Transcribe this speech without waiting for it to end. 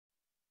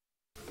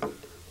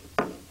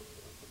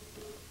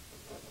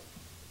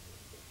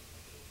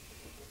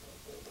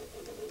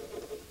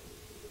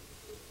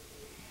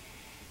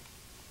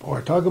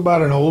Boy, talk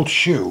about an old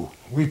shoe.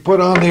 We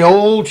put on the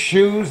old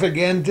shoes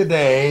again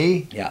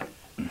today. Yeah.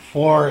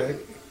 For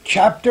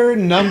chapter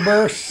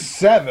number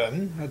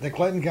 7 at the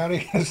Clinton County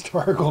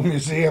Historical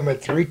Museum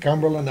at 3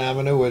 Cumberland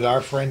Avenue with our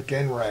friend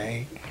Ken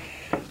Wray.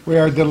 We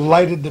are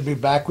delighted to be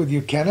back with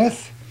you,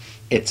 Kenneth.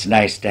 It's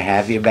nice to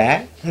have you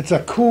back. It's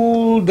a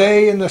cool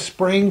day in the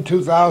spring,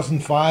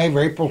 2005,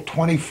 April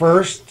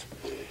 21st.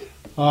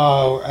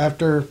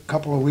 After a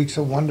couple of weeks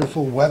of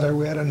wonderful weather,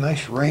 we had a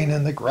nice rain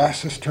and the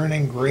grass is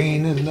turning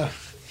green and the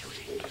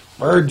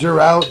birds are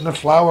out and the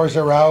flowers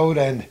are out,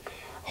 and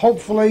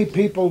hopefully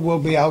people will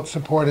be out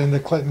supporting the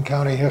Clinton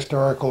County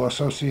Historical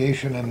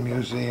Association and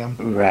Museum.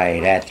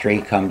 Right, at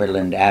 3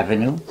 Cumberland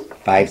Avenue,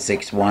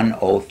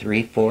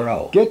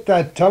 561-0340. Get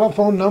that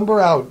telephone number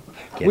out.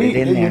 Get it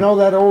in there. You know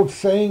that old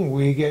saying,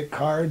 we get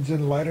cards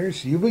and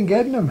letters? You've been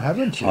getting them,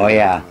 haven't you? Oh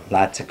yeah,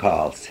 lots of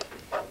calls.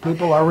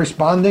 People are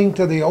responding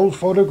to the old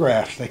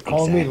photographs. They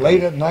call me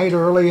late at night,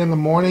 early in the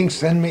morning,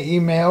 send me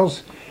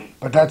emails,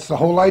 but that's the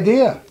whole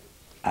idea.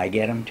 I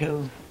get them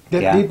too.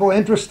 Get people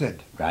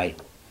interested. Right.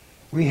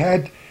 We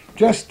had,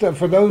 just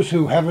for those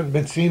who haven't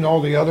been seeing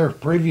all the other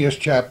previous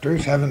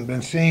chapters, haven't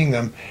been seeing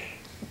them,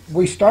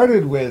 we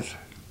started with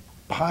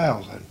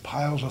piles and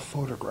piles of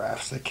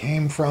photographs that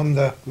came from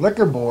the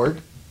liquor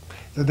board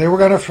that they were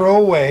going to throw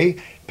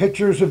away,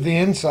 pictures of the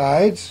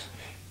insides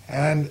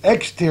and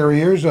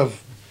exteriors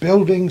of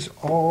buildings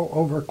all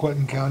over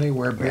Clinton County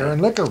where beer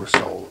and liquor was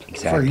sold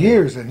for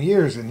years and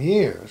years and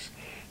years.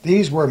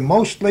 These were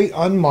mostly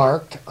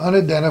unmarked,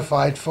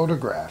 unidentified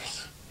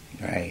photographs.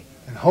 Right.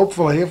 And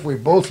hopefully, if we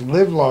both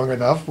live long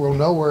enough, we'll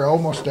know where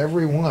almost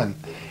every one.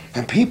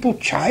 And people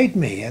chide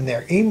me in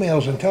their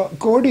emails and tell,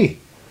 Gordy,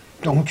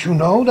 don't you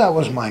know that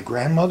was my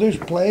grandmother's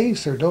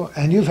place?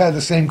 And you've had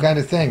the same kind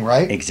of thing,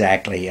 right?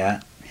 Exactly,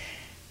 yeah.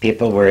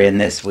 People were in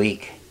this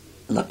week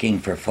looking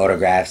for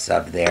photographs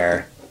of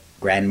their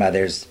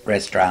grandmother's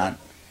restaurant,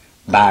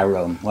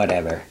 barroom,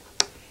 whatever.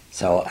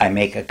 So I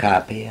make a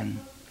copy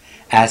and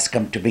ask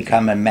them to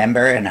become a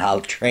member, and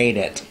I'll trade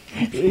it.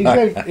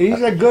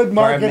 He's a good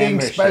marketing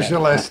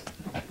specialist.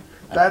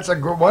 That's a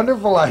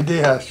wonderful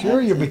idea.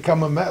 Sure, you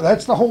become a member.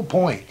 That's the whole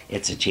point.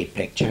 It's a cheap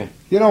picture.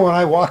 You know, when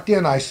I walked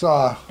in, I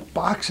saw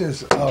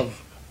boxes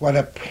of what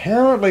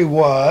apparently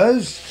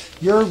was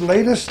your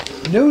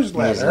latest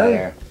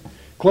newsletter.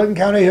 Clinton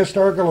County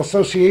Historical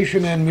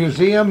Association and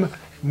Museum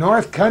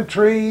North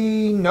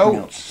Country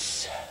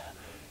Notes.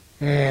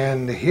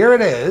 And here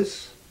it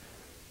is.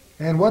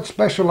 And what's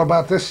special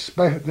about this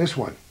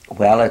one?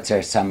 Well, it's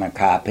our summer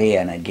copy,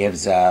 and it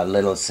gives a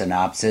little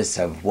synopsis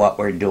of what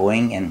we're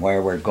doing and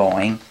where we're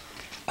going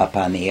up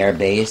on the air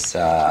base.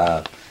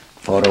 A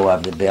photo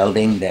of the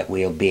building that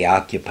we'll be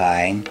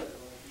occupying.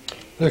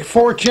 The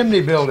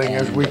four-chimney building,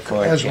 as we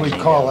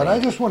call it. I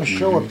just want to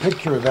show a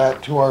picture of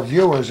that to our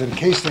viewers in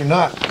case they're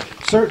not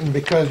certain,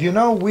 because, you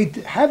know, we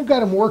have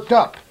got them worked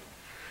up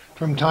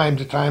from time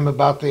to time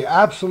about the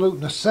absolute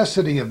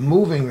necessity of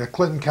moving the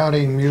Clinton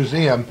County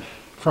Museum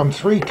from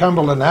 3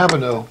 Cumberland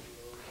Avenue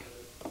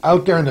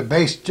out there in the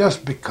base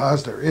just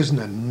because there isn't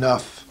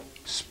enough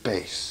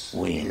space.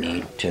 We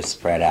need to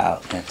spread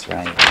out, that's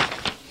right.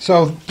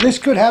 So this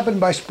could happen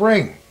by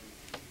spring.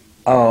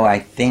 Oh, I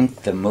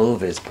think the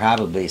move is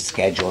probably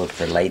scheduled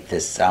for late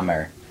this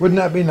summer. Wouldn't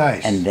that be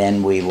nice? And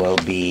then we will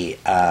be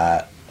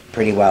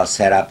pretty well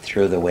set up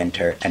through the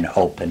winter and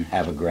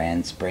have a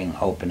grand spring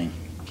opening.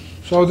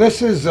 So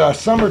this is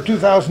summer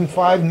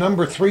 2005,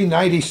 number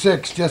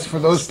 396, just for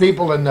those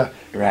people in the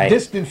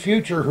distant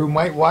future who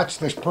might watch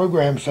this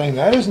program saying,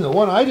 that isn't the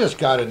one I just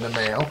got in the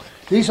mail.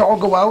 These all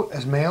go out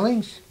as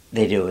mailings?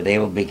 They do. They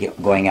will be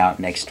going out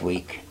next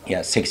week.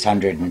 Yeah,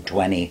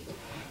 620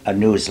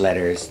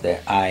 newsletters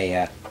that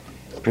I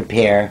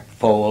prepare,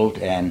 fold,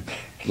 and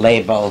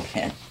label.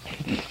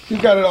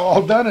 You got it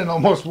all done in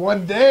almost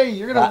one day.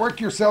 You're going to work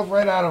yourself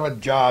right out of a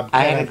job.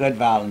 I had a good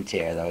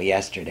volunteer, though,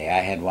 yesterday. I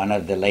had one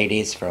of the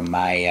ladies from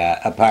my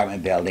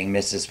apartment building,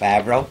 Mrs.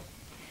 Favreau.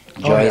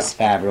 Joyce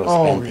Favreau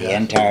spent the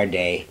entire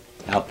day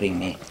helping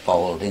me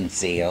fold and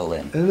seal.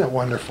 And isn't it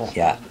wonderful?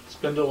 Yeah.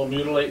 Spindle and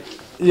mutilate.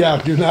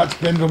 Yeah, do not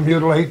spindle,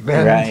 mutilate,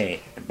 bend. Right,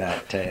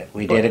 but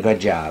we did a good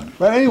job.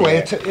 But anyway,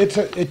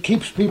 it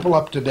keeps people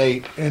up to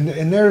date,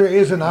 and there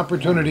is an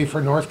opportunity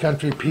for North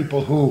Country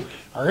people who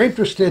are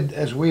interested,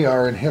 as we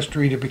are, in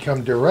history to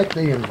become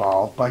directly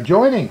involved by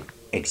joining.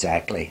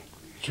 Exactly.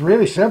 It's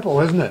really simple,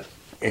 isn't it?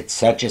 It's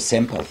such a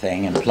simple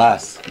thing, and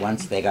plus,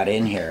 once they got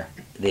in here,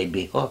 they'd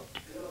be hooked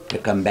to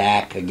come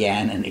back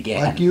again and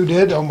again. Like you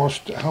did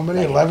almost, how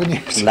many, 11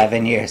 years ago?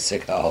 11 years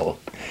ago.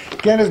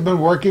 Ken has been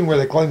working with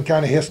the Clinton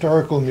County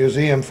Historical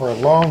Museum for a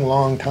long,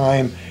 long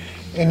time,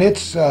 and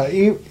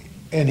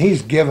and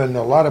he's given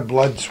a lot of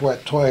blood,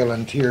 sweat, toil,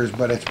 and tears,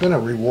 but it's been a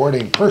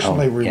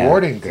personally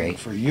rewarding thing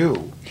for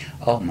you.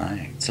 Oh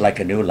my, it's like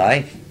a new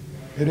life.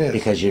 It is.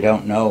 Because you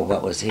don't know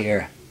what was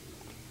here.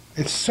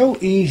 It's so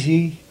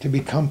easy to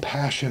become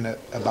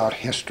passionate about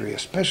history,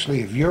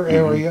 especially of your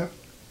area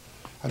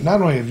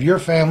not only of your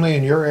family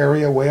and your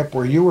area way up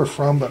where you were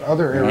from, but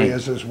other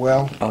areas as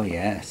well. Oh,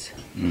 yes.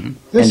 And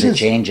This the is-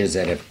 changes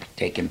that have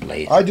taken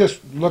place. I just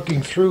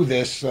looking through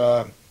this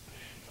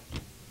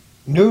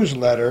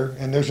newsletter,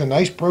 and there's a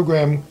nice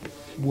program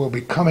will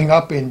be coming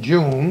up in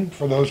June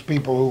for those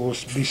people who will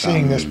be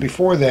seeing this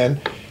before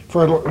then,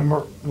 for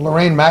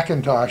Lorraine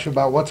McIntosh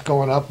about what's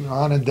going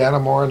on in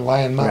Dannemore and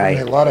Lion Mountain. Right.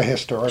 A lot of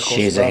historical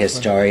She's stuff. a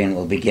historian.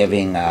 Will be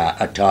giving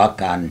a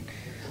talk on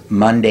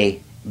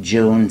Monday,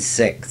 June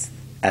 6th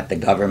at the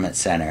Government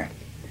Center,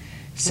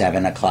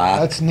 7 o'clock.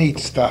 That's neat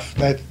stuff.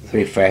 That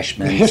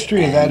Refreshments. the history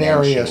of and that then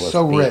area she is will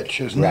so speak.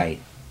 rich, isn't it? Right.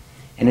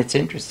 And it's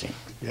interesting.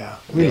 Yeah,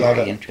 we love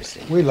Very it.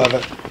 interesting. We love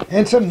it.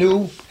 And some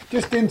new,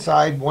 just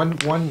inside, one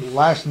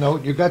last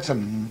note, you got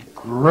some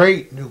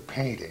great new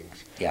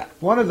paintings. Yeah.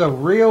 One of the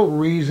real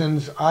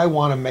reasons I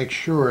want to make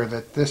sure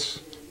that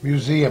this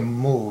museum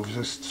moves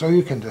is so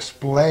you can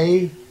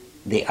display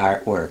The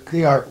artwork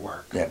the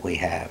artwork. that we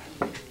have.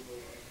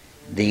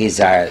 These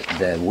are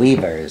the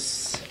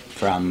weavers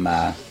from,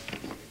 well,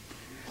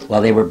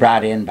 they were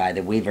brought in by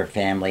the Weaver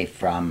family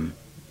from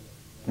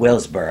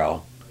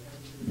Willsboro.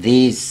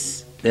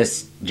 This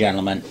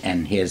gentleman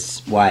and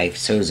his wife,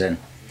 Susan,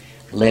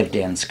 lived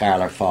in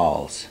Schuyler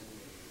Falls.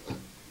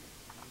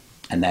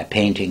 And that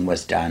painting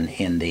was done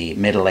in the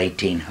middle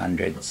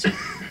 1800s.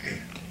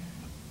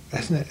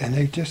 Isn't it? And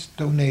they just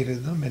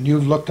donated them. And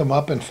you've looked them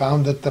up and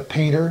found that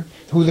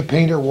who the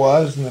painter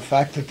was, and the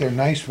fact that they're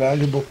nice,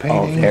 valuable Oh,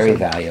 paintings. very and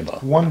valuable.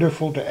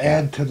 wonderful to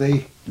add to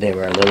the. They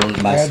were a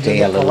little musty,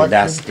 the a little collection.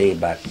 dusty,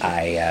 but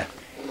I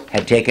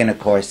had taken a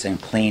course in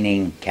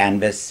cleaning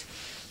canvas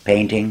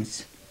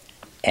paintings,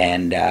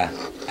 and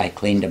I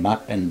cleaned them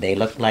up, and they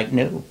looked like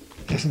new.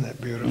 Isn't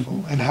that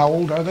beautiful? And how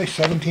old are they?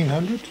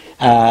 1700s?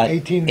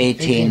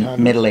 1800s.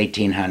 Middle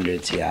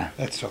 1800s, yeah.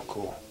 That's so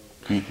cool.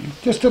 Mm-hmm.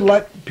 Just to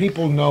let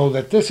people know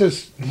that this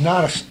is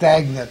not a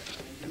stagnant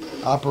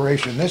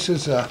operation. This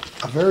is a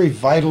very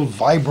vital,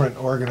 vibrant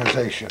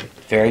organization.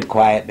 Very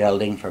quiet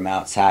building from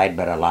outside,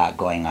 but a lot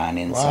going on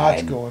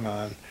Lots inside. going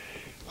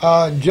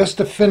on. Just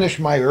to finish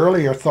my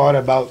earlier thought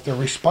about the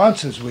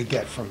responses we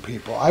get from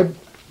people. I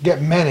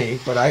get many,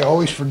 but I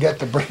always forget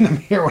to bring them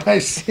here when I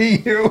see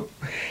you.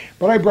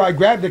 But I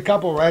grabbed a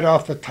couple right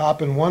off the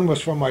top, and one was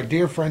from my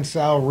dear friend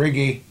Sal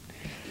Riggy.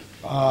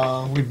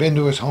 We've been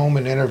to his home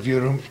and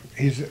interviewed him.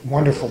 He's a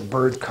wonderful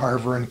bird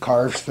carver and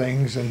carves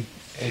things, and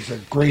he's a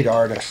great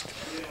artist.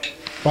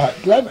 But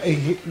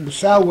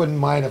Sal wouldn't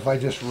mind if I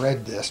just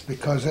read this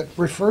because it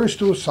refers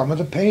to some of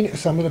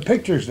the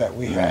pictures that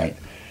we had. Right.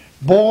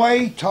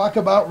 Boy, talk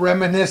about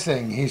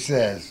reminiscing, he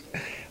says.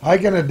 I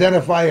can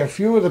identify a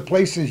few of the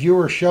places you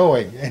were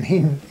showing, and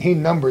he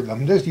numbered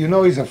them.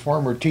 He's a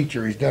former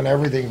teacher. He's done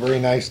everything very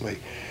nicely.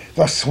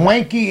 The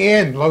Swanky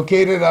Inn,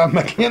 located on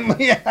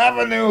McKinley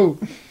Avenue,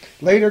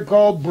 later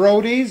called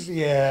Brody's.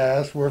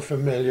 Yes, we're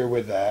familiar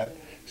with that.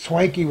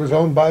 Swanky was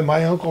owned by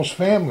my uncle's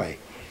family.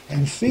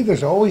 And see,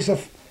 there's always a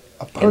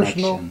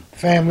personal Connection.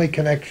 family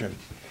connection.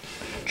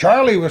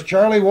 Charlie was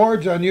Charlie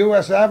Ward's on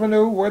U.S.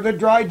 Avenue, where the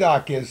dry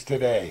dock is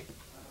today.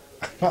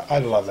 I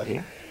love it.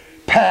 Yeah.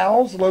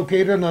 Pal's,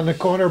 located on the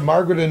corner of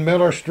Margaret and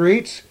Miller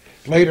Streets,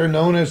 later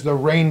known as the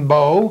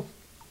Rainbow.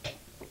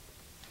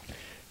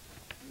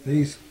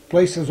 These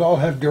places all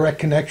have direct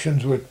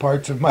connections with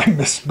parts of my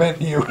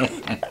misspent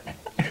youth.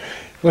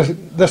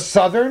 The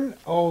Southern,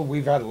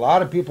 we've had a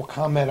lot of people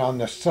comment on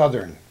the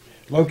Southern.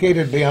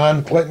 Located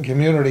beyond Clinton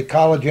Community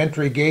College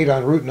entry gate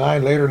on Route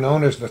 9, later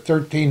known as the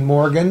 13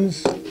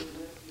 Morgans.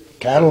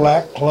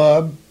 Cadillac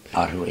Club.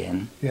 Auto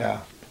Inn.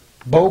 Yeah.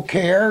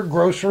 Beaucaire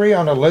Grocery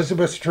on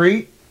Elizabeth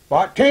Street.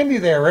 Bought candy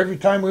there every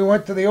time we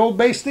went to the Old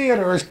Base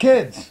Theater as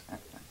kids.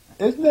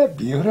 Isn't that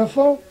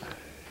beautiful?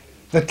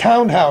 The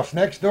Townhouse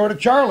next door to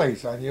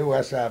Charlie's on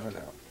U.S.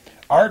 Avenue.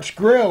 Arts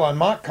Grill on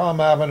Montcalm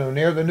Avenue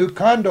near the new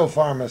condo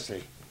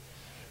pharmacy.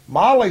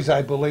 Molly's,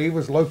 I believe,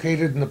 was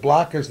located in the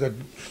block as the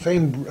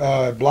same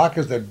block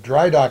as the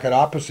dry dock at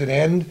opposite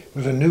end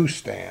with a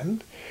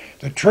newsstand.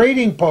 The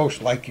Trading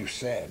Post, like you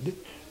said,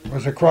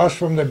 was across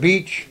from the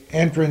beach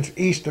entrance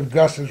east of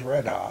Gus's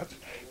Red Hots.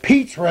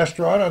 Pete's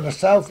Restaurant on the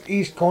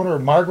southeast corner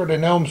of Margaret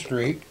and Elm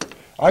Street.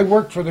 I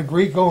worked for the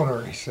Greek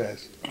owner, he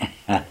says.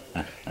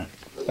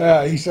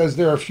 He says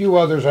there are a few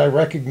others I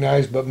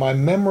recognize, but my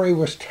memory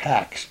was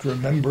taxed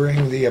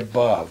remembering the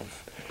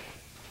above.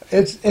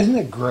 Isn't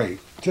it great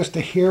just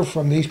to hear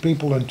from these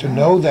people and to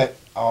know that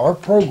our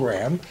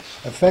program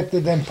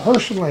affected them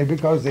personally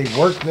because they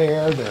worked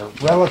there, their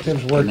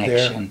relatives worked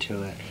Connection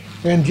to it.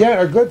 there. And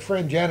our good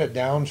friend Janet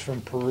Downs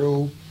from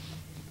Peru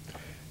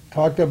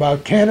talked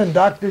about Ken and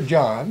Dr.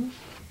 John.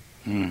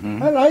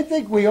 Mm-hmm. And I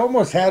think we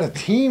almost had a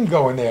team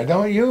going there,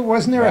 don't you?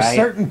 Wasn't there a Right.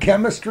 certain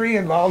chemistry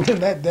involved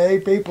in that day?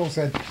 People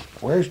said,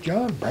 "Where's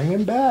John? Bring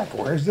him back.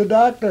 Where's the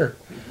doctor?"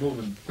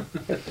 Moving.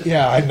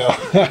 Yeah, I know.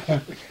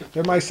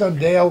 Then my son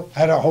Dale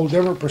had a whole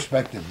different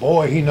perspective.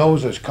 Boy, he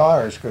knows his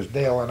cars because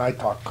Dale and I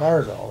talk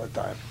cars all the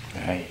time.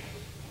 Right.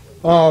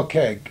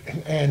 Okay,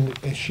 and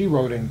she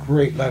wrote in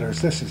great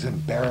letters. This is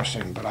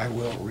embarrassing, but I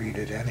will read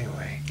it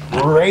anyway.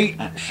 Great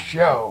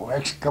show!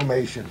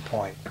 Exclamation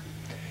point.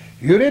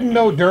 You didn't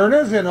know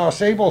Derna's in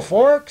Ausable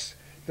Forks?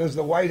 Does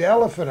the White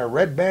Elephant or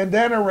Red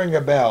Bandana ring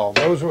a bell?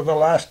 Those were the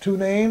last two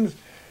names.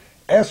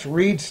 S.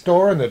 Reed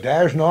Store in the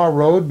Dashnaw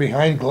Road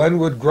behind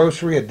Glenwood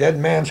Grocery, a Dead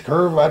Man's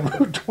Curve on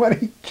Route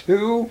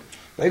 22.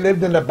 They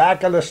lived in the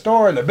back of the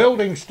store. The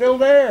building's still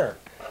there.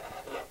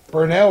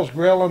 Burnell's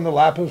Grill on the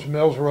Lapis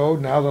Mills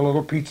Road, now the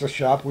little pizza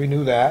shop, we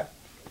knew that.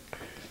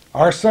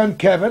 Our son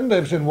Kevin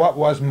lives in what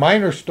was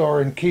Minor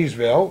Store in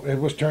Keysville. It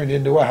was turned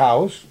into a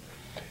house.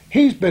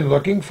 He's been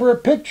looking for a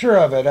picture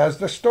of it as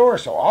the store,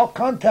 so I'll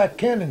contact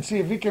Ken and see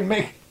if he can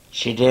make...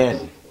 She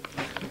did.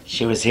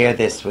 She was here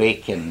this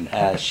week, and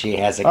she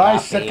has a copy. I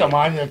sick 'em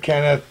on you,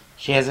 Kenneth.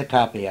 She has a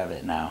copy of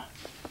it now.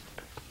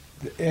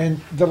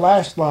 And the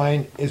last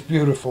line is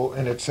beautiful,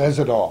 and it says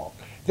it all.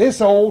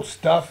 This old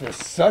stuff is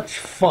such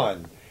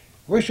fun.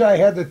 Wish I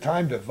had the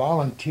time to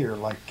volunteer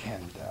like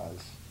Ken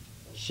does.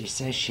 She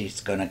says she's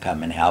going to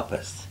come and help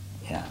us.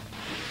 Yeah.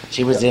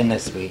 She was in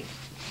this week.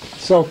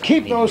 So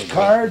keep those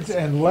cards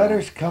and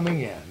letters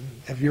coming in.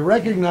 If you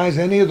recognize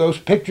any of those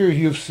pictures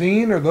you've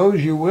seen or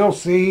those you will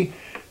see,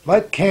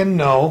 let Ken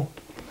know,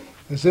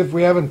 as if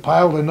we haven't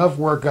piled enough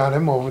work on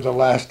him over the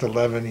last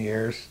 11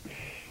 years.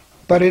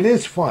 But it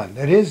is fun.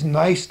 It is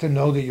nice to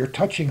know that you're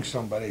touching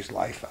somebody's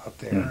life out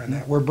there and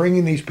that we're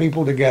bringing these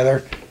people together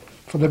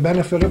for the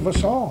benefit of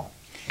us all.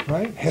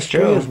 Right?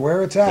 History is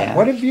where it's at. Yeah.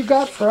 What have you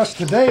got for us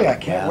today? I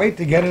can't wait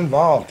to get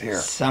involved here.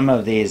 Some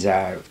of these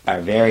are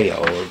very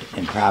old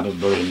and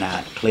probably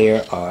not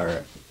clear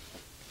or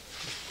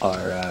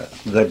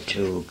good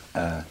to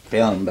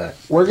film, but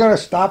we're going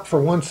to stop for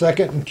 1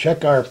 second and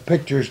check our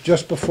pictures.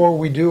 Just before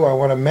we do, I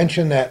want to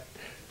mention that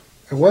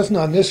it wasn't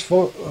on this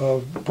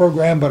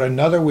program, but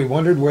another. We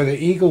wondered where the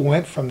eagle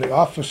went from the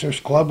officers'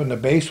 club in the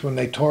base when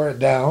they tore it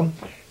down.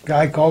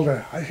 Guy called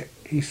her.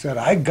 He said,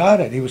 I got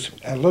it. He was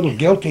a little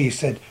guilty. He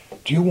said,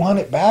 do you want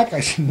it back?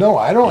 I said, no,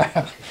 I don't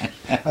have it.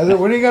 I said,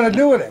 what are you going to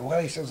do with it?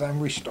 Well, he says, I'm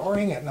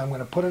restoring it, and I'm going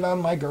to put it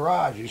on my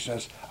garage. He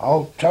says,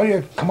 I'll tell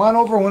you, come on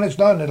over when it's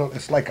done.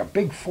 It's like a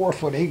big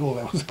 4-foot eagle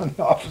that was on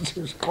the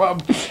officers'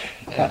 club.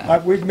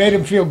 We made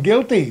him feel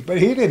guilty, but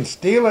he didn't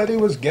steal it. He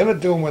was given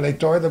to him when they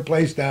tore the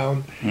place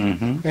down.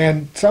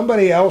 And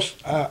somebody else...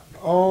 I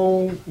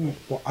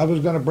was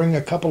going to bring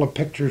a couple of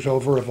pictures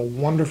over of a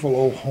wonderful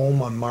old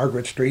home on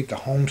Margaret Street, the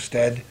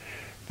homestead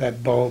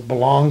that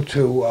belonged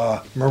to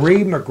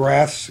Marie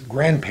McGrath's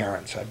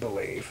grandparents, I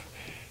believe.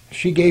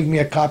 She gave me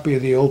a copy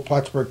of the old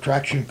Plattsburgh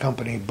Traction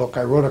Company book.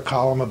 I wrote a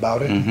column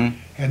about it.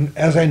 And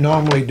as I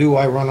normally do,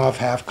 I run off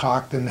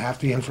half-cocked, and half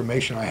the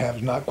information I have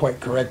is not quite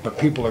correct, but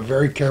people are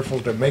very careful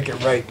to make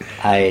it right.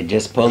 I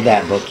just pulled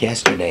that book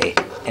yesterday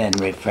and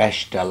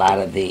refreshed a lot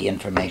of the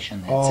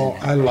information that's in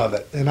it. I love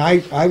it. And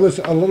I was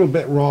a little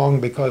bit wrong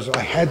because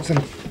I had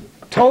some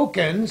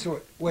tokens,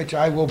 which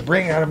I will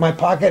bring out of my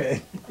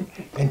pocket,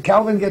 and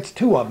Calvin gets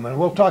 2 of them, and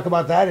we'll talk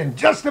about that in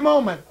just a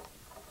moment.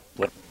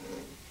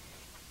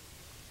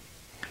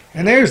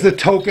 And there's the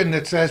token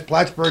that says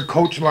Plattsburgh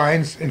Coach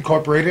Lines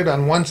Incorporated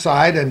on one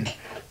side and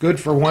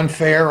Good for One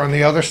Fare on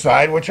the other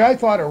side, which I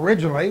thought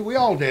originally, we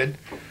all did,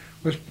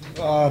 was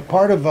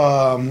part of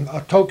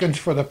tokens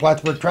for the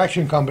Plattsburgh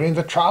Traction Company,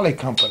 the trolley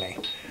company,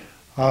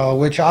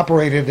 which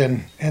operated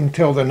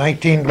until the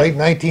late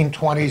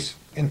 1920s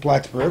in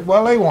Plattsburgh.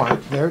 Well, they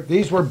weren't.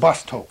 These were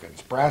bus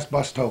tokens, brass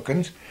bus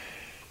tokens.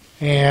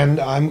 And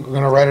I'm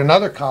going to write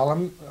another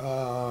column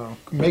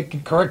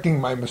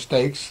correcting my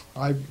mistakes.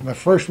 I'm the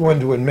first one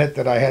to admit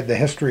that I had the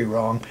history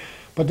wrong.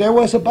 But there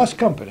was a bus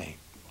company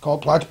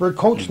called Plattsburgh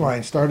Coach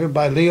Line, started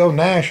by Leo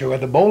Nash, who had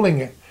the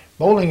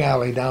bowling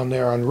alley down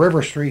there on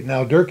River Street,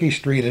 now Durkee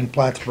Street in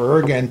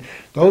Plattsburgh. And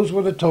those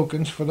were the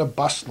tokens for the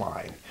bus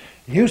line.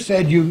 You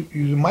said you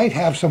might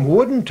have some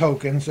wooden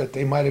tokens that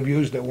they might have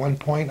used at one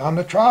point on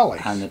the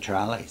trolleys. On the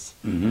trolleys.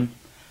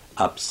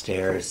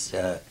 Upstairs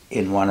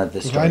in one of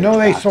the storage I know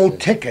they boxes. sold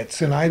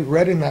tickets, and I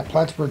read in that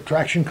Plattsburgh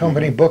Traction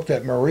Company book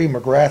that Marie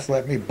McGrath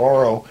let me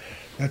borrow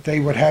that they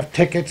would have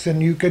tickets,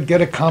 and you could get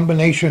a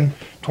combination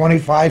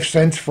 25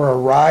 cents for a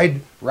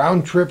ride,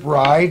 round-trip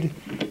ride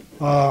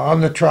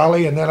on the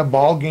trolley, and then a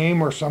ball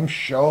game or some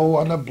show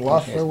on the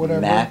bluff or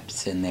whatever.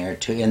 Maps in there,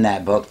 too, in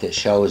that book that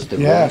shows the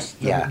route. Yes,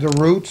 the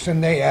routes,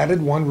 and they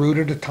added one route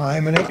at a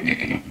time, and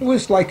it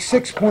was like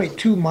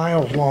 6.2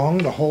 miles long,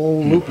 the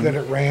whole loop that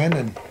it ran,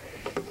 and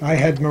I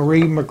had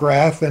Marie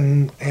McGrath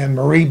and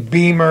Marie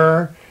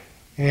Beamer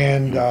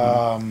and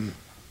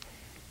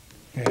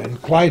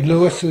Clyde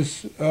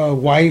Lewis's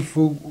wife,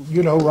 who,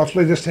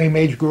 roughly the same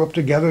age, grew up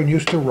together and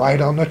used to ride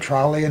on the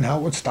trolley, and how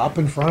it would stop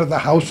in front of the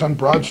house on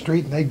Broad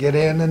Street, and they'd get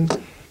in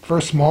and for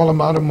a small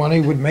amount of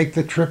money would make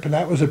the trip, and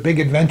that was a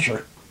big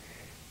adventure.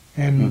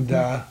 And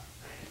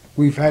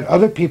we've had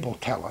other people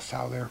tell us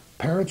how their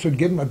parents would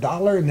give them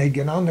 $1 and they'd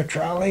get on the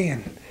trolley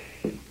and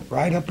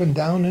ride up and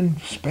down and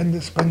spend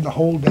the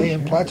whole day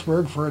in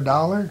Plattsburgh for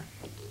 $1.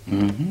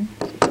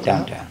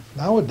 Downtown.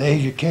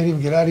 Nowadays, you can't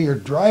even get out of your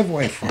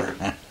driveway for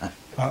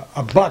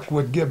a buck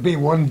would be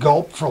one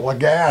gulp full of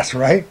gas,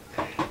 right?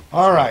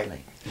 All right.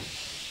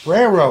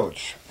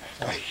 Railroads,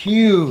 a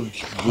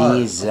huge part.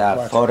 These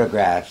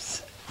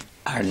photographs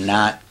are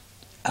not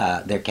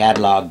they're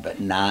cataloged but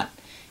not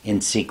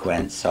in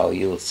sequence. So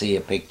you'll see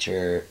a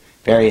picture,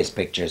 various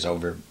pictures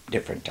over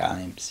different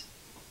times.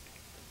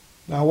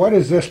 Now, what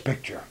is this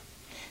picture?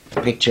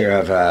 A picture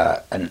of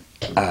a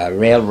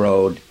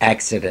railroad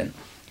accident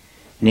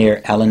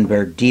near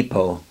Ellenburg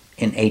Depot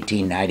in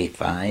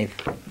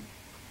 1895.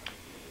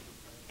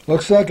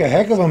 Looks like a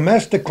heck of a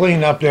mess to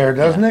clean up there,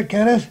 doesn't it,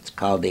 Kenneth? It's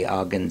called the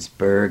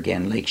Ogdensburg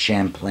and Lake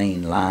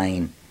Champlain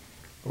line.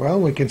 Well,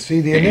 we can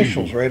see the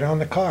initials right on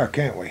the car,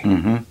 can't we?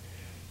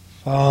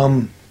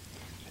 Mm-hmm.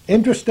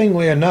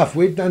 Interestingly enough,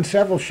 we've done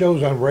several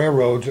shows on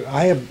railroads.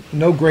 I have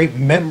no great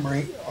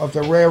memory of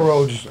the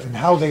railroads and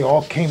how they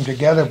all came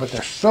together, but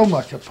they're so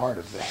much a part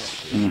of the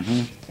history.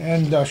 Mm-hmm.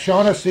 And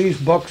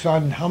Shaughnessy's books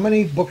on, how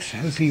many books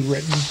has he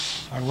written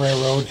on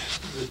railroads?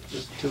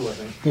 Just two, I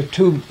think. The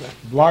two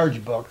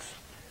large books.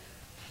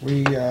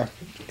 We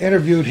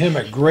interviewed him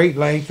at great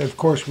length. Of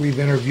course, we've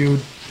interviewed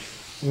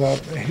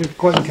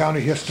Clinton County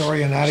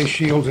historian Addie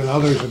Shields and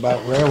others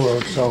about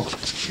railroads. So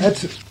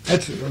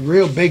that's a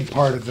real big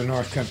part of the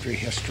North Country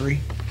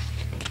history.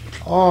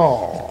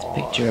 Oh.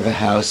 Picture of a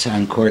house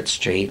on Court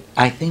Street.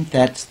 I think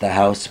that's the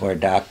house where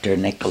Dr.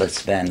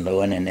 Nicholas Van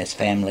Leeuwen and his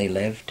family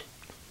lived,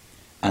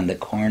 on the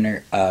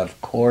corner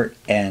of Court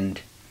and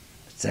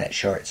what's that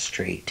short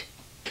street.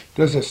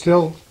 Is it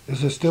still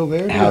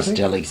there? The house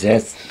still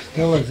exists.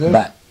 Still exists?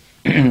 But,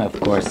 of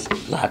course,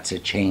 lots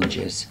of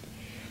changes.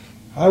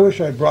 I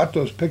wish I brought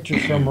those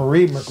pictures from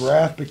Marie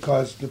McGrath,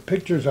 because the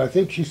pictures, I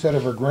think she said,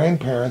 of her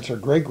grandparents or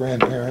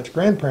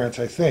grandparents,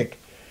 I think,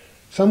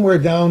 somewhere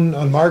down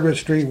on Margaret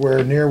Street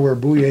near where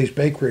Bouyer's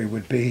Bakery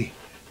would be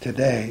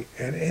today.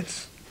 And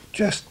it's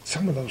just,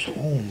 some of those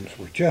homes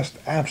were just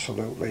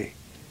absolutely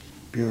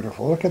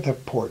beautiful. Look at the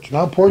porch.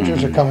 Now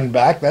porches are coming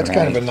back. That's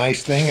kind of a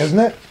nice thing, isn't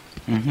it?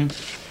 Mm-hmm.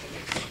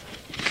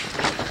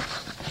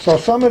 So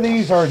some of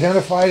these are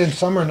identified and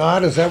some are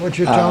not. Is that what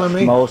you're telling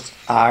me? Most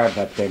are,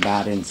 but they're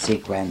not in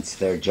sequence.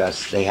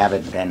 They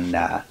haven't been,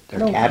 they're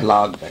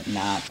cataloged, but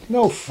not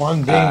No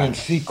fun being in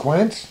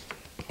sequence.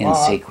 in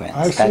sequence.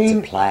 That's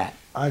a plat.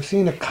 I've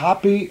seen a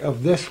copy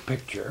of this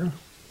picture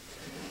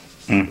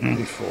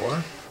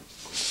before.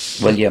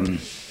 William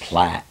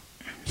Platt.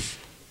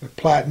 The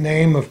Platt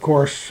name, of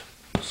course,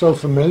 so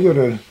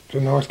familiar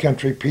to North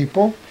Country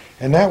people.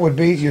 And that would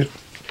be, is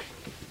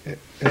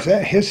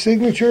that his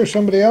signature or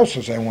somebody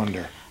else's, I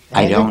wonder?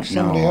 I don't think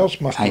somebody know.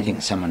 else must have. I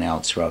think someone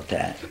else wrote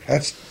that.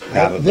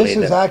 This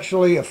is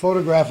actually a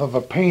photograph of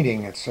a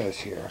painting, it says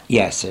here.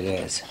 Yes, it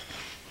is.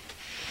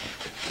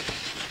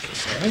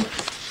 Okay.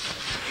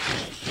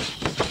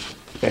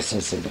 This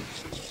is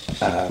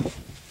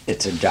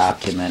it's a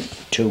document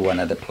to one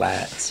of the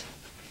Platts,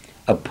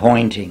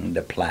 appointing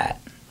the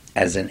Platt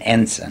as an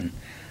ensign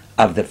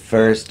of the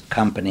 1st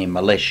Company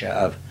Militia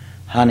of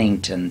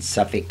Huntington,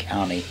 Suffolk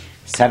County,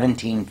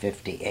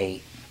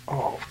 1758.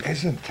 Oh,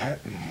 isn't that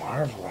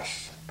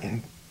marvelous?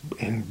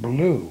 In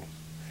blue.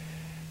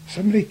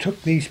 Somebody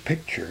took these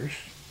pictures.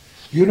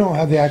 You don't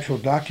have the actual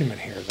document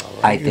here,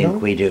 though, right? I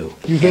think we do.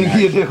 You think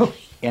you do?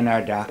 In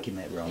our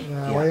document room.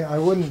 Yeah. I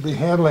wouldn't be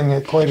handling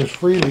it quite as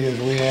freely as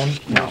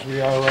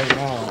we are right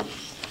now.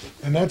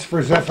 And that's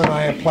for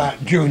Zephaniah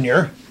Platt,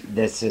 Jr.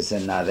 This is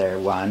another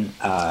one,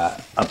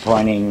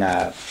 appointing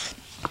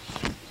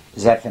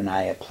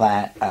Zephaniah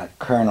Platt,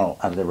 colonel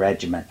of the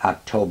regiment,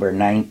 October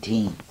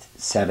 19th,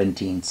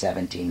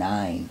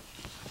 1779.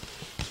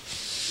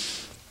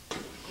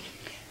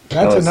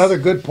 That's another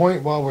good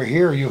point while we're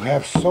here. You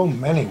have so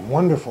many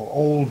wonderful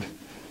old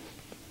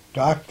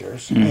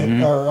documents.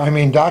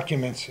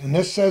 And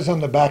this says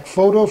on the back,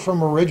 photo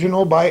from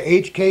original by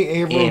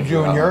H.K. Averill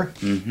Jr.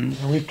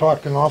 And we've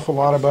talked an awful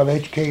lot about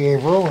H.K.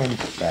 Averill and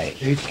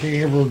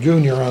H.K. Averill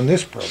Jr. on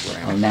this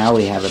program. Well, now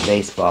we have a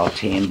baseball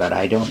team, but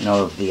I don't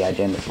know of the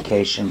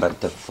identification, but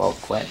the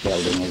Fouquet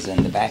building is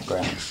in the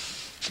background.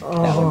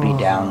 That would be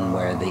down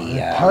where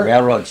the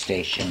railroad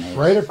station is.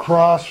 Right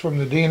across from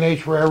the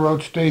D&H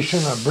Railroad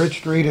Station on Bridge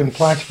Street in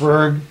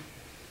Plattsburgh.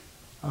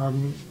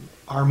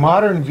 Our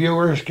modern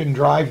viewers can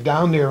drive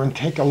down there and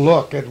take a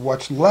look at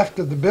what's left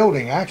of the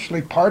building.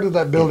 Actually, part of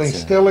that building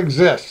still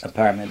exists.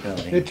 Apartment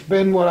building. It's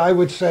been what I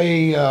would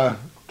say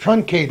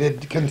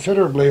truncated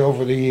considerably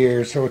over the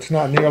years, so it's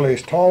not nearly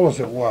as tall as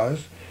it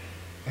was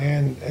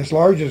and as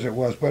large as it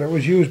was, but it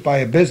was used by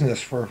a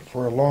business for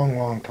a long,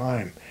 long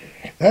time.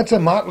 That's a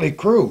motley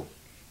crew.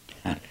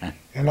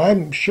 And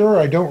I'm sure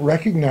I don't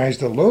recognize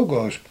the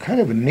logos. Kind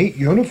of neat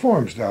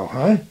uniforms, though,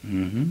 huh?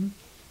 Mm-hmm.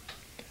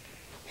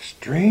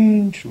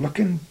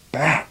 Strange-looking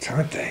bats,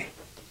 aren't they?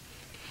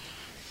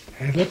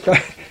 They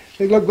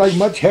look like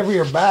much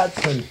heavier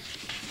bats. And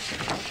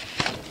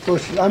of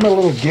course, I'm a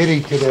little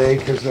giddy today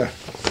because the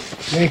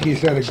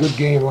Yankees had a good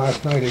game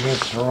last night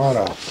against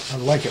Toronto. I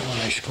like it when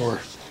they score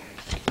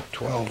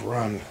 12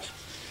 runs.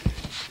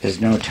 There's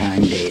no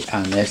time date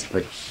on this,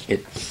 but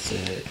it's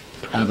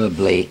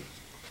probably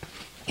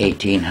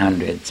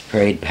 1800s,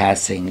 parade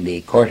passing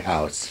the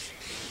courthouse.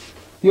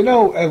 You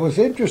know, it was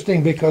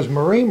interesting because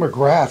Marie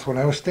McGrath, when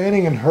I was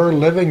standing in her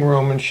living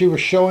room and she was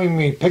showing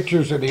me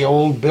pictures of the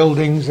old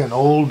buildings and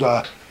old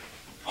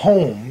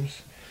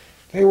homes,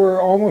 They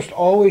were almost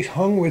always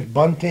hung with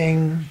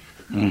bunting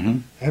Mm-hmm.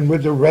 and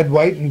with the red,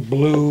 white, and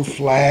blue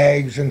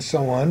flags and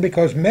so on,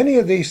 because many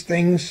of these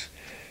things,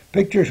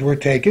 pictures were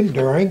taken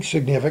during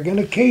significant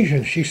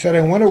occasions. She said, I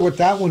wonder what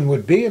that one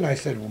would be. And I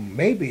said, well,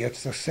 maybe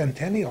it's the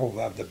centennial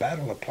of the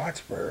Battle of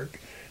Plattsburgh,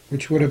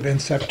 which would have been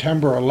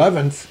September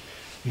 11th,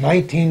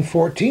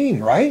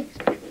 1914, right?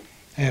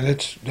 And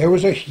there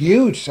was a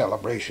huge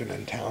celebration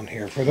in town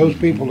here for those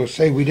people to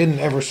say we didn't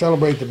ever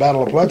celebrate the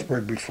Battle of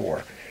Plattsburgh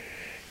before.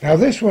 Now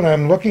this one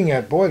I'm looking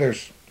at, boy,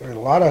 there's a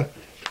lot of,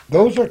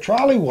 those are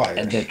trolley wires.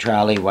 And the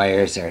trolley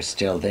wires are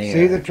still there.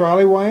 See the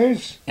trolley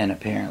wires? And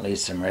apparently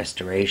some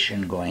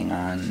restoration going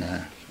on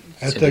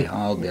At City the-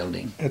 Hall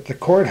building. At the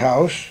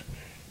courthouse.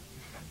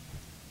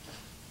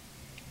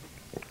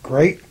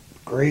 Great,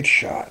 great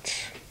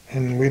shots.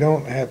 And we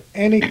don't have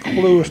any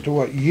clue as to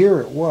what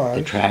year it was.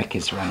 The track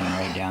is running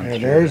right down Yeah, through.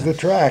 there's the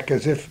track,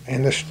 as if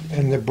in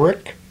the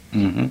brick.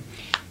 Mm-hmm.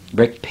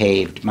 Brick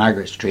paved.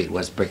 Margaret Street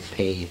was brick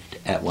paved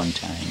at one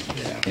time.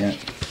 Yeah.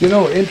 You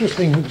know,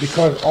 interesting,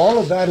 because all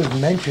of that is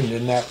mentioned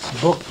in that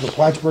book, The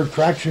Plattsburgh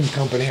Traction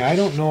Company. I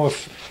don't know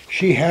if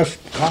she has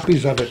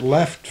copies of it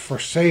left for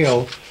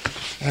sale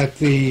at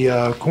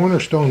the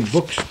Cornerstone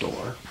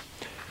bookstore.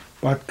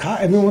 But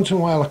every once in a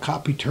while a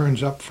copy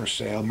turns up for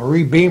sale.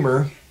 Marie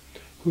Beamer,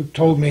 who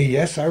told me,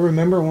 yes, I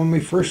remember when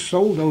we first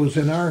sold those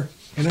in our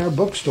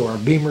bookstore,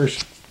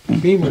 Beamer's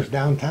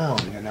downtown,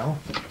 you know.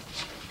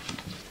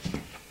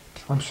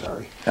 I'm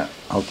sorry.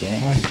 Okay.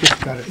 I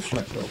just got it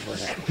flipped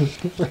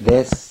over.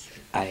 This,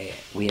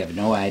 we have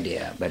no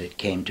idea, but it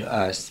came to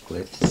us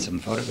with some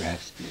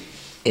photographs.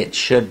 It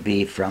should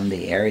be from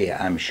the area,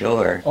 I'm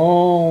sure.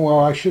 Oh, well,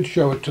 I should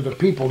show it to the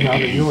people now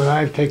that you and I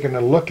have taken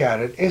a look at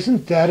it.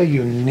 Isn't that a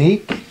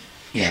unique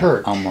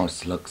church?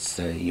 Almost looks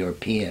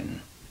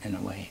European in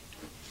a way.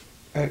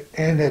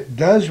 And it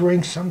does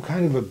ring some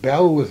kind of a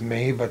bell with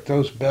me, but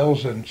those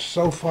bells are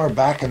so far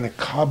back in the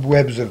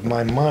cobwebs of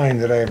my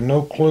mind that I have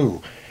no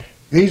clue.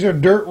 These are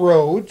dirt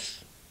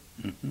roads,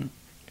 Mm-hmm.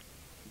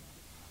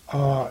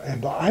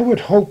 and I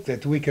would hope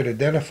that we could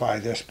identify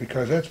this,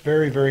 because that's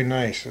very, very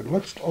nice. It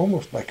looks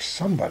almost like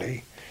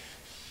somebody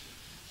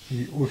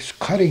was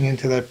cutting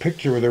into that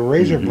picture with a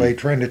razor blade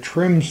trying to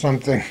trim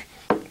something.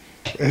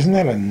 Isn't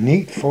that a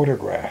neat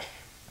photograph?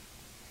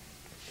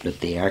 But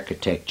the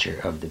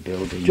architecture of the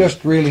building.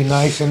 Just really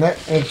nice, and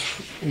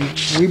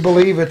we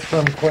believe it's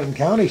from Clinton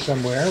County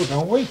somewhere,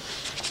 don't we?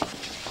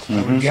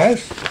 I would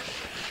guess.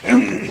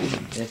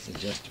 This is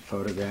just a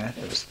photograph.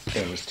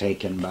 It was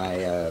taken by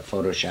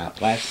Photoshop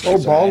Plattsburgh. Oh, so it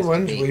has to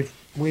Baldwin's, be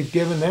we've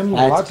given them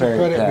lots of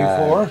credit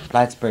before.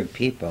 Plattsburgh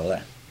people,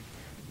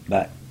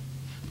 but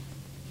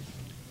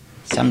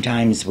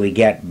sometimes we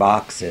get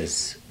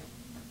boxes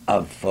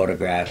of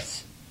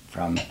photographs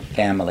from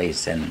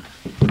families and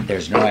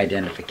there's no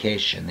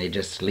identification. They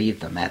just leave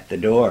them at the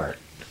door.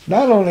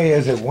 Not only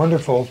is it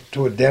wonderful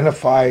to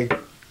identify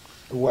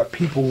what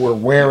people were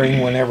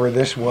wearing whenever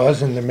this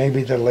was, in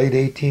maybe the late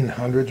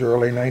 1800s,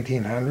 early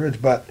 1900s,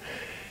 but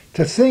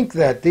to think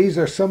that these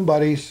are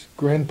somebody's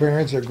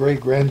grandparents or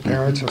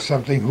great-grandparents or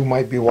something who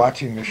might be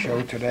watching the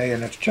show today,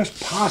 and it's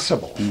just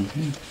possible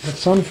that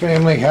some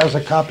family has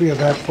a copy of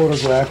that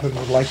photograph and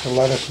would like to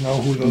let us know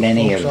who those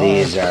Many folks of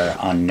these are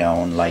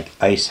unknown, like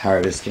ice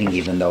harvesting,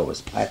 even though it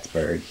was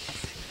Plattsburgh,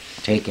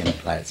 taken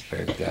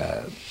Plattsburgh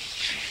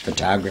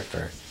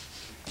photographer.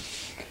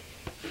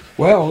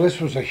 Well, this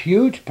was a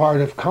huge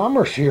part of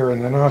commerce here in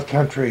the North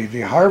Country,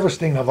 the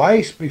harvesting of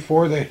ice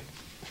before the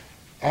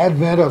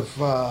advent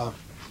of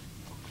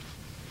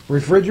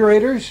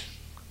refrigerators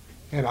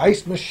and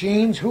ice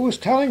machines. Who was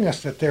telling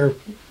us that they're...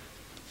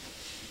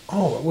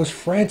 Oh, it was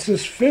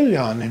Francis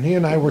Fillion, and he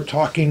and I were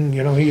talking.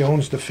 You know, he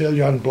owns the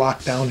Fillion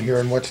block down here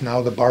in what's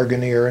now the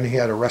Barganier, and he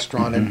had a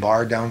restaurant and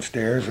bar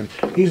downstairs, and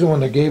he's the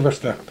one that gave us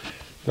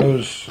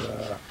those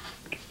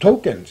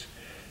tokens.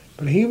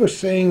 But he was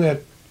saying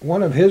that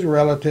one of his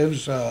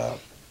relatives,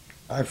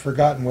 I've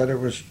forgotten whether it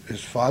was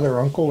his father,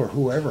 uncle, or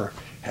whoever,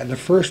 had the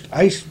first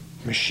ice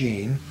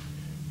machine,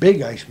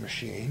 big ice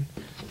machine,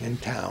 in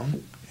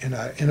town, in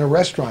a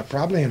restaurant,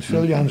 probably in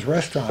Fillion's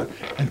restaurant,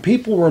 and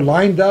people were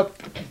lined up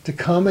to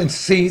come and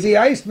see the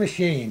ice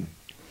machine.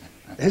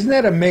 Isn't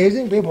that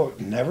amazing? People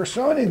never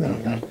saw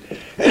anything like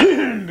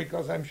that.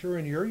 Because I'm sure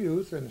in your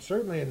youth, and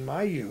certainly in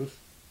my youth,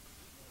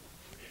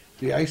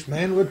 the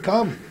Iceman would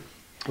come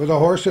with a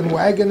horse and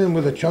wagon and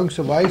with the chunks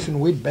of ice, and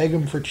we'd beg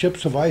him for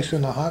chips of ice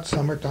in the hot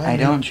summertime. I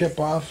don't chip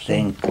off.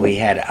 think we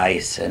had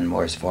ice in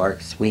Moore's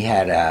Forks. We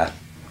had a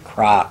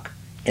crock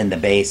in the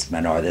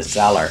basement or the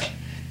cellar,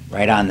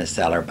 right on the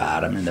cellar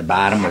bottom, and the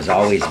bottom was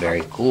always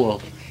very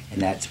cool, and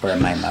that's where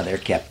my mother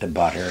kept the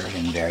butter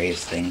and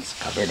various things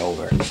covered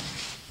over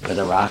with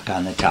a rock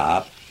on the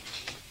top.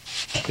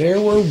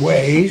 There were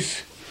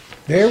ways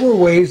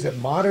that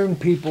modern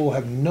people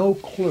have no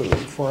clue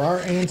for our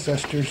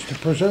ancestors to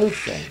preserve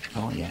things.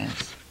 Oh,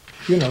 yes.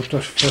 You know,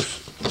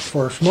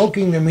 for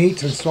smoking the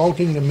meats and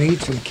salting the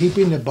meats and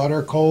keeping the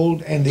butter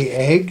cold, and the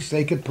eggs.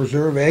 They could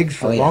preserve eggs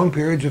for long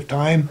periods of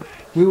time.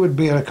 We would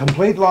be at a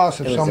complete loss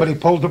if somebody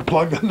pulled the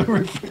plug on the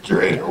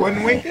refrigerator,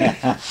 wouldn't we?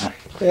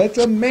 It's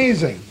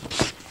amazing.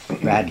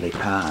 Bradley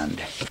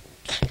Pond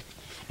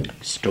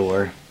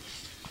store.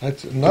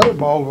 That's another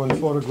Baldwin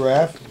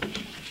photograph.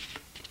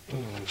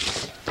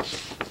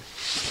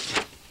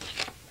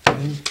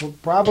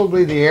 And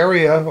probably the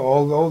area,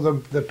 although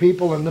the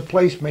people in the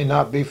place may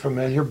not be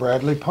familiar,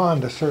 Bradley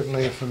Pond is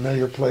certainly a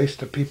familiar place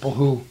to people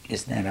who...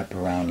 Isn't that up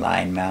around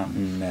Line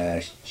Mountain,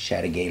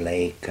 Chateauguay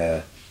Lake,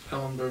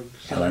 Ellenberg.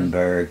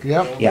 Ellenberg?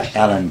 Yep. Yeah,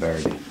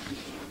 Ellenberg.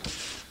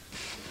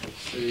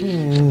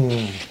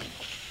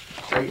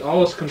 I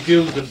always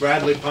confuse the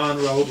Bradley Pond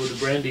Road with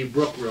the Brandy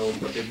Brook Road,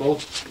 but they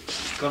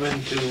both come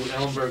into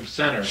Ellenberg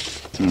Center.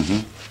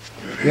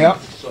 Mm-hmm. Yeah.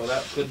 So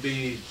that could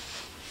be,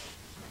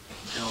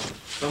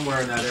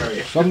 somewhere in that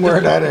area. Somewhere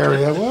in that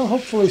area. Well,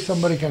 hopefully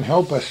somebody can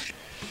help us.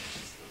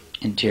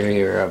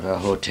 Interior of a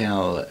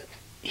hotel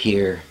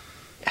here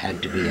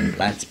had to be in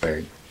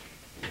Plattsburgh,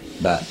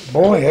 but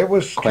Boy, it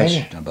was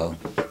questionable.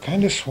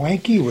 kind of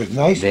swanky with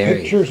nice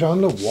Very. pictures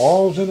on the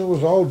walls, and it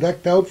was all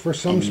decked out for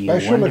some And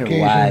special you wonder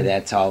occasion. why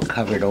that's all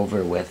covered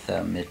over with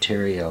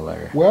material,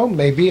 or Well,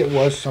 maybe it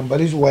was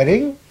somebody's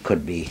wedding,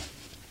 could be.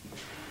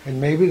 and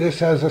maybe this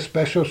has a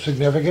special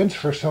significance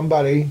for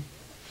somebody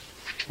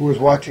who was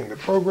watching the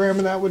program,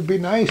 and that would be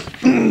nice.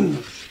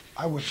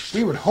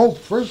 We would hope,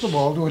 first of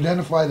all, to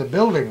identify the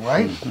building,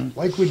 right? Mhm.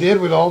 Like we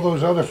did with all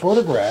those other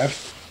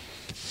photographs.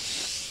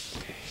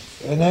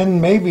 And then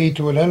maybe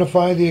to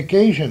identify the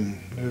occasion.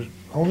 There's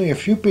only a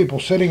few people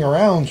sitting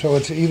around, so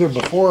it's either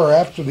before or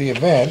after the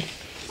event.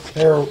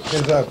 There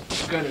is a...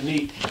 It's kind of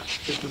neat,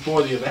 just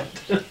before the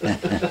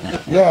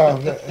event. Yeah,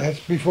 that's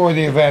before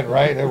the event,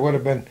 right? It would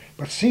have been...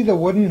 But see the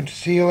wooden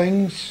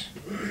ceilings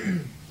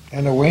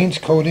and the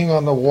wainscoting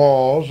on the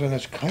walls, and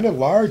it's kind of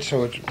large,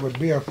 so it would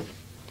be a...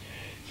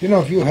 You know,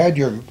 if you had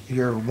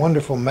your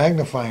wonderful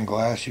magnifying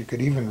glass, you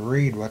could even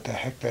read what the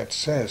heck that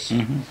says.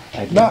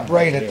 Mm-hmm. Not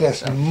right at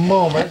this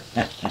moment,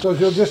 so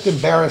you'll just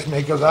embarrass me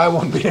because I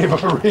won't be able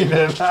to read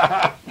it.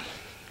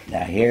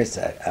 Now here's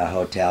a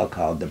hotel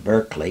called the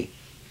Berkeley,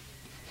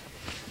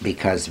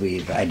 because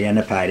we've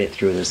identified it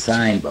through the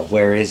sign, but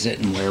where is it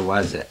and where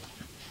was it?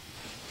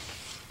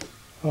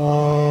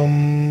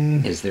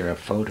 Is there a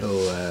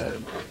photo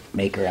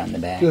maker on the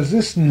back? Does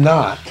this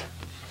not?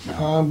 No.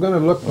 I'm going to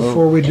look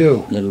before we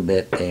do. A little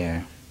bit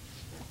there.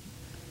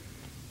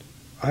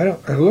 I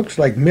don't. It looks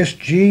like Miss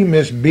G,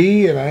 Miss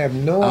B, and I have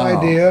no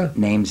idea.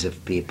 Names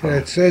of people.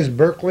 It says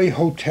Berkeley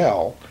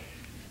Hotel.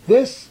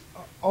 This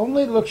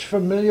only looks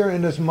familiar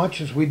in as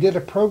much as we did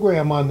a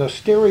program on the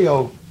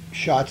stereo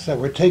shots that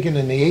were taken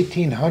in the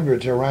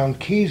 1800s around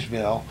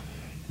Keysville.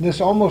 And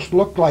this almost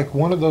looked like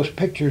one of those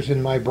pictures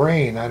in my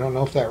brain. I don't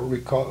know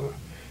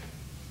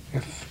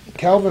if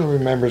Calvin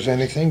remembers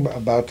anything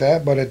about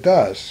that, but it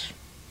does.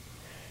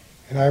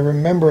 And I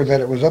remember that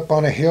it was up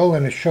on a hill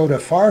and it showed a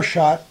far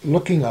shot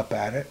looking up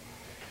at it.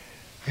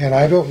 And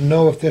I don't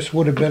know if this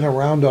would have been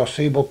around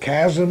Ausable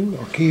Chasm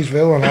or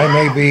Keysville, and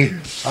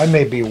I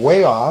may be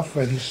way off,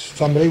 and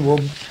somebody will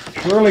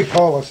surely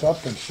call us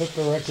up and set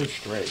the record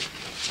straight.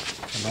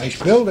 A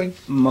nice building.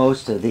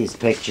 Most of these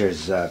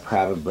pictures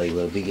probably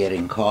will be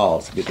getting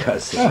calls,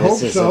 because I if this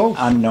hope is so.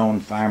 an unknown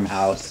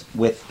farmhouse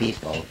with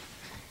people,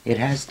 it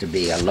has to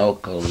be a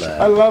local...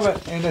 I love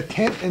it. And a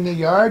tent in the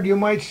yard, you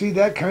might see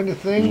that kind of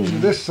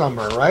thing this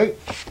summer, right?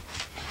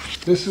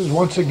 This is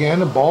once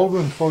again a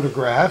Baldwin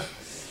photograph.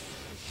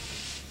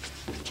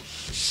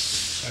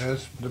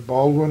 As the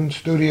Baldwin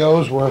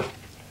Studios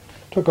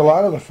took a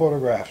lot of the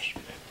photographs.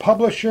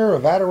 Publisher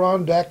of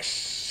Adirondack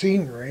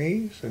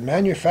Sceneries and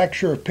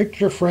manufacturer of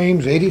picture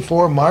frames,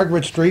 84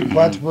 Margaret Street,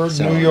 Plattsburgh,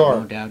 So, New York.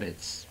 no doubt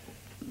it's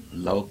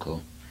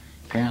local.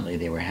 Apparently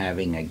they were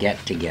having a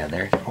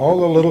get-together. All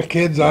the little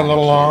kids on the Lot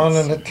of lawn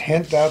kids. and the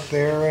tent out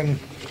there and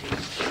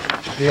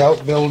the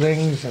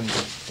outbuildings, and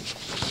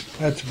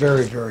that's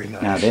very, very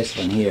nice. Now this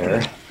one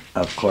here,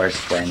 of course,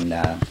 when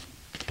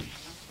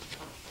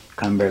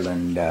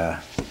Cumberland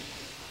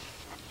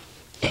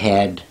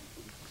had,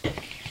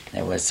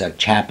 there was a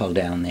chapel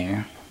down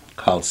there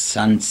called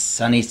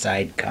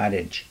Sunnyside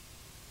Cottage.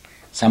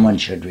 Someone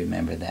should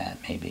remember that,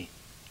 maybe.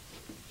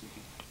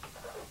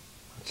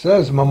 It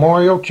says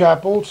Memorial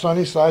Chapel,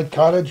 Sunnyside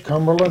Cottage,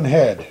 Cumberland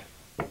Head.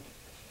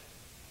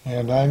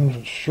 And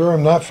I'm sure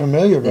I'm not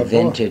familiar, The but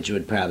vintage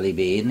would probably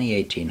be in the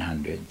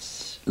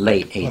 1800s,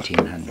 late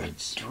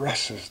 1800s.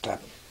 dresses, the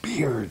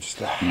beards,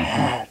 the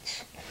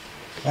hats.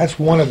 That's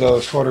one of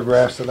those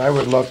photographs that I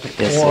would love to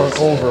This pour is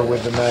over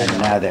with the magnet.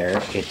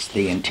 another. It's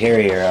the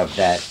interior of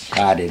that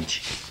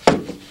cottage.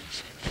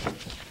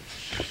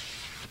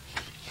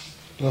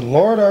 The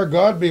Lord our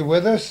God be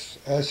with us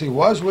as he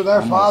was with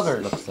our Almost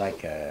fathers. looks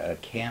like a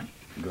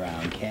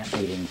campground, camp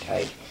meeting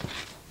type.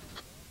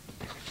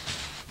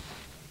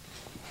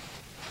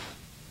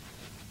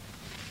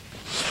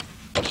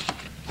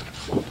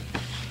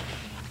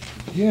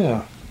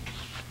 Yeah.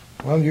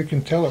 Well, you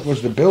can tell it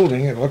was the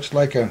building. It looks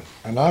like an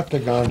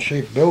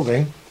octagon-shaped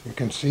building. You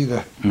can see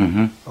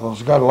Mm-hmm. well,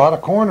 it's got a lot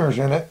of corners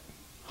in it.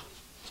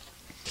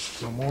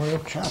 Memorial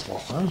Chapel,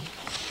 huh?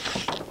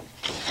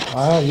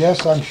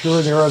 Yes, I'm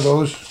sure there are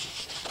those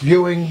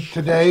viewing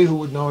today who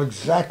would know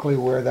exactly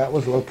where that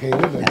was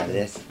located and Now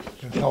this,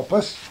 can help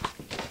us.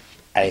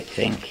 I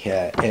think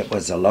it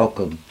was a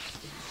local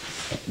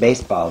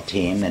baseball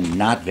team and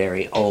not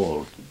very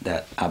old.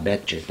 That I'll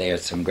bet you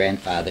there's some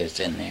grandfathers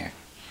in there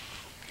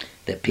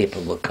that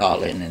people will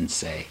call in and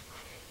say.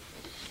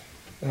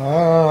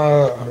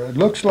 It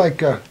looks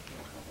like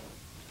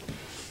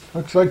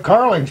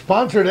Carling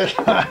sponsored it.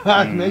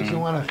 It makes you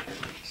want to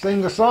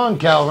sing the song,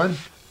 Calvin.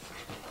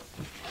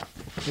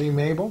 See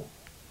Mabel,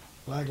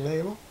 Black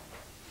Label.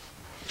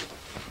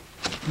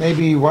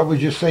 Maybe what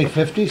would you say,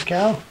 50s,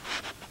 Cal?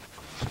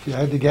 If you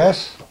had to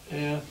guess.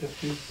 Yeah, if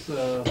he's,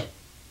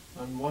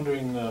 I'm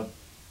wondering,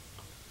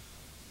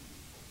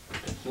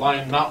 if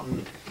Lion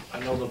Mountain, I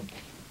know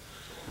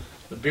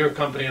the beer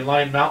company in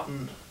Lion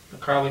Mountain, the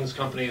Carling's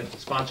company, had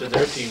sponsored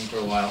their team for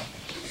a while.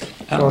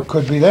 So it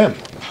could be them.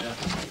 Yeah.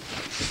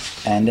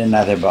 And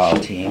another ball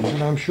team.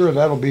 And I'm sure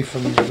that'll be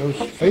familiar. Those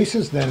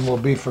faces then will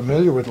be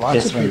familiar with lots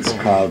This of people.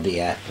 one's called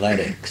the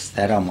Athletics.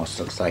 That almost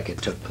looks like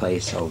it took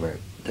place over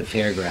the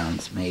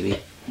fairgrounds, maybe,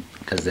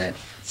 because that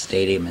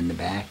stadium in the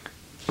back.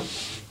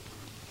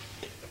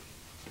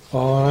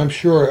 Oh, and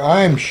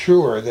I'm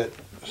sure that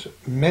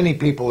many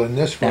people in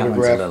this That one's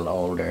a photograph, little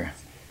older.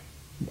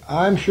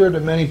 I'm sure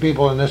that many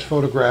people in this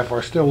photograph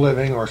are still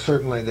living, or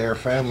certainly their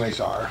families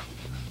are,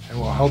 and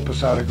will help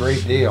us out a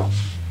great deal.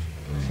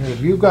 And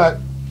if you've got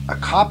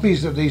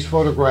copies of these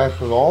photographs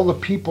with all the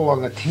people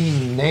on the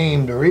team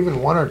named, or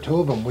even one or two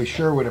of them, we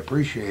sure would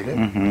appreciate it.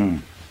 Mm-hmm.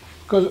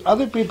 Because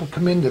other people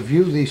come in to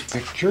view these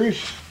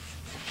pictures.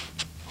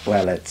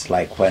 Well, it's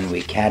like when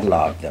we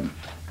catalog them.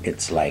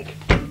 It's like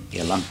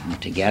you lump them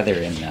together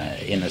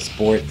in a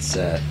sports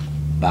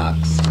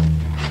box,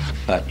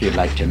 but you'd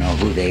like to know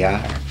who they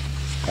are,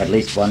 or at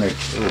least one or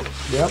two.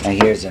 Yep. Now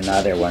here's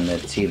another one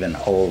that's even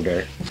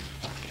older.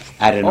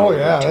 I don't know Oh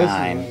yeah, the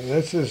time,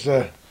 this is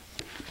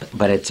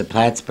but it's a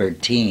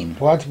Plattsburgh team.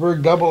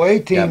 Plattsburgh AA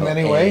team Double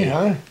anyway, A.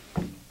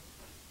 huh?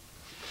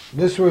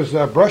 This was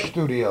Brush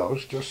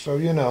Studios, just so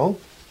you know.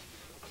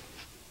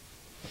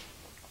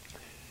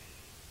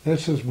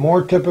 This is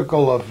more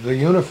typical of the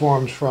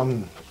uniforms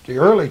from the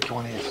early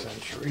 20th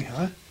century,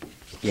 huh?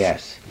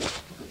 Yes.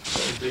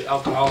 The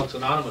Alcoholics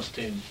Anonymous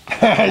team.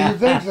 You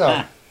think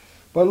so?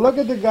 But look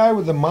at the guy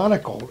with the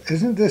monocle.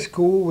 Isn't this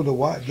cool with the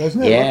watch?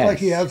 Doesn't it look like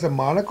he Yes. has a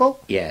monocle?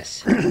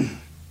 Yes.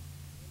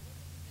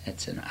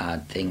 That's an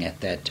odd thing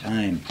at that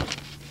time.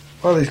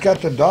 Well, he's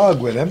got the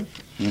dog with him.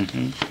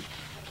 Hmm.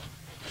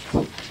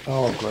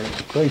 Oh,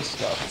 great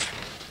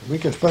stuff. We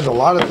could spend a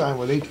lot of time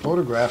with each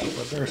photograph,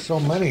 but there are so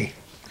many.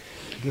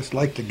 I just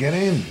like to get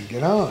in,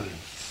 get on.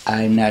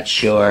 I'm not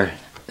sure.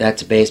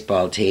 That's a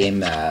baseball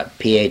team,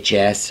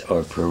 PHS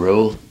or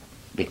Peru,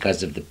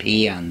 because of the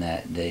P on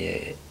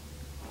the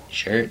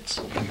shirts.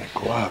 And the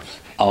gloves.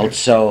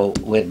 Also,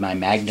 with my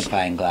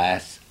magnifying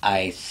glass,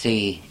 I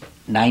see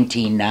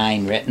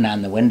 1909 written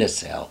on the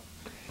windowsill.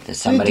 That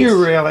somebody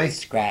you really?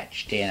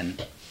 scratched in.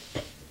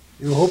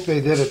 You hope they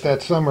did it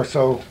that summer,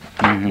 so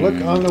Mhm.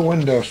 look on the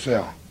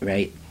windowsill.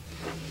 Right.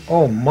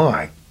 Oh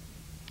my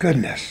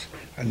goodness.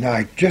 And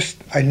I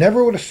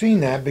never would have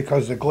seen that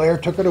because the glare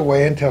took it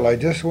away until I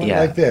just went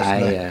Yeah, like this.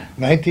 I,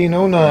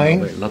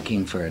 1909. We're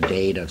looking for a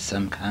date of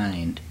some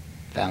kind.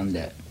 Found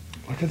it.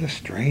 Look at the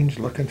strange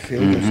look and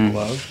feel of this Mhm.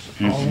 gloves.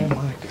 Mhm. Oh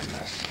my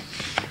goodness.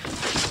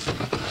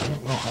 I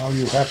don't know how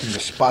you happen to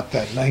spot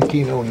that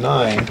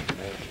 1909.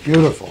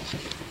 Beautiful.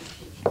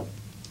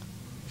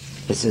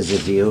 This is a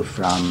view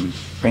from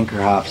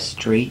Brinkerhoff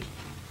Street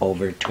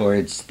over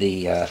towards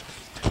the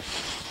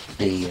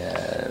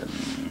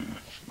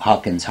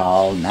Hawkins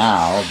Hall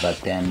now,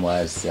 but then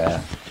was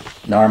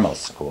normal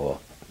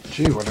school.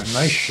 Gee, what a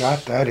nice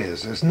shot that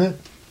is, isn't it?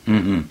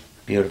 Mm-hmm.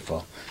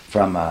 Beautiful.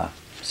 From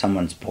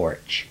someone's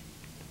porch.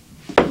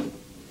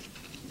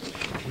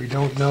 We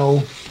don't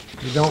know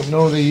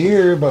the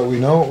year, but we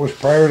know it was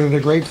prior to the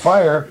Great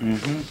Fire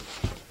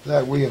Mm-hmm.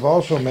 that we have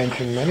also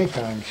mentioned many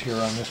times here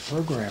on this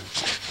program.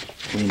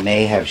 We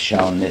may have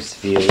shown this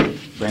view,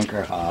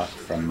 Brinkerhoff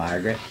from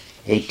Margaret,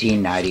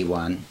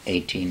 1891,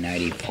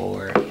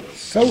 1894.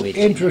 So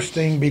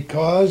interesting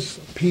because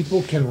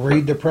people can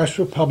read the Press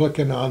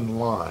Republican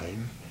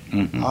online.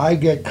 Mm-hmm. I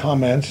get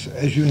comments,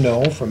 as you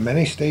know, from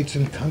many states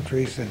and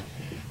countries, and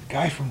a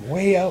guy from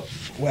way out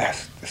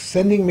west is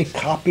sending me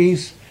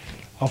copies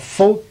of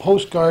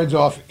postcards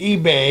off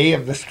eBay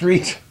of the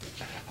streets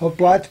of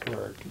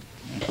Plattsburgh.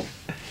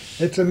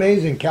 It's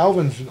amazing.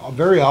 Calvin's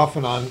very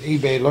often on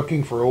eBay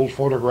looking for old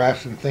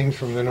photographs and things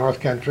from the North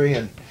Country,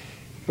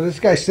 but this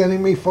guy's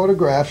sending me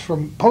photographs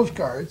from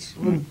postcards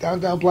from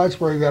downtown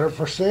Plattsburgh that are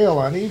for sale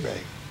on eBay.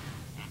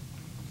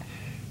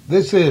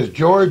 This is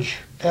George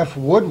F.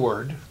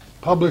 Woodward,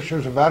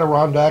 publishers of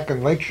Adirondack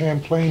and Lake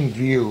Champlain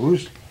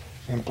Views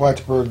in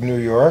Plattsburgh, New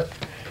York.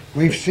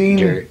 We've seen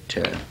Dirt,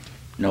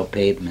 no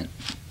pavement.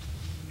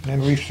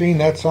 And we've seen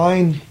that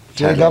sign,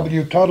 Tuttle.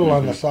 J.W. Tuttle,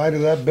 on the side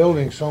of that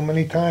building so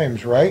many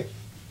times, right?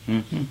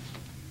 Mm-hmm.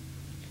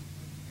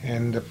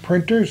 And the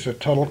printers, the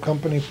Tuttle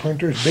Company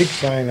printers, big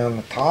sign on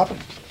the top.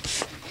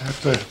 That's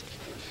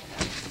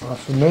A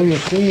familiar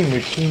scene.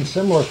 We've seen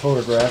similar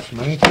photographs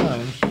many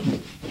times.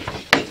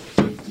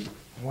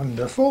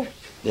 Wonderful.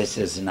 This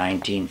is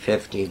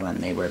 1950 when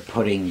they were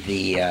putting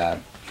the,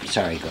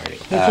 sorry, Gordy.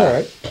 That's all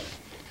right.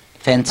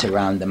 Fence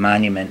around the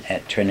monument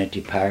at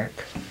Trinity Park.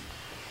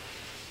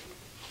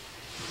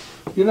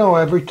 You know,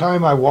 every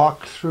time I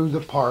walk through the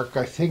park,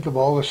 I think of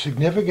all the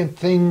significant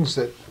things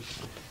that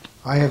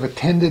I have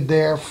attended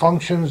there,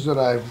 functions that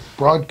I've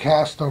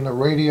broadcast on the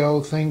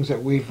radio, things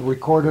that we've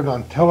recorded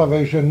on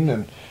television,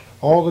 and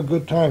all the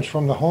good times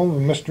from the home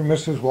of Mr. and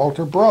Mrs.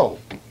 Walter Brough.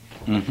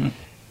 Mm-hmm.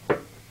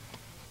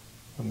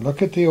 And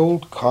look at the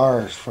old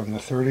cars from the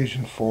 30s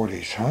and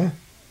 40s, huh?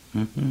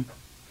 Mm-hmm.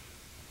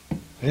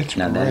 It's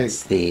Now great.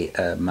 that's the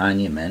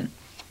monument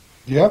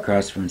Yep.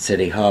 across from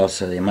City Hall,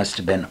 so they must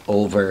have been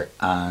over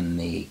on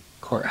the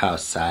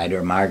courthouse side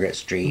or Margaret We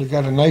Street.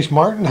 got a nice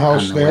Martin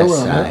house On the there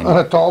west on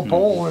side. a tall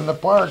pole in the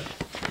park.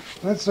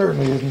 That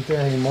certainly isn't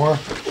there anymore.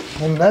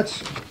 And that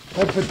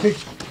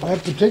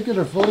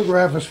particular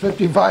photograph is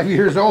 55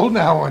 years old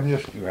now. And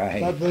just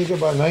Right. not think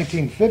about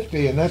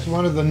 1950, and that's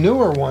one of the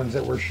newer ones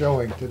that we're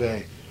showing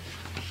today.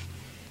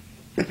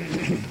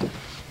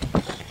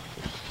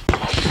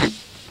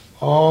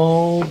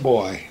 Oh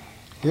boy.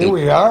 Here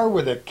we are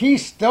with the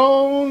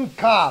Keystone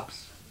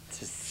Cops.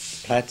 This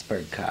is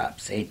Plattsburgh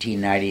Cops,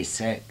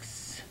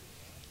 1896.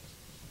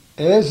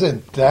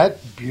 Isn't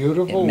that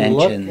beautiful? It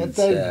Look at mentions,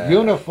 the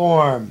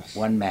uniforms.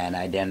 One man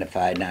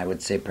identified, and I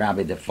would say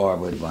probably the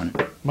forward one.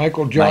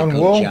 Michael John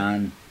Michael Wool.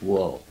 John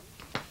Wool.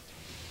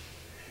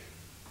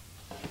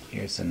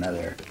 Here's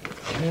another.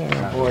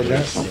 Yeah, boy,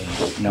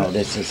 that's. No,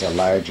 this is a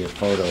larger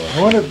photo.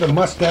 I wonder if the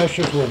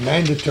mustaches were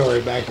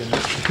mandatory back in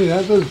the day.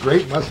 That's those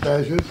great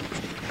mustaches.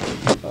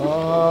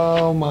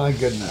 Oh my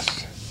goodness.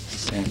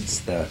 Since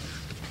the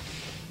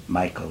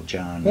Michael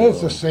John That's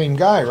Wool. the same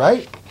guy,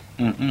 right?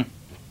 Mm-hmm.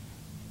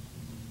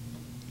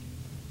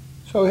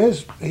 So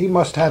he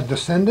must have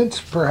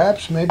descendants,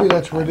 perhaps. Maybe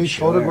that's where I'm these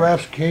sure.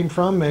 photographs came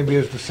from. Maybe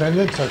his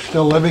descendants are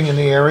still living in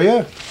the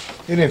area.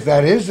 And if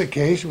that is the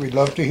case, we'd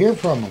love to hear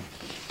from them.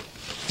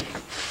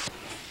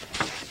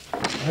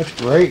 That's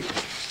great.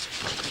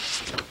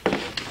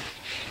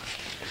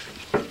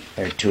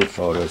 There are two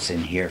photos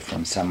in here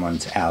from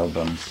someone's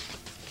album.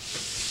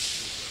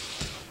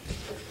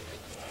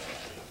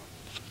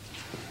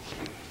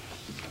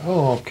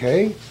 Oh,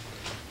 okay.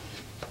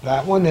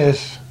 That one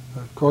is,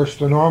 of course,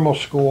 the normal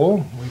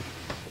school. We've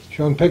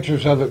shown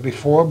pictures of it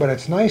before, but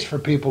it's nice for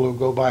people who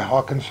go by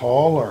Hawkins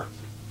Hall or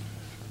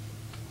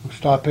who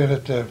stop in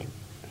at the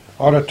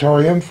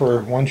auditorium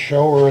for one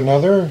show or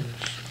another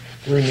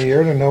during the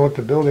year to know what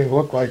the building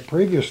looked like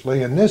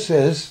previously. And this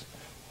is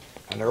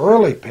an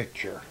early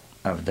picture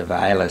Of the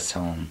Vilas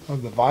home.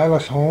 of the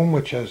Vilas home,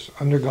 which has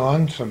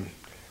undergone some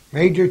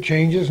major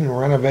changes and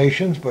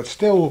renovations, but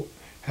still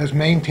has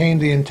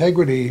maintained the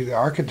integrity, the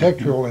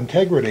architectural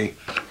integrity.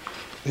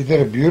 They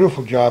did a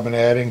beautiful job in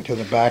adding to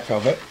the back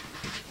of it.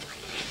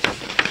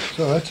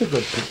 So that's a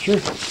good picture.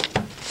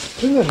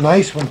 Isn't it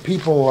nice when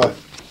people,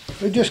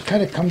 they just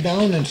kind of come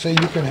down and say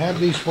you can have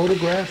these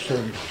photographs, or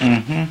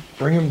Mm-hmm.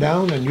 bring them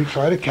down and you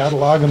try to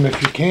catalog them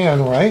if you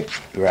can, right?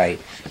 Right.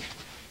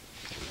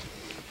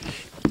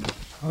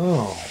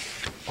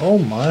 Oh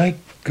my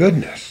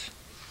goodness.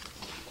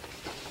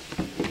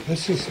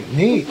 This is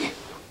neat.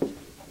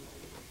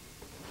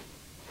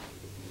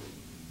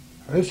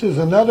 This is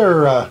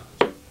another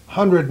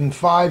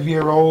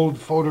 105-year-old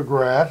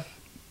photograph.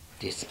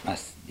 This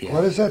must. Yeah.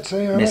 What does that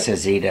say on it?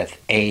 Mrs. Edith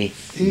A.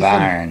 Ethan-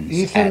 Barnes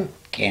Ethan-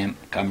 at Camp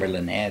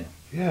Cumberland Head.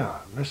 Yeah,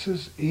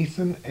 Mrs.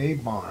 Ethan A.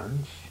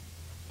 Barnes,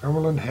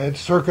 Cumberland Head,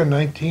 circa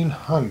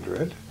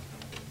 1900.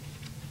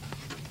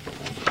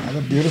 What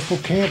a beautiful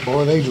camp,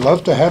 boy. They'd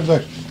love to have the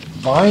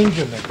vines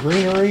and the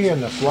greenery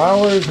and the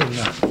flowers and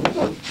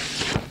the...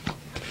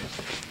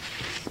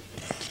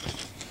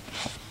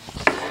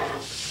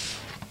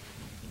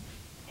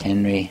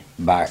 Henry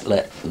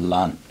Bartlett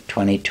Lunt,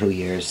 22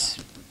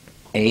 years,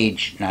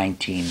 age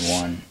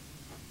 1901.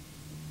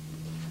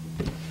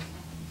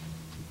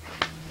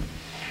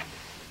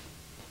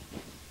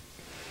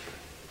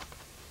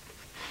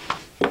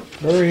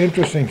 Very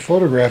interesting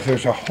photograph.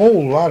 There's a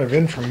whole lot of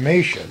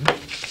information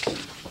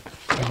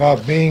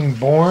about being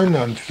born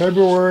on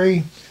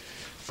February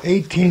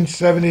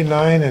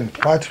 1879 in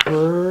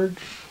Plattsburgh.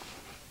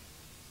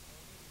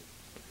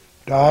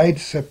 Died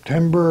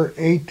September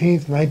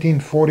 18th,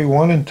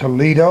 1941 in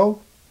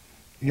Toledo.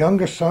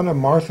 Youngest son of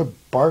Martha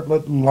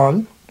Bartlett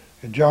Lunt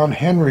and John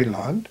Henry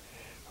Lunt,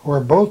 who are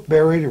both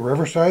buried at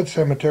Riverside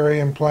Cemetery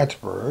in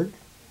Plattsburgh.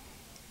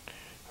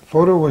 The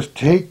photo was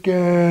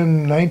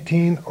taken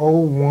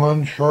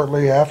 1901,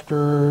 shortly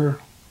after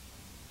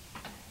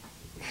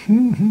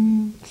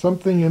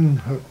something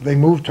in, they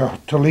moved to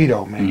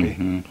Toledo maybe.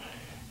 Mm-hmm.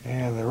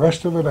 And the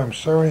rest of it, I'm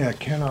sorry, I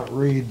cannot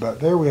read, but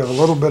there we have a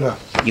little bit of,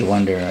 You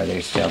wonder, are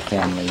there still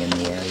family in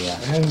the area?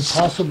 and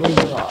possibly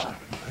there are.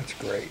 That's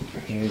great.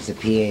 Here's the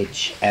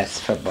PHS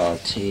football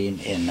team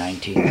in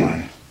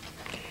 1901.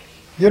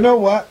 You know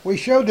what? We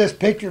showed this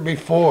picture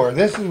before.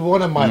 This is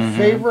one of my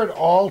favorite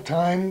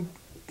all-time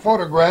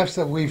photographs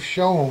that we've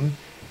shown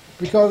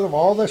because of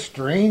all the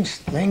strange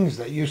things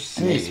that you And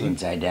see. this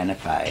one's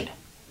identified.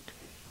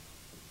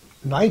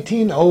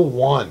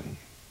 1901.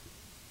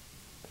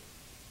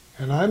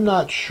 And I'm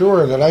not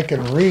sure that I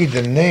can read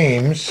the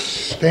names.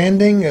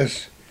 Standing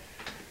as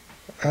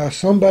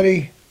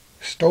somebody,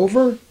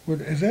 Stover?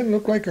 Does that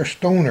look like a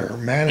Stoner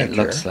manager? It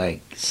looks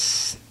like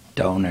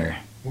Stoner.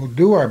 We'll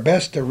do our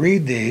best to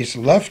read these.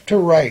 Left to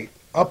right.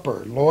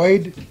 Upper,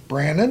 Lloyd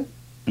Brannon.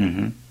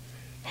 Mm-hmm.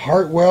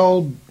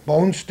 Hartwell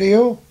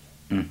Bonesteel.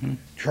 Mm-hmm.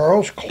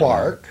 Charles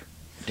Clark.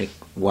 Dick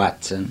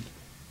Watson.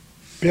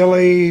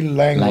 Billy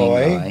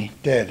Langlois. Langlois.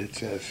 Dead, it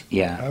says.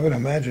 Yeah. I would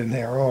imagine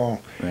they're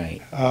all.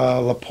 Right.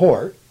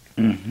 Laporte.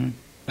 Mm-hmm.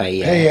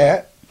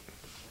 Payette.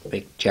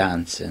 Vic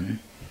Johnson.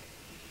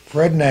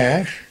 Fred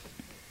Nash.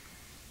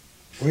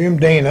 William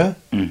Dana.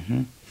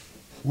 Mm-hmm.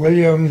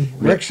 William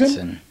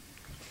Rickson.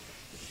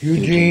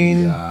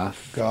 Eugene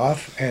Goff.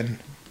 Goff. And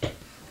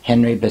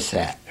Henry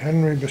Bissett.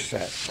 Henry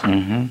Bissett.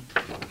 Mm-hmm.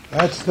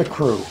 That's the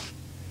crew.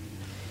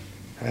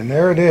 And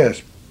there it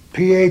is.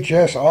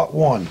 PHS Ot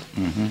 1,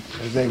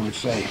 as they would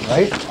say,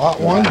 right? Ot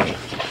 1? Right.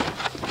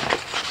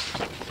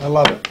 I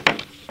love it.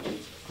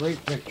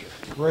 Great picture.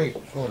 Great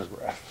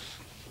photograph.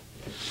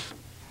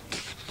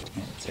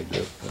 It's a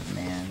group of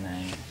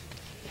men.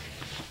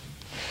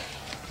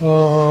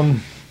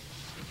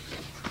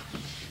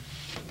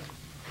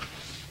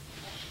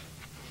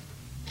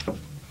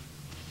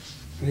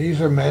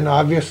 These are men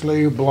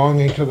obviously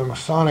belonging to the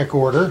Masonic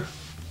order,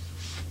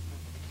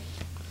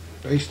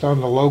 based on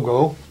the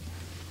logo.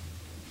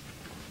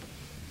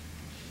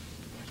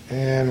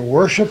 And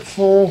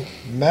worshipful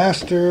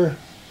master,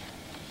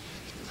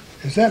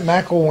 is that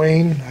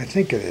McElwain? I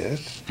think it is.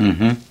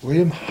 Mm-hmm.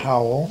 William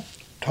Howell,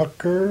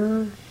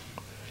 Tucker,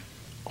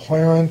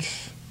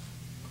 Clarence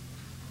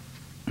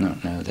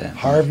Don't know that.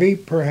 Harvey,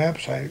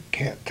 perhaps. I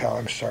can't tell.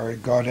 I'm sorry.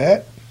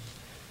 Gaudette,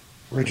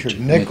 Richard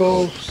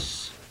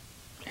Nichols,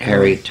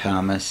 Harry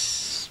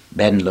Thomas,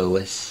 Ben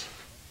Lewis,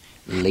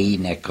 Lee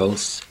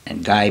Nichols,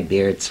 and Guy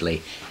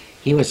Beardsley.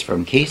 He was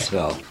from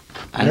Keysville.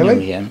 I Really?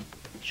 knew him.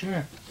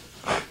 Sure.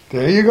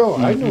 There you go.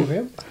 I knew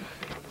him.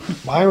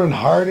 Myron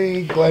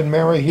Hardy, Glenn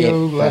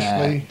Merrihew, If,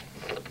 Leslie,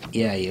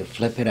 Yeah, you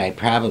flip it, I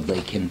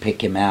probably can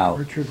pick him out.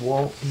 Richard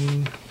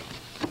Walton.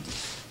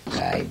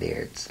 Guy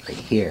Beardsley.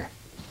 Here.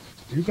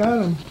 You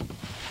got him.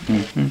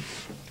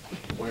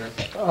 Mm-hmm. Where?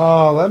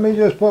 Let me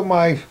just put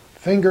my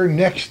finger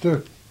next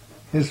to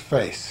his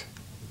face.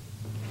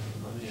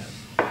 Oh, yeah.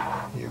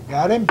 You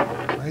got him?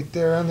 Right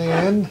there on the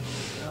end.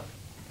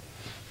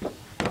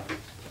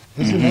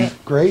 Isn't that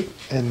great?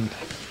 And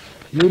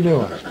you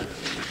knew it.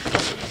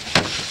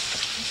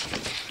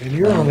 And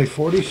you're only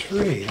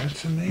 43.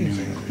 That's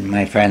amazing.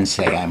 My friends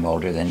say I'm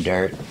older than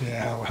dirt.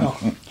 Yeah, well,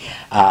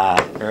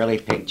 Early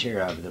picture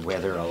of the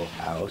Witherell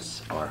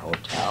House or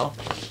Hotel.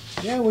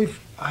 yeah,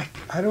 I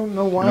don't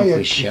know I don't why know if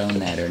we've shown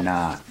that or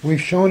not. we've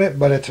shown it,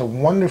 but it's a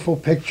wonderful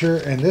picture.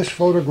 And this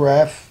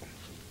photograph,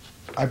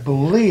 I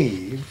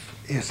believe,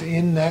 is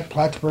in that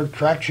Plattsburgh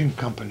Traction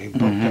Company book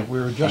that we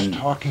were just And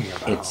talking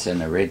about. It's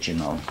an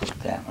original,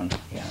 that one,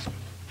 yeah.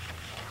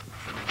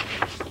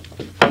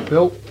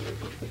 Built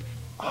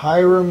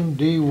Hiram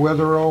D.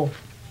 Witherell,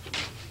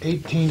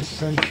 18th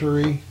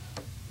century.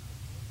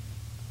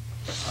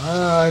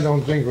 I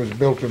don't think it was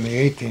built in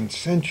the 18th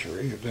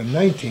century, the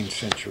 19th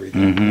century,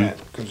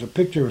 because the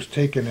picture was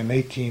taken in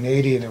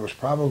 1880 and it was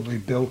probably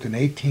built in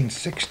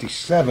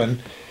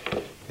 1867,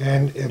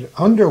 and it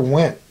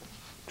underwent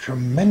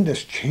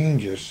tremendous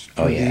changes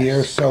through the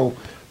years. So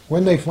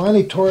when they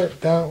finally tore it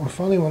down,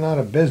 finally went out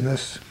of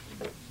business,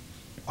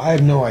 I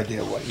have no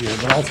idea what year,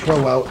 but I'll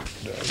throw out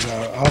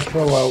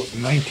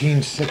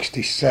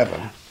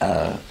 1967.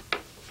 The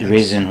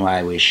reason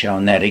why we've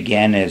shown that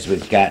again is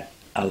we've got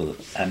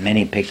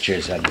many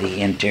pictures of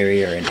the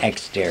interior and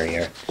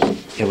exterior.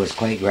 It was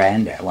quite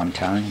grand at one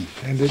time.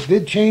 And it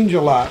did change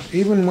a lot.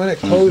 Even when it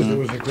closed, it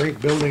was a great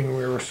building, and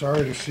we were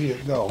sorry to see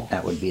it go.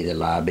 That would be the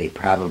lobby,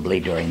 probably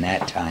during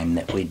that time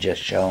that we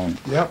just shown.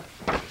 Yep.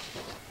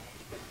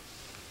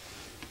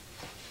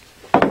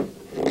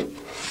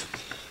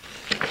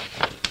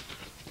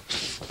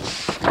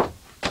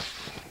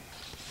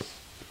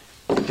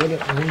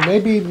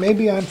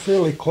 Maybe I'm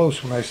fairly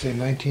close when I say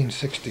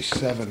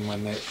 1967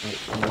 when they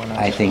went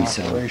I into think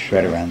so, operation.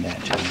 right around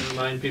that time.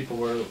 9 people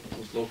where it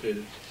was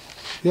located.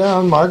 Yeah,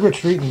 on Margaret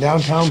Street in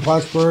downtown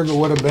Plattsburgh, it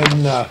would have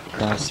been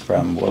Across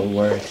from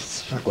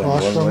Woolworth's. when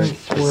across from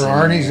Woolworth's was where in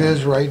Arnie's there.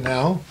 is right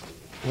now.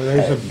 Well,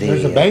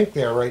 there's a the, bank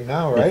there right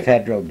now, The right?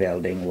 federal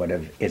building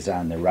is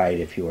on the right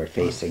if you were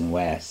facing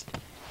west.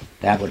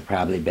 That would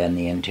probably been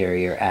the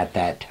interior at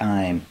that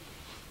time.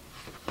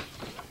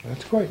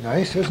 That's quite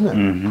nice, isn't it?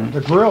 Mhm.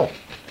 The grill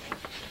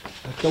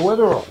at the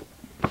Witherell.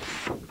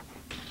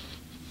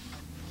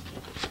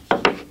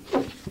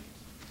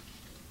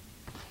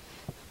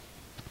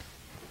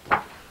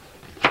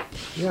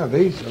 Yeah,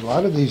 a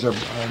lot of these are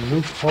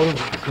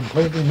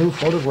completely new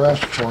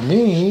photographs for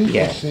me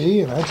Yes. to see,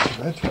 and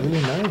that's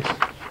really nice.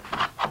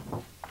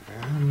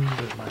 And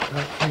my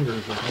fat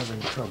fingers are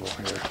having trouble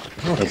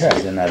here. This Okay.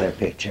 is another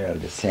picture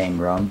of the same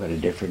room, but a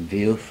different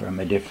view from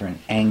a different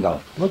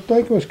angle. Looked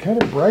like it was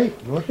kind of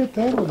bright. Look at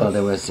that. With Oh, the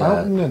there was,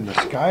 fountain and the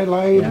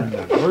skylight yeah. and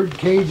the bird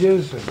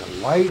cages and the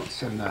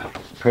lights and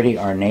Pretty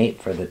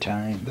ornate for the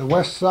time. the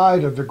west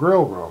side of the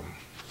grill room.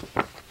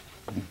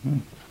 Mm-hmm.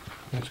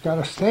 It's got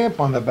a stamp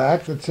on the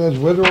back that says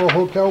Witherell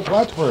Hotel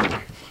Plattsburgh.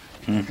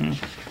 Mm-hmm.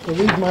 So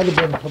these might have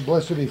been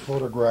publicity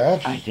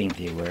photographs I think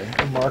they were.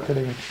 for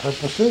marketing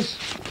purposes.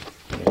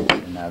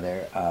 Here's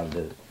another of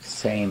the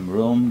same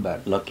room,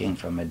 but looking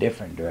from a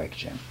different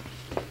direction.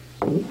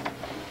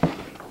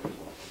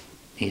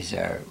 These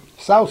are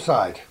South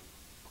side.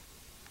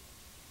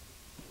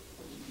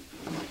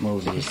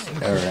 movies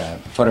or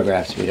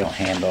photographs we don't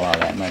handle all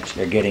that much.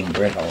 They're getting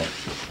brittle.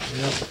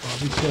 Yep, I'll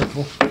be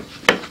careful.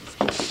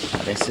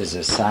 Now, this is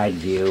a side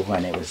view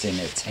when it was in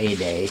its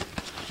heyday,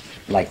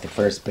 like the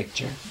first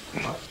picture.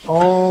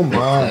 Oh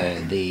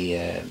my.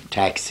 The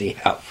taxi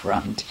out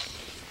front.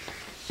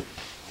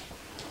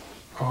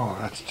 Oh,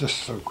 that's just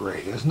so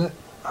great, isn't it?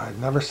 I've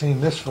never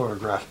seen this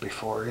photograph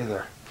before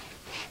either.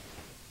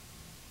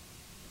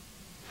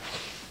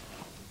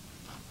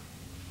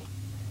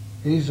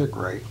 These are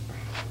great.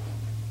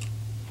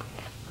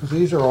 'Cause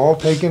these are all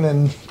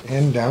taken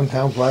in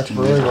downtown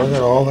Plattsburgh. Look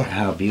at all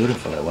How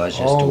beautiful it was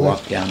just all to the-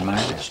 walk down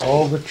Market Street.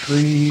 all the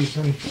trees,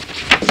 and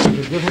it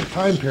was a different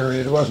time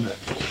period, wasn't it?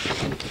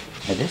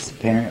 Now, this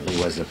apparently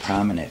was a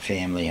prominent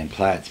family in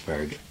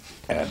Plattsburgh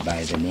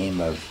by the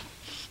name of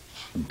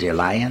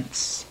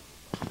Deliance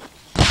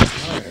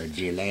or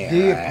Delaire.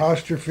 D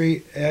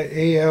apostrophe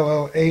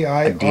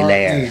A-L-L-A-I-R-E.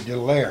 Delaire.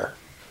 Delaire.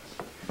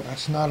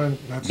 That's a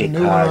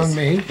new one on Because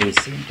me. we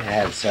seem to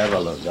have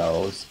several of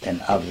those and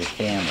of the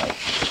family.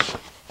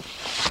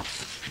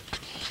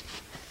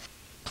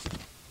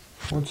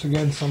 Once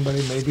again,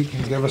 somebody maybe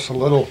can give us a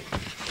little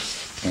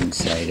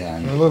Insight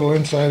on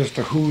insight as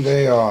to who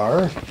they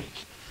are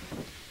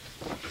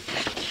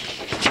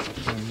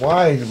and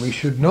why we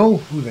should know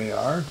who they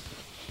are.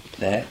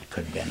 that.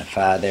 Could have been a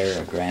father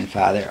or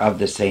grandfather of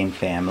the same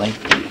family.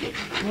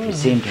 We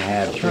seem to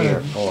have three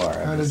or four.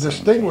 Kind of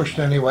distinguished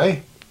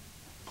anyway.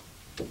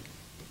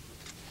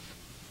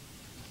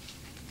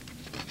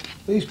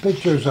 These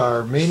pictures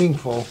are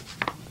meaningful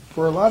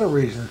for a lot of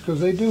reasons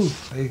because they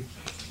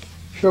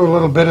show a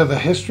little bit of the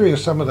history of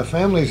some of the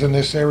families in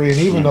this area,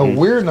 and even though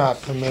we're not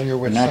familiar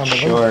with I'm not some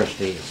sure of them. if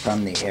they're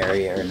from the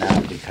area or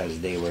not because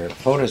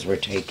photos were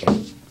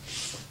taken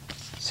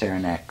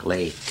Saranac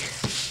Lake.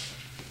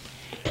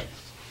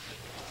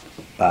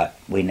 But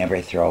we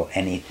never throw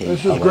anything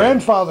This is away.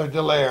 Grandfather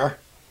Delaire.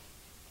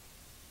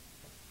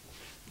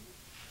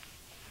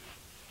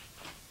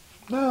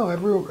 No,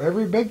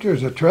 every picture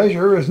is a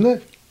treasure, isn't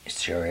it? It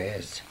sure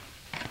is.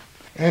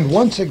 And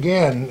once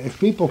again, if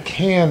people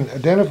can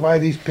identify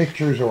these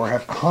pictures or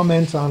have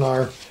comments on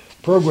our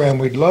program,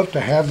 we'd love to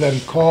have them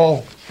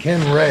call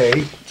Ken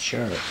Wray.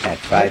 Sure, at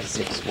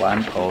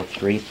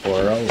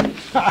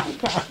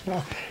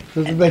 561-0340.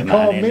 Because if they Come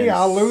call on in me, and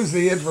I'll lose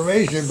the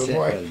information Sit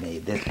before. with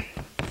me.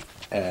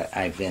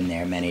 I've been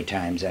there many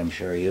times, I'm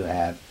sure you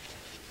have.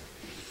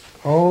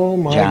 Oh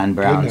my John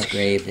Brown's goodness.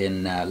 grave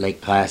in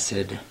Lake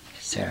Placid,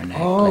 Saranac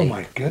Oh Lake.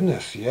 my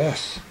goodness,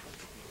 yes.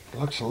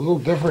 Looks a little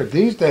different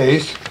these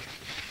days.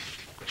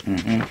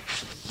 Mm-hmm.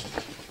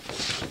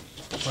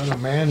 But a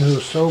man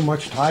who's so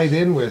much tied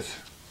in with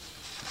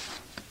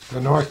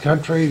the North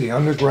Country, the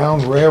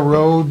Underground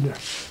Railroad,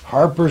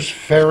 Harper's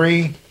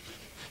Ferry.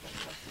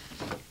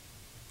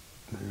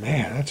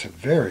 Man, that's a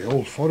very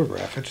old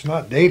photograph. It's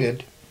not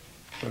dated,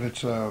 but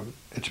it's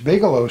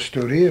Bigelow's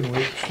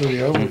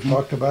studio, and we've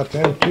talked about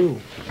that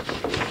too.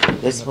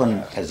 This one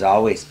has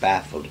always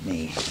baffled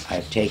me.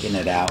 I've taken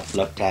it out,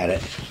 looked at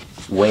it.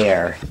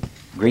 Where?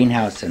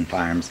 Greenhouse and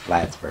Farms,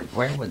 Plattsburgh.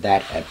 Where would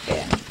that have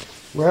been?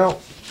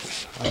 Well,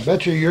 I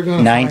bet you're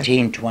going to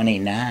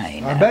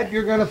 1929. I bet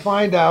you're going to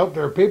find out.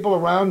 There are people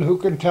around who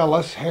can tell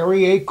us.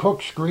 Harry A.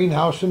 Cook's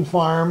Greenhouse and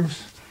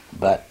Farms.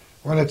 But,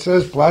 When it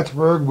says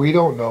Plattsburgh, we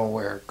don't know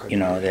where it could you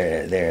know, be.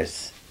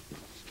 there's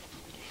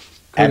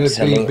Could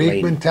absolutely it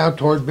be Beekmantown,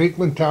 toward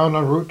Beekmantown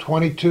on Route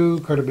 22?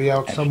 Could it be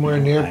out I have somewhere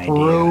no near idea.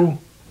 Peru?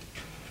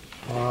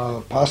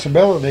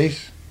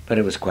 Possibilities. But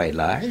it was quite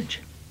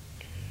large.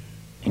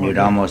 And Well, you'd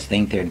yeah. almost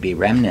think there'd be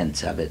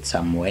remnants of it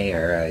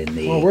somewhere in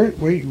the... Well,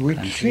 we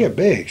country. see a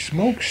big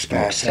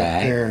smokestack up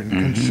Smokestack, there and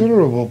mhm.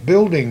 considerable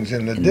buildings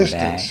in the in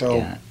distance. back, So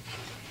yeah.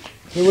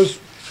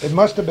 it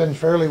must have been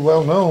fairly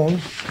well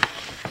known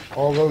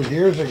all those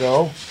years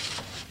ago,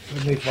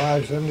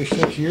 75,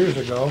 76 years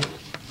ago.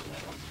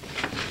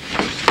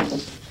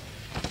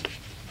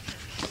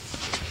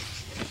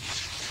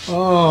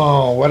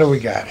 Oh, what do we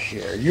got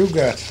here? You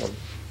got some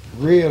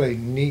really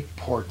neat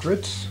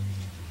portraits.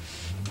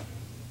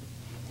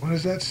 What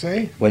does that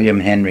say? William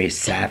Henry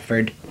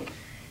Safford.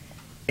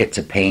 It's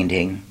a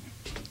painting.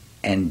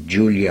 And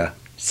Julia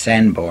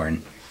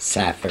Sanborn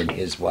Safford,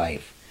 his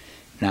wife.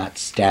 Not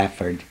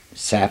Stafford,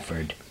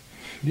 Safford.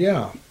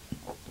 Yeah.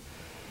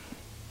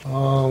 You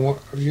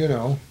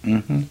know,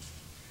 Mm-hmm.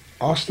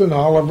 Austin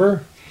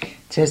Oliver.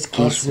 It says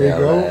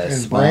Oswego Keithsville, and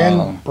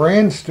small.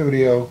 Brand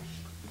Studio,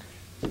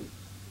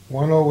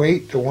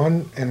 108 to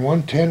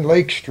 110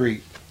 Lake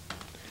Street.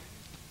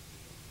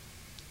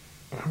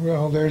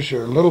 Well, there's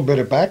your little bit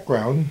of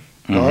background.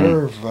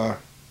 Daughter of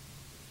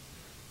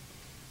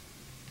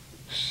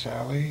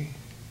Sally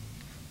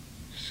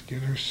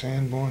Skinner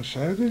Sanborn.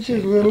 There's a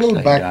little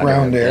like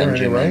background there,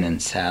 Benjamin anyway.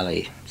 and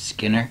Sally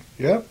Skinner.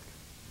 Yep.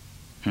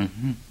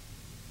 Mm-hmm.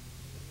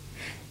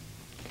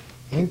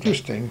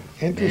 Interesting.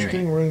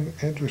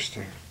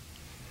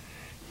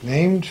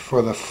 Named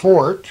for the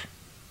fort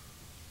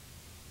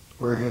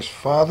where his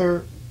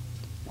father,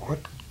 what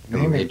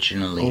name?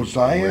 Originally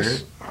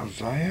Ozias Father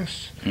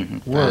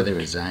worked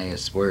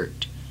Ozias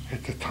worked.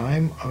 at the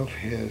time of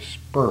his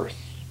birth.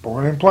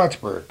 Born in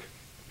Plattsburgh.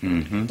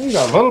 Mm-hmm. You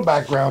got a little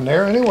background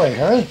there anyway,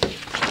 huh?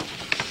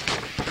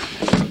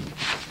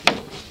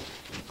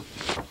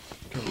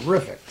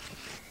 Terrific.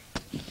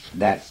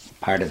 That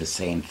part of the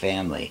same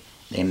family.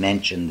 They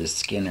mentioned the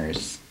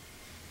Skinners.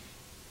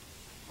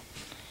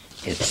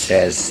 It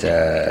says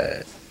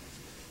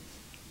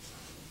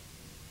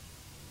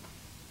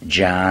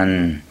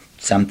John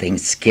something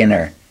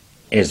Skinner,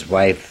 his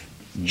wife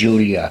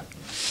Julia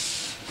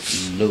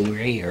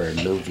Loury or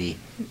Louvy.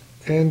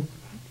 And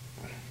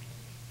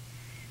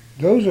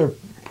those are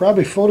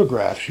probably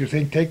photographs. You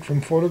think take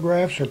from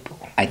photographs? Or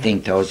I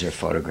think those are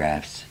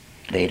photographs.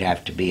 They'd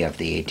have to be of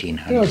the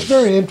 1800s. you know, it's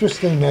very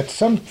interesting that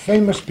some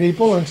famous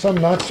people and some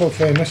not so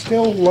famous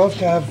still love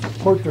to have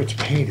portraits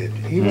painted.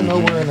 Even though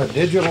we're in a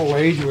digital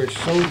age where it's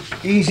so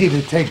easy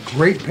to take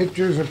great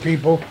pictures of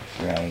people,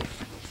 Right.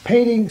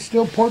 painting,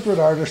 still portrait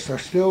artists are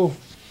still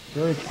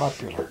very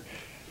popular.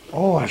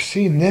 Oh, I've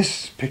seen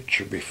this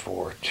picture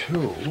before,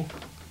 too.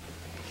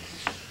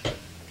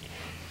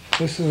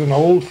 This is an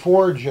old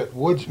forge at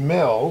Woods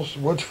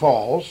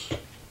Falls.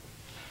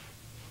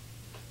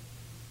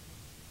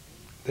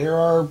 There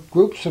are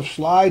groups of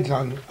slides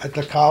at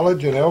the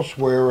college and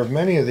elsewhere of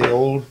many of the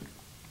old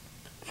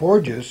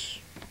forges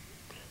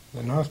in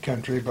the North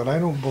Country, but I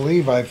don't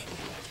believe I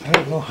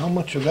don't know how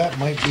much of that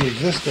might be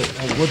existent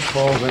at Woods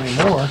Falls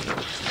anymore.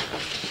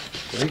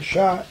 Great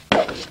shot.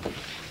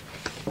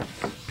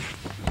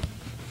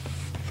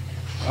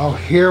 Oh,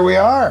 here we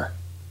are.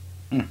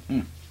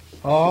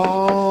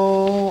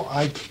 Oh,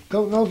 I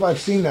don't know if I've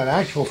seen that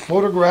actual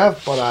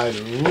photograph, but I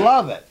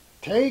love it.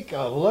 Take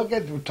a look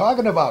at, we're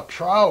talking about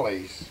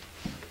trolleys.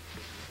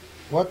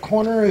 What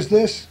corner is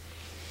this?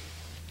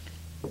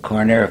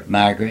 Corner of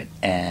Margaret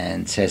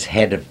and says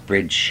head of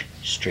Bridge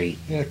Street.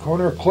 Yeah,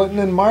 corner of Clinton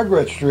and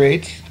Margaret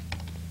Streets.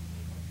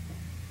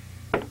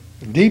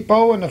 The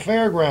depot and the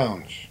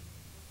fairgrounds.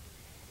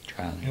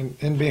 Trolley.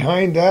 And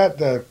behind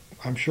that,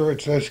 I'm sure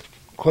it says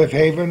Cliff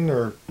Haven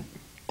or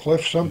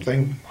Cliff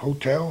something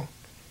Hotel.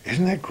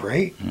 Isn't that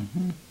great?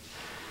 Mm-hmm.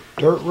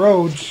 Dirt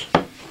roads.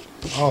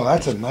 Oh,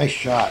 that's a nice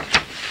shot.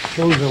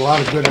 Shows a lot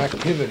of good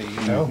activity,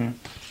 you know. Mm-hmm.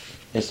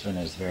 This one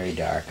is very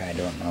dark. I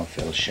don't know if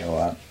it'll show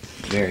up.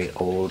 Very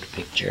old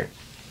picture.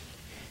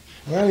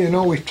 Well, you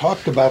know, we've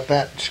talked about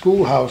that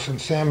schoolhouse in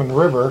Salmon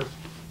River.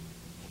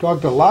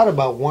 Talked a lot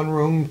about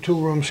one-room,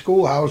 two-room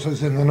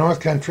schoolhouses in the North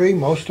Country.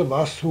 Most of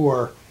us who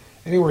are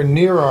anywhere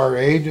near our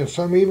age, and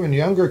some even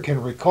younger,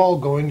 can recall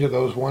going to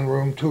those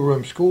one-room,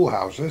 two-room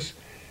schoolhouses.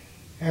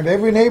 And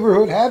every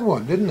neighborhood had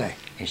one, didn't they?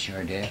 They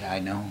sure did, I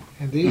know.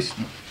 And these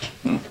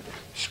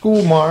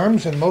school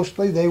marms, and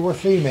mostly they were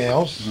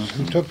females,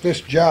 who took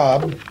this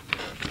job,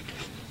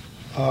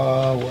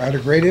 had a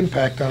great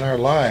impact on our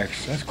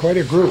lives. That's quite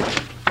a group.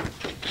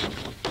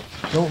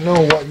 Don't know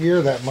what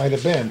year that might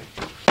have been.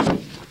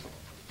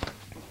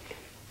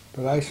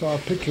 But I saw a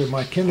picture of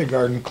my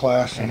kindergarten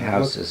class. The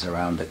house is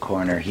around the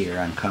corner here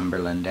on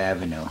Cumberland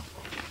Avenue.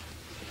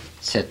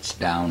 Sits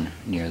down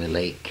near the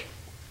lake.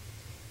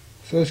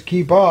 Says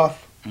keep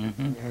off,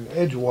 Mm-hmm. and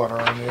Edgewater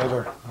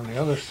on the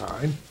other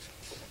side.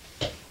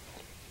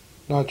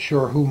 Not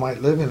sure who might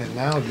live in it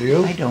now, do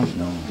you? I don't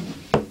know.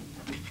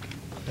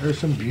 There's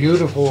some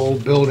beautiful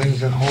old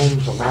buildings and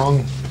homes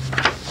along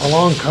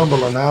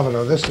Cumberland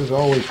Avenue. This has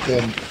always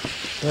been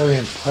very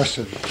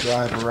impressive to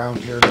drive around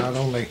here, not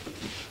only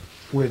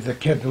with the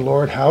Kent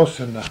Lord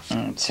House and the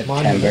September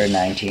monument.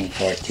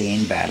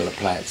 1914, Battle of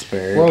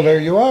Plattsburgh. Well,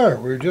 there you are.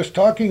 We were just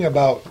talking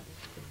about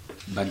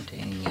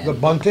Bunting. the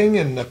bunting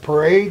and the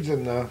parades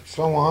and the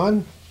so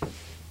on.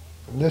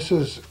 And this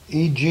is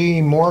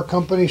E.G. Moore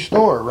Company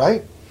store,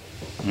 right?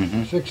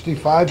 Mm-hmm.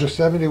 65 to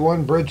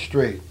 71 Bridge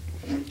Street.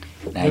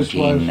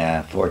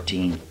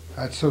 1914.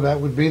 So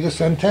that would be the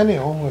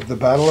centennial of the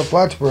Battle of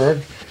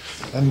Plattsburgh.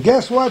 And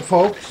guess what,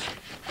 folks?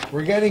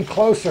 We're getting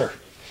closer.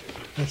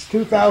 It's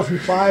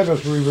 2005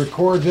 as we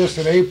record this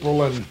in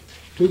April, and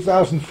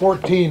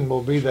 2014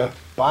 will be the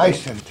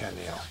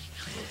bicentennial.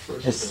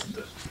 This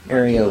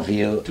aerial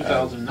view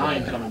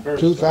 2009 coming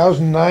first.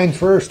 2009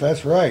 first,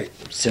 that's right.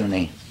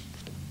 SUNY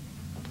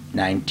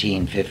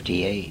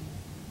 1958.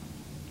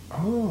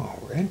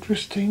 Oh,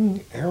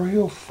 interesting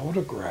aerial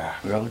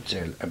photograph. Roads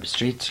are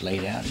streets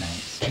laid out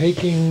nice.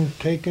 Taken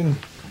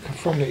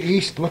from the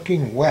east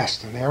looking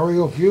west, an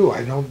aerial view.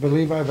 I don't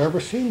believe I've ever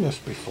seen this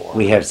before.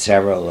 We have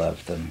several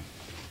of them.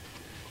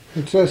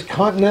 It says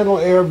Continental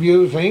Air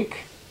Views, Inc.,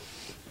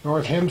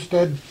 North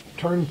Hempstead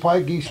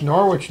Turnpike, East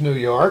Norwich, New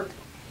York,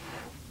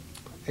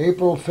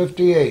 April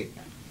 58.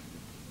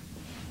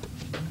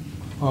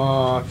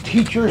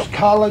 Teachers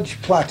College,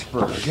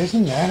 Plattsburgh.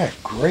 Isn't that a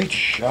great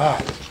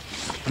shot?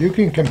 You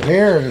can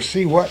compare to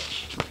see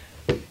what's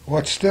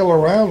still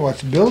around,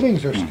 what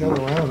buildings are still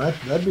around.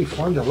 That'd be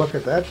fun to look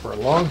at that for a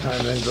long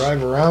time, then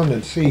drive around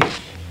and see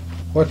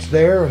what's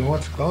there and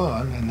what's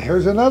gone. And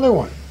here's another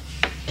one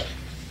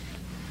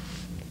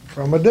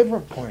from a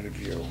different point of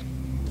view.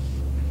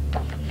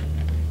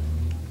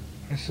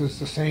 This is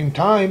the same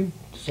time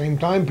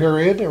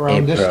period,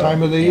 around this April,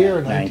 time of the yeah, year,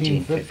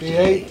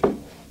 1958.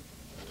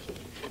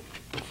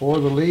 Before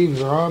the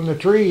leaves are on the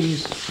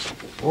trees.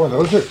 Boy,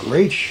 those are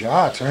great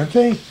shots, aren't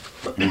they?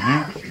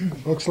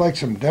 Mm-hmm. Looks like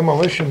some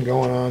demolition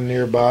going on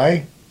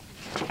nearby.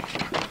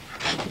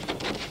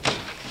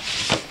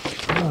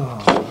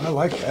 Oh, I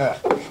like that.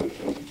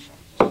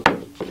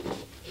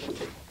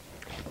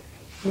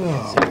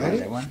 Oh,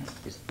 Another one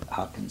is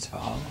Hawkins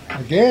Hall.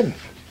 again,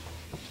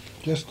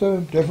 just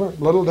a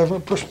little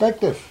different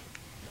perspective.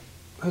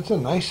 That's a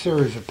nice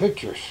series of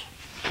pictures.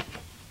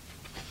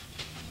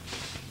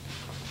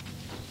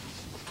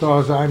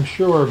 Because I'm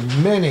sure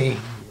many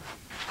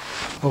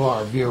of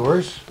our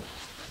viewers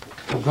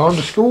have gone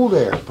to school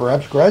there,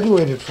 perhaps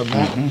graduated from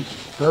that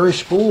very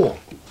school.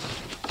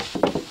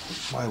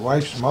 My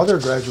wife's mother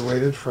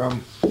graduated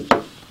from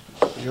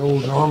the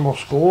old normal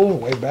school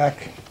way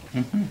back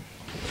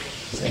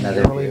It's in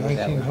another the early view.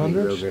 That would be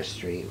 1900s. Ruger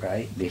Street,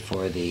 right?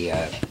 Before the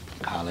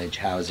college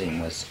housing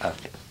was up.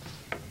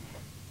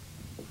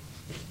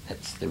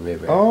 That's the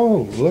river.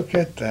 Oh, look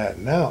at that.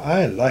 Now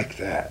I like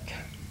that.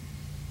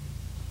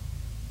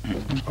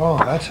 Oh,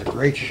 that's a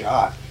great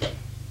shot.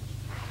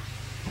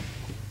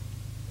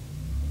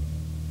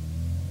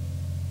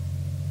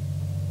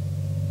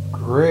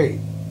 Great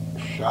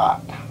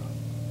shot.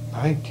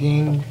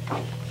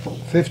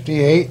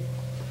 1958.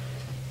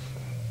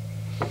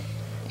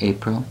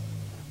 April.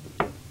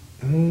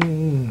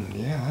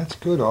 Yeah, that's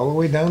good. All the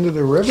way down to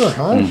the river,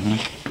 huh? Must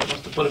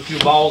have put a few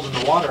balls in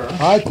the water,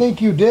 huh? I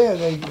think you did.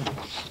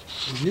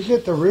 If you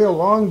get the real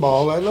long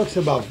ball, that looks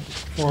about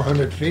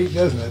 400 feet,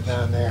 doesn't it,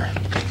 down there?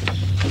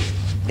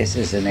 This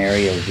is an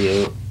aerial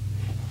view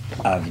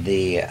of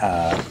the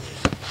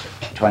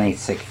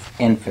 26th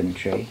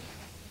Infantry,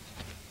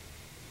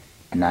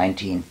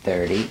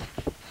 1930,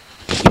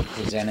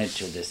 presented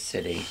to the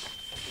city.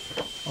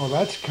 Oh,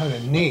 that's kind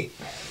of neat.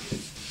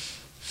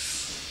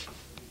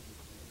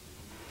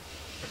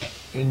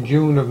 In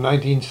June of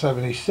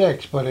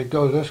 1976, but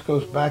this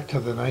goes back to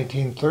the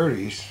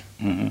 1930s.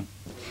 Mm-hmm.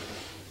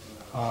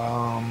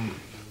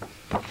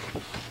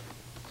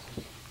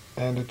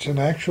 And it's an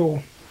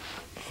actual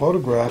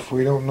photograph.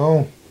 We don't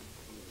know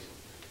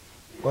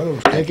what it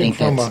was I taken think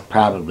from. that's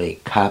probably a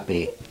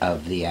copy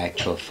of the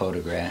actual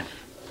photograph.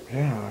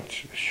 Yeah, it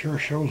sure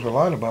shows a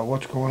lot about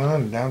what's going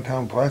on in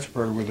downtown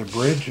Plattsburgh with the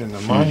bridge and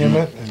the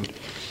monument. And,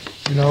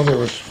 there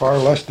was far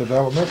less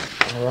development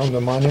around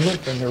the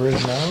monument than there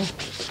is now.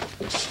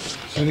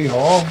 City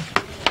Hall.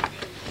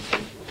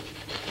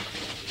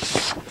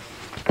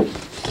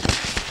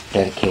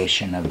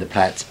 Dedication of the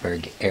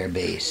Plattsburgh Air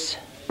Base.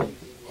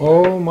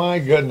 Oh, my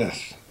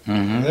goodness.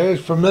 Mm-hmm.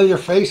 There's familiar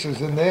faces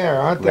in there,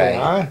 aren't they, Right,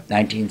 huh?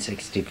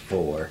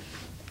 1964.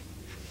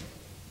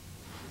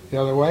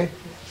 The other way.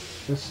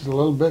 This is a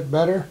little bit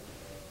better.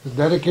 The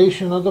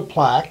dedication of the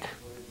plaque.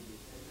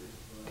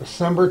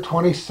 December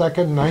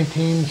 22nd,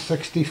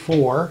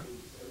 1964.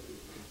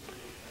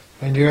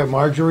 And you have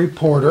Marjorie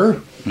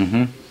Porter,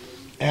 Mm-hmm.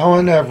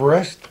 Alan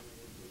Everest,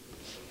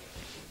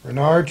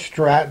 Renard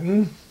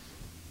Stratton,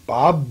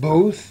 Bob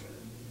Booth,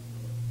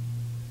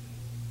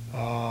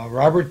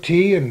 Robert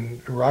T.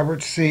 and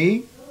Robert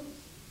C.,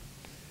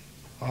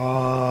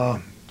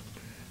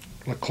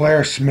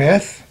 LeClaire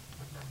Smith,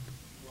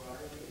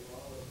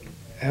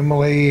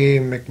 Emily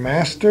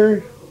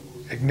McMaster,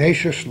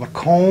 Ignatius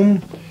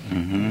Lacombe.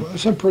 Mm-hmm.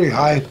 Some pretty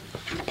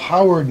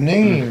high-powered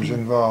names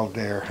involved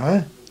there,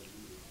 huh?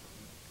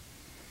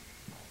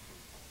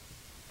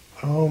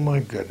 Oh my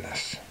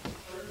goodness.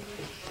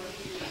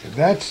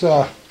 That's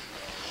that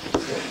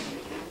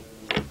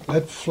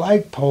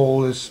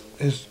flagpole is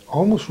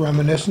almost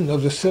reminiscent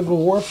of the Civil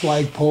War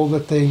flagpole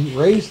that they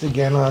raised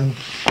again on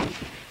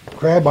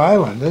Crab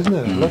Island, isn't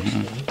it?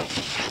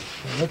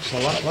 It looks a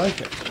lot like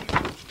it.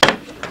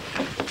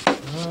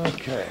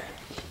 Okay.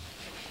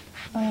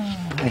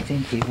 I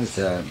think he was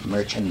a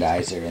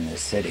merchandiser in the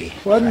city.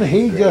 Wasn't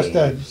he Frank just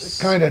a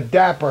kind of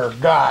dapper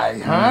guy,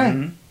 huh?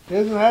 Mm-hmm.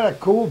 Isn't that a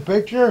cool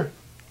picture?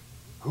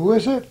 Who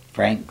is it?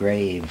 Frank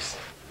Graves.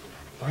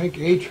 Frank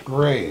H.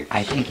 Graves.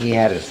 I think he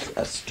had a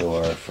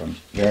store from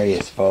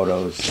various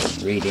photos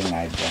and reading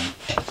I've done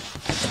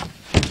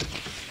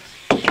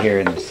here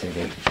in the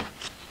city.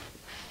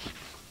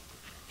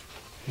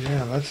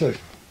 Yeah,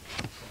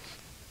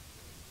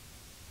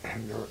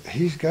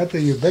 he's got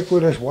the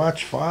ubiquitous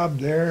watch fob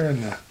there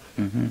and the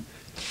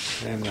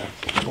and the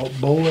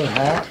bowler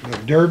hat, the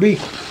derby,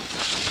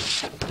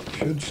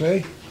 should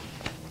say.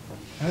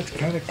 That's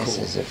kind of cool. This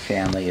is a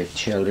family of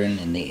children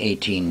in the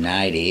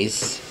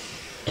 1890s.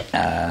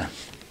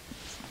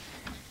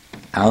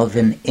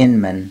 Alvin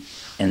Inman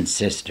and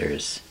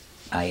Sisters,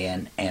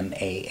 Inman.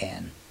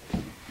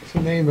 It's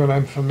a name that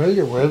I'm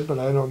familiar with, but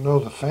I don't know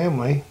the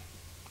family.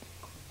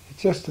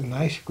 It's just a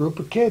nice group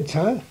of kids,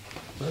 huh?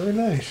 Very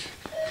nice.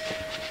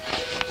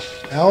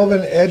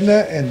 Alvin,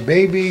 Edna, and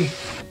baby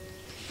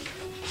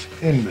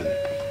Inman.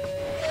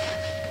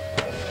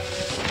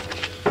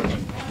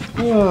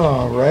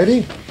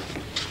 Alrighty.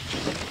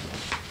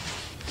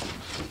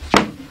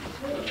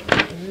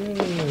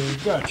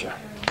 Gotcha.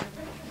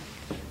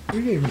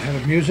 We even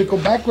had a musical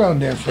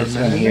background there for This a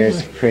minute. one here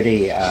is a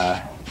pretty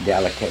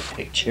delicate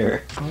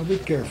picture. I'll be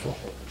careful.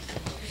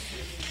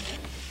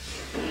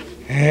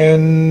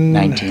 And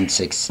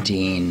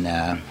 1916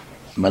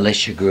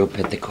 militia group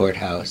at the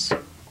courthouse.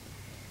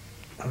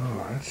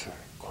 oh, that's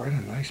quite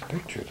a nice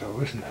picture,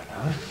 though, isn't it?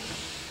 Huh?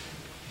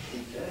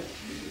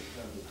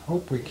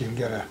 Hope we can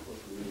get a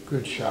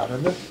good shot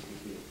of it.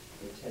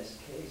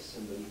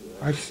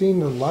 I've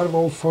seen a lot of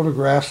old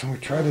photographs, and we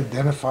try to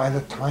identify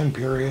the time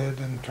period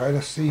and try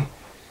to see.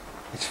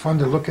 It's fun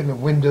to look in the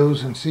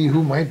windows and see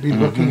who might be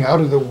looking out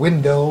of the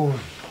window, and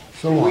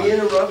so Can on. we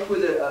interrupt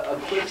with a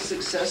quick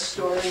success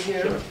story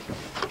here?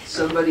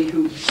 Somebody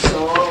who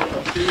saw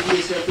a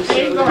previous episode.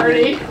 Hey,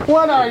 Gordy.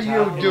 What are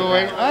you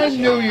doing? I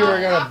knew you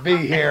were going to be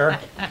here.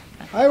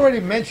 I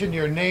already mentioned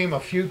your name a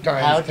few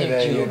times How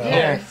today. did you, know.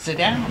 here, sit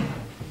down.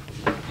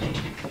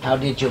 How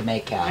did you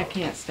make I out?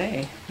 can't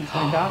stay.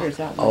 My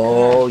daughter's out in the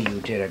Oh, you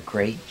did a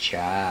great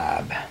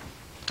job.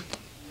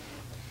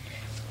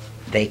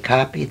 They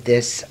copied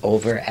this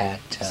over at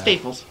car.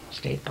 Staples.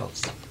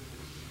 Staples.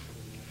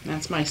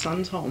 That's my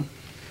son's home.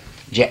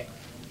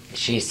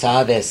 She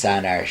saw this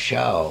on our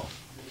show.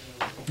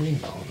 We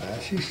know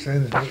that. She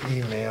sends me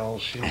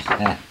emails.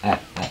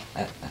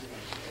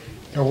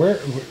 Now, where?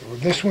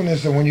 This one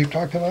is the one you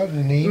talked about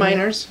in the email?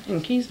 Miners in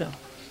Keysville.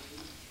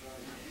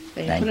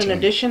 They put 19. an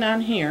addition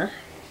on here,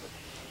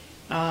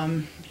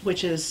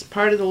 which is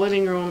part of the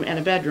living room and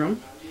a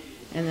bedroom.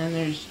 And then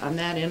there's, on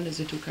that end is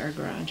a two-car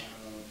garage.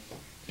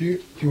 Do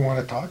you want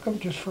to talk them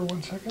just for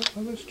 1 second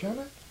with us,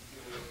 Janet?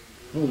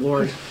 Oh,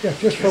 Lord. Yeah,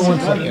 just for 1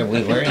 second.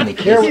 We were in the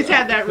Here kids. we- He's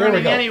had that There we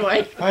running go.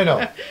 anyway. I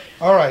know.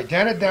 All right,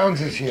 Janet Downs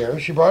is here.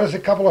 She brought us a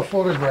couple of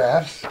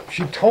photographs.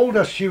 She told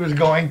us she was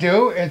going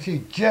to, and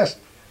she just,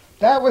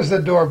 that was the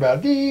doorbell.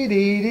 Dee,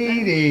 dee,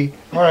 dee, dee.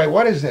 All right,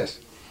 what is this?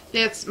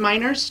 It's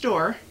Miner's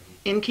store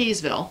in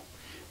Keysville,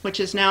 which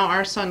is now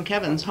our son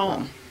Kevin's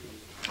home.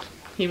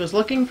 He was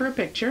looking for a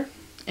picture,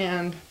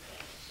 and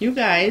you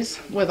guys,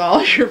 with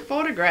all your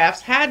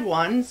photographs, had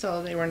one,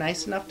 so they were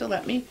nice enough to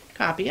let me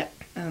copy it.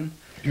 And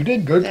You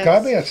did good That's-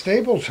 copy at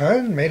Staples, huh?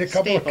 And made a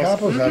couple Staples. of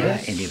copies of Yeah,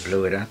 it. and you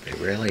blew it up. It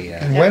really.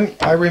 And when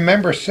I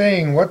remember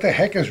saying, what the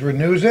heck is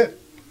Renews It?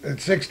 At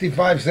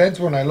 65 cents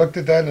when I looked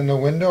at that in the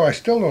window. I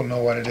still don't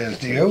know what it is.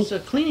 Do you? it's a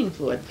cleaning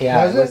fluid.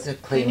 Yeah, Was it was it?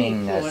 a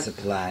cleaning Cleaning fluid.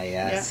 supply.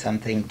 Yeah.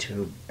 Something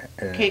to.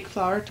 Cake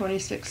flour,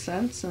 26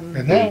 cents, and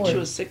And that bleach one-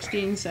 was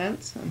 16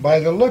 cents. And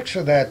By the looks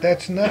of that,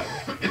 that's not,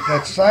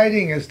 that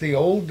siding is the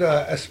old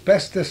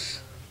asbestos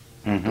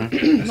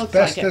Mhm. looks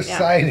like it, asbestos yeah.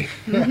 siding.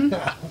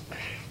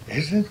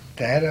 Isn't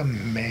that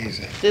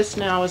amazing? This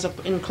now is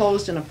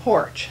enclosed in a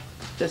porch.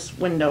 This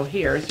window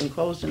here is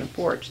enclosed in a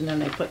porch, and then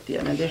they put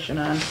an addition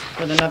on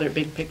with another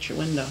big picture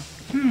window.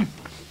 Does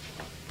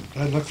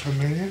that look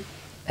familiar?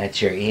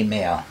 That's your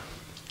email.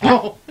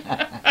 Oh,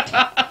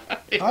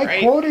 I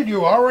right. quoted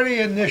you already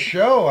in this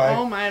show.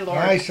 Oh my Lord!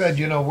 I said,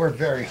 you know, we're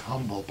very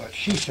humble, but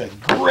she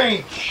said,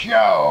 great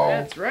show.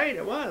 That's right.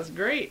 It was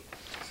great.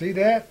 See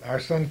that? Our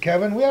son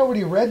Kevin, we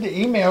already read the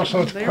email,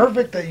 so it's There.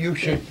 perfect that you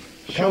should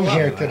come up.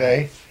 here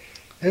today.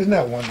 Isn't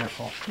that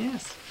wonderful?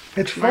 Yes,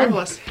 It's fun.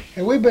 marvelous.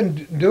 And we've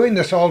been doing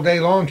this all day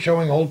long,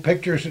 showing old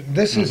pictures.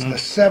 This is Mm-hmm. the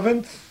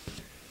 7th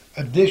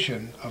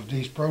edition of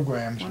these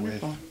programs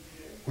Wonderful.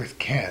 with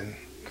Ken,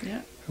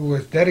 Yeah. who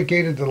has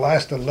dedicated the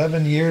last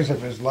 11 years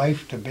of his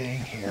life to being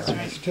here. That's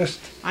right. It's just,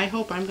 I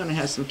hope I'm going to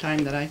have some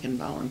time that I can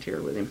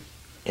volunteer with him.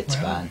 It's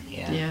Well, fun.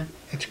 Yeah. Yeah.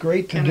 it's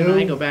great to Ken and I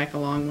do. go back a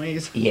long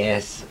ways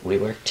Yes, we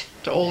worked.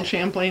 to Old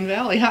Champlain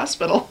Valley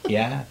Hospital.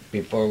 Yeah,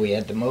 before we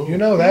had to move. You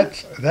know,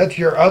 that's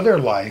your other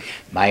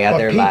life. my But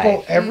other people,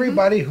 life.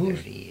 everybody who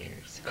 30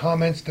 years.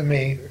 comments to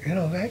me, you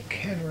know, that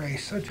Ken Wray,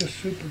 such a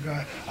super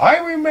guy. I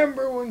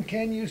remember when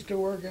Ken used to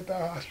work at the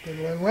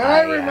hospital, and when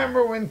I yeah.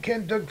 remember when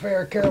Ken took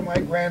care of my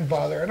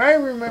grandfather, and I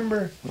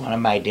remember. One of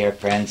my dear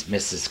friends,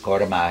 Mrs.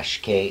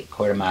 Quartermash, Kate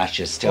Quartermash,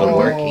 is still Oh,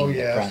 working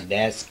yes. the front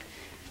desk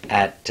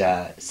at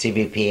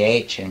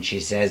CBPH, and she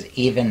says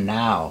even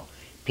now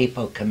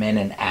people come in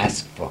and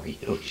ask for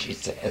you. She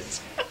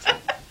says.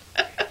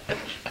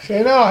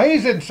 Say, no,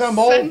 he's in some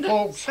old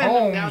folks' send him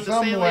home down to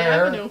Saley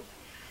somewhere. Avenue.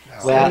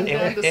 Well, Send them it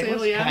down to was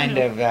Saley kind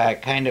Avenue.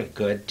 of kind of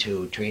good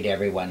to treat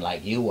everyone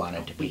like you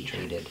wanted to be We had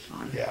treated,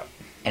 fun. Yeah.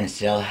 and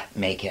still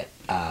make it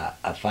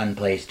a fun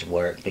place to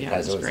work because it there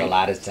was was a great.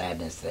 lot of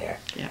sadness there.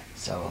 Yeah.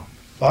 So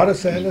A lot of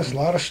sadness, a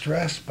lot of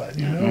stress, but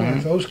you know,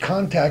 those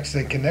contacts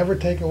they can never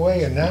take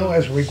away. And now,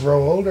 as we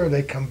grow older,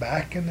 they come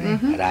back and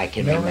they. But I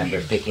can remember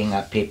picking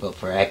up people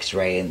for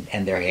X-ray,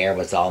 and their hair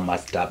was all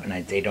mussed up, and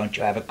I'd say, "Don't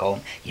you have a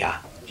comb?" "Yeah,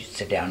 you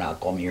sit down. I'll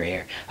comb your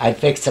hair." I'd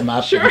fix them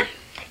up. Sure.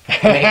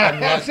 And make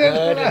them look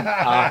good, and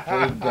off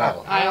we'd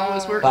go. I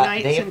always worked But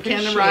nights, they and Ken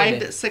appreciate arrived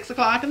it. at 6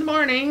 o'clock in the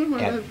morning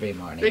with Every a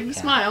morning. big yeah.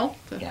 smile.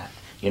 Yeah.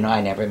 You know,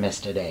 I never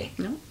missed a day.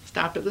 No,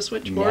 stopped at the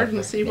switchboard Never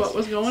and see what missed-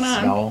 was going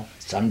on. No,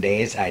 some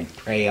days I'd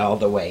pray all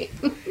the way.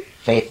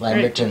 Faith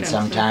Lamberton Right,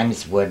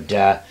 sometimes would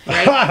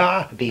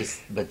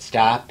would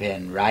stop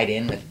and ride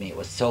in with me. It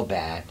was so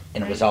bad,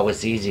 and it was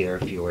always easier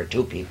if you were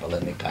two people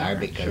in the car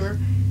because Sure.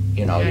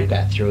 you know Okay. you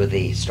got through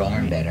the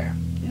storm better.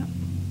 Yeah,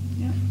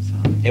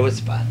 so It was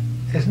fun.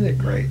 Isn't it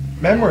great?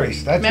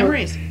 Memories.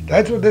 memories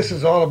That's what this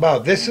is all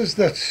about. This is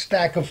the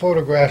stack of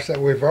photographs that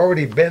we've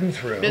already been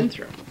through. been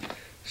through.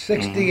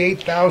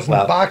 68,000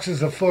 Well,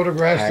 boxes of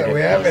photographs Part that of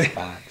we have. those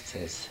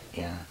boxes,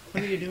 yeah.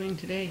 What are you doing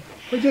today?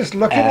 We're just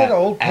looking at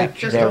old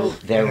pictures.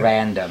 They're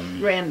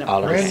random. Random.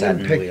 All of a Random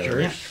sudden,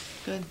 pictures.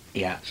 Good.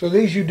 Yeah. So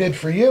these you did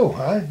for you,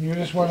 huh? You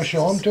just want to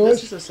show them to This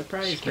us? is a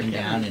surprise for Came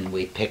down Kevin. and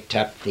we picked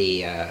up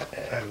the I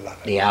love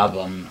it. the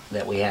album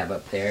that we have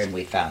up there, and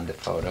we found the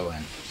photo,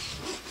 and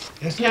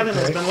Isn't Kevin it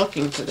has great? been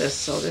looking for this,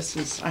 so this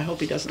is. I hope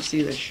he doesn't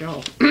see this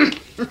show.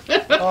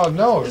 Oh,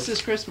 no. This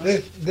is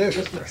Christmas. This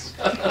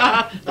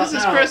This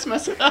is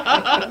Christmas.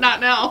 Not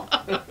now.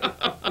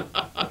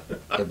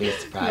 you'll be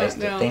surprised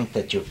No. to think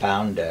that you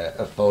found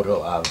a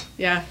photo of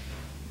Yeah.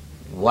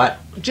 what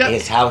Ju-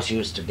 his house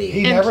used to he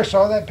be. never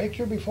saw that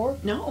picture before?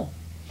 No.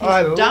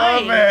 I love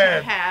Dying to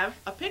it. have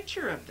a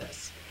picture of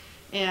this.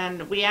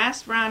 And we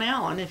asked Ron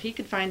Allen if he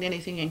could find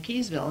anything in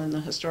Keysville in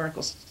the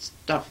historical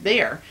stuff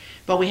there,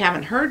 but we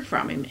haven't heard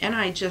from him. And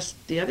I just,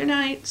 the other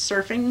night,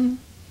 surfing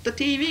the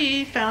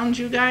TV, found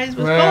you guys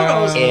with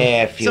Well, photos.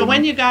 If you So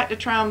when you got to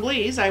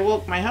Trombley's, I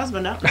woke my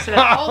husband up and said,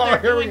 "Oh, they're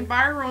doing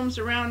bar rooms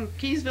around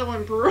Keysville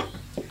and Peru."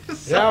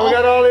 So- Yeah, we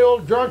got all the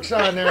old drunks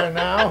on there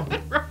now.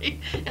 right.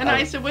 And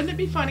I said, "Wouldn't it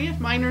be funny if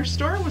Miner's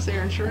Store was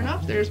there?" And sure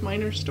enough, there's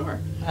Miner's Store.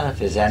 well, if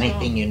there's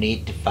anything you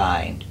need to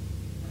find,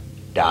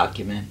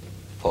 document,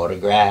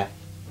 photograph,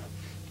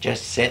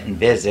 just sit and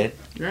visit.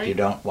 If Right. you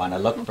don't want to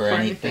look for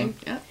anything,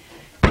 Yeah,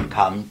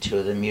 come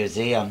to the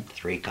museum,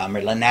 3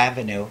 Cumberland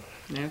Avenue,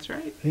 that's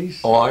right. He's,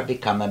 or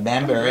become a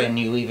member, and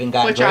you even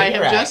got Which I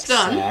greater have just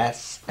done. access.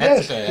 Yes,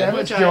 That's good. Kevin.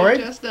 Which I Joy. have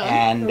just done.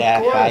 And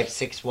Of course.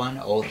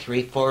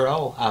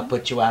 561-0340. I'll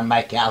put you on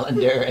my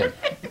calendar.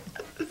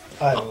 And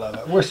I love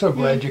it. We're so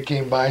glad you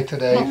came by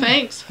today. Well,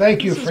 thanks.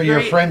 Thank you This is for your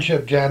great.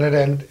 friendship, Janet.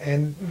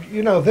 And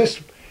you know,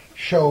 this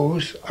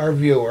shows our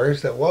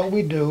viewers that what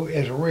we do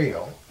is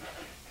real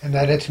and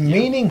that it's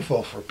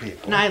meaningful for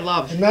people. And I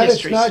love And that it's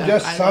history not stuff.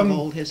 just I some love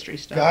old history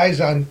stuff. Guys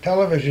on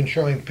television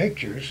showing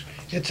pictures.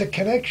 It's a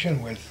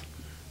connection with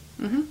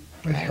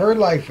her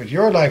life, with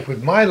your life,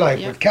 with my life,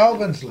 Yep. with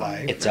Calvin's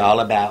life. it's all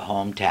about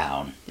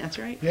hometown. That's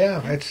right.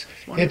 Yeah, it's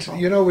wonderful.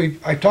 you know,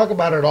 I talk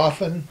about it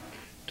often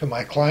to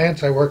my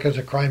clients. I work as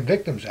a crime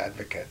victims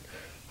advocate.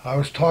 I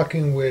was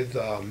talking with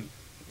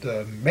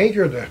the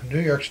major of the New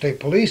York State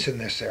Police in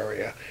this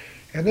area,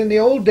 and in the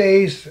old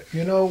days,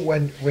 you know,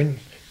 when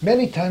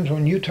many times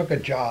when you took a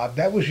job,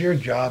 that was your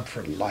job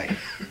for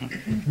life.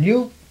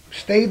 You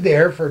stayed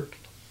there for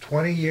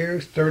 20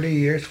 years, 30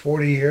 years,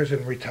 40 years,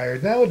 and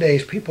retired.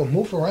 Nowadays, people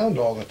move around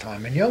all the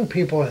time, and young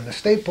people in the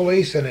state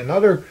police and in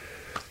other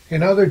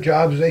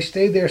jobs, they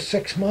stay there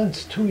 6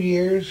 months, 2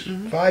 years,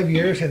 5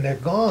 years, and they're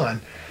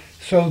gone.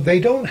 So they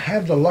don't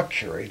have the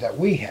luxury that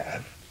we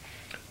have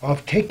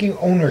of taking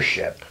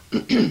ownership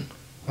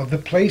of the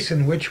place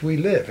in which we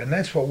live. And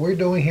that's what we're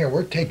doing here.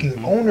 We're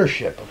taking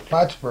ownership of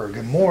Plattsburgh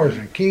and Moores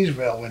and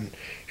Keysville and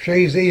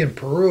Chazy and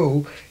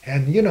Peru.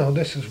 And, you know,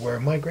 this is where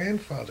my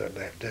grandfather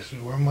lived. This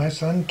is where my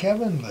son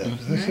Kevin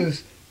lives. This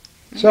is...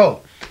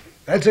 So,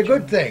 that's a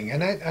good thing.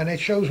 And it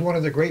shows one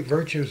of the great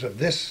virtues of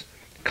this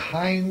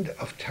kind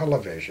of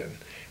television.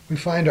 We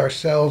find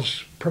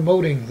ourselves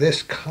promoting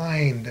this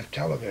kind of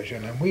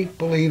television, and we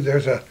believe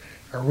there's a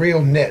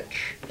real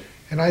niche.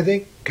 And I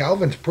think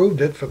Calvin's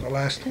proved it for the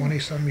last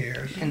 20-some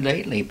years. And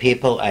lately,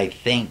 people, I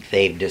think,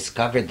 they've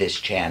discovered this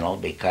channel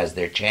because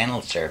they're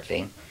channel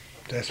surfing,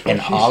 That's what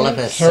and she all said. of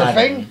a Surfing?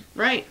 sudden,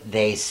 Right.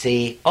 they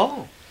see,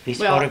 these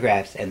Well-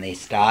 photographs, and they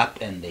stop,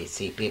 and they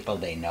see people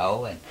they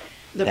know, and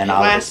The then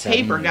all of a last sudden,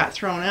 paper got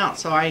thrown out,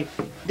 so I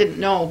didn't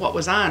know what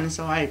was on.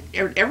 So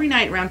every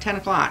night around 10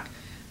 o'clock,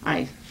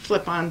 I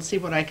flip on, see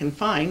what I can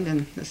find,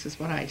 and this is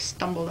what I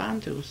stumbled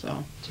onto.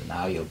 So so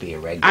now you'll be a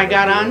regular I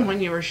got on viewer.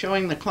 when you were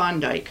showing the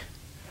Klondike.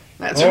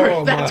 That's Oh,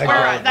 where that's my where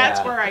I, God. that's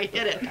Yeah. where I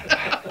hit it.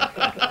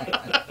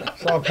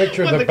 Saw a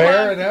picture of With the the bear,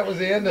 Klondike. and that was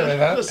the end of it,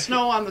 huh? The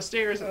snow on the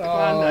stairs at the Oh,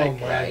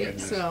 Klondike. my Right.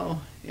 goodness. So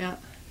yeah,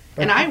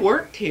 But and I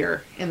worked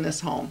here in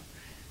this home,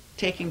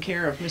 taking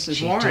care of Mrs.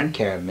 She Warren. took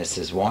care of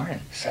Mrs.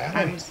 Warren. I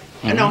Sally, was,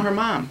 no, her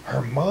mom.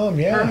 her mom,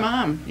 yeah. Her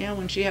mom, yeah,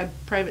 when she had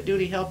private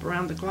duty help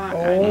around the clock.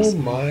 Oh,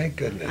 my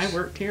goodness. I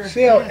worked here.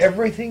 See how Yes.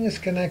 everything is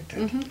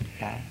connected.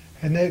 Yeah.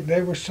 And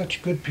they were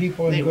such good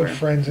people and They good were.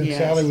 friends, and Yes,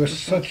 Sally was and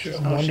such a she was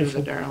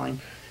wonderful a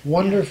darling.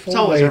 Wonderful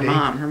So was lady. her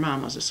mom. Her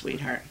mom was a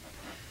sweetheart.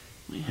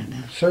 We had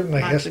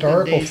Certainly lots of good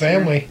historical days here.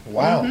 family.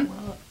 Wow.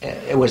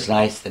 It was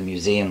nice the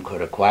museum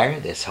could acquire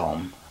this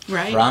home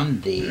Right.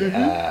 from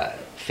the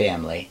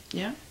family,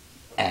 Yeah.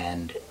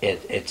 and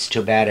it's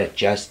too bad it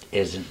just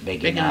isn't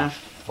big enough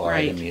for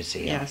right. the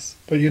museum. Yes.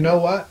 But you know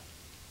what?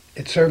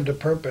 It served a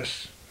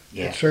purpose. It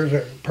Yes. serves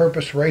a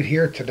purpose right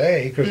here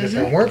today, because if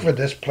it weren't for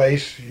this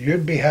place,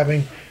 you'd be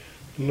having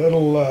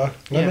little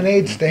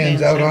lemonade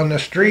stands out on the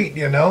street,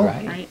 you know?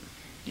 Right. Right.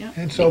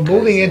 And so Because,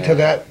 moving into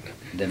that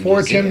The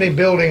four-chimney museum-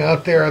 building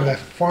out there on the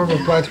former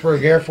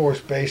Plattsburgh Air Force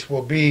Base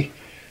we'll be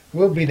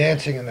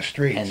dancing in the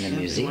streets. And the That'd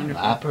be museum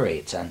wonderful.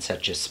 operates on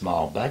such a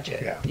small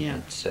budget. Yeah. Yeah.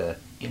 It's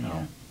you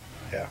know.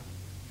 Right.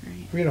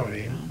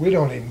 We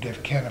don't even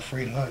give Ken a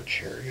free lunch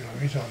here. You know,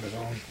 he's on his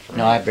own.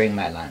 No, I bring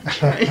my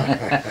lunch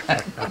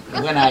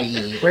when I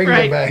eat. Bring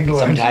Right. the bag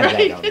lunch. Sometimes I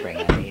Right. don't bring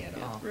any at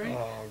all. Right.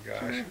 Oh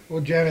gosh.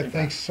 Well, Janet,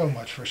 thanks so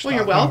much for Well, stopping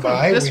you're welcome.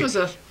 by. This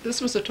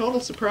was a total We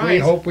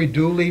surprise. hope we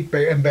duly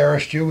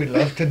embarrassed you. We'd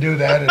love to do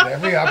that at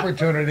every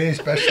opportunity,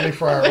 especially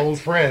for our old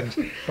friends.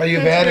 But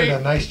you've That's added great.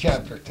 a nice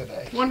chapter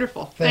today.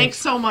 Wonderful. Thanks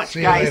so much,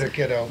 See guys. you later,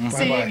 kiddo.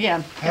 See you Bye-bye.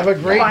 again. Have a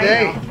great Bye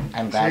day. now.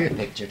 I'm See glad you. the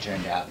picture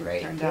turned out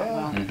great. Turned out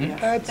well. Yes.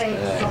 That's,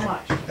 Thanks so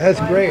much. that's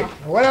great.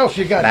 What else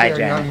you got Bye, there,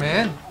 Janet. young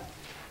man?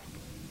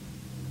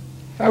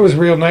 That was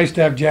real nice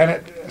to have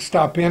Janet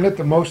stop in at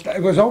the most.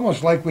 It was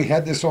almost like we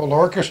had this all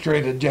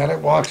orchestrated. Janet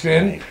walks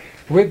in Right.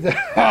 with the.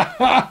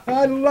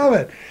 I love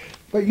it.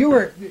 But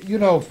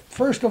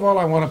first of all,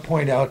 I want to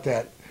point out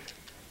that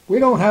we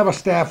don't have a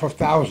staff of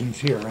thousands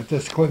here at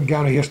this Clinton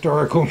County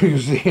Historical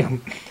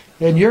Museum.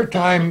 In your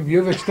time,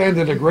 you've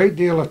extended a great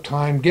deal of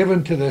time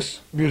given to this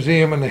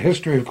museum and the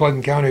history of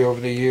Clinton County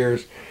over the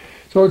years.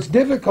 So it's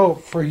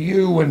difficult for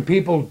you when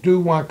people do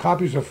want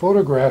copies of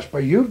photographs,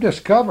 but you've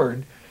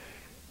discovered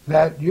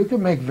that you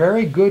can make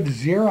very good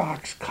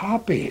Xerox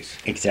copies.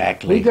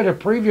 Exactly. We did a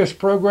previous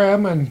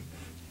program, and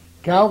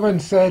Calvin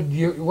said,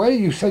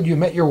 you said you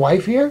met your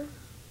wife here?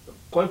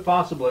 Quite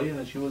possibly,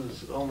 and she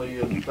was only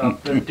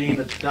about 15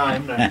 at the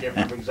time, and I can't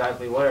remember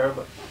exactly where,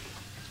 but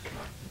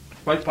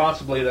quite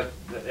possibly that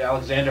the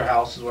Alexander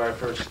House is where I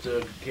first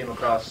came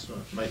across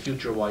my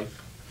future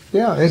wife.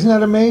 Yeah, isn't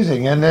that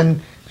amazing? And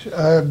then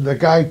the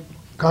guy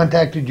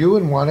contacted you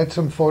and wanted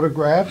some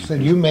photographs,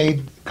 and you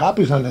made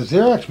copies on the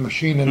Xerox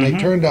machine, and they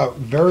turned out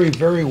very,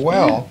 very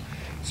well.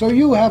 So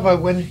you have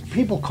when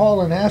people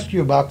call and ask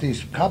you about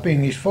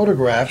copying these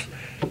photographs,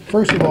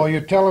 first of all, you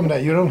tell them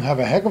that you don't have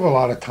a heck of a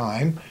lot of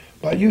time,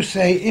 but you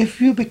say, if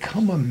you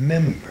become a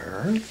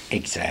member...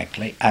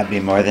 Exactly. I'd be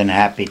more than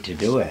happy to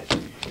do it.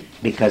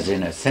 Because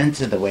in a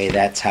sense of the way,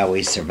 that's how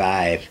we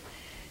survive,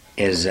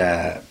 is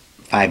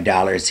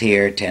 $5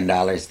 here,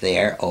 $10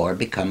 there, or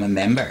become a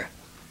member.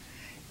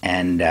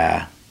 And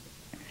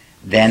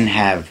then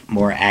have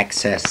more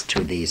access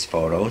to these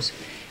photos.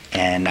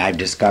 And I've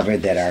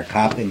discovered that our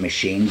copy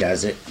machine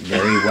does it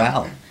very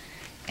well.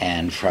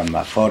 And from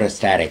a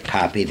photostatic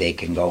copy, they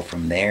can go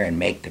from there and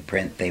make the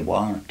print they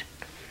want.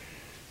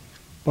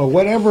 But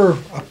whatever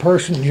a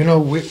person,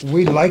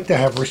 we like to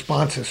have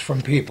responses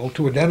from people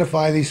to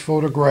identify these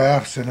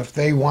photographs, and if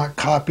they want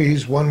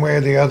copies one way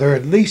or the other,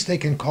 at least they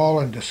can call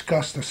and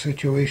discuss the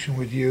situation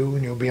with you,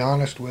 and you'll be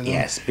honest with them.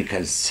 Yes,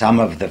 because some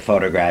of the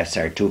photographs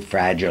are too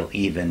fragile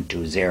even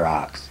to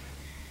Xerox.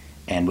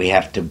 And we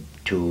have to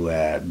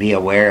be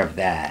aware of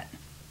that.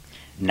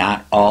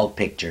 Not all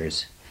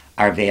pictures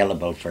are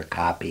available for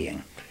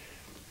copying.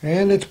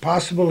 And it's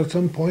possible at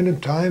some point in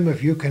time,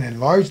 if you can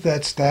enlarge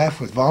that staff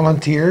with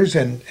volunteers,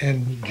 and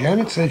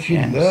Janet said she'd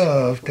Yes.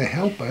 love to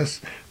help us,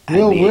 I'd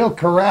be- we'll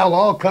corral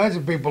all kinds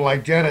of people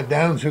like Janet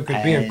Downs who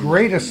could be a I'd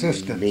great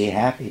assistance. Be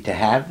happy to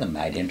have them.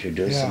 I'd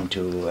introduce Yeah. them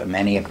to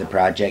many of the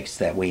projects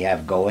that we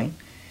have going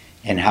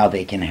and how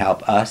they can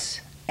help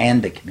us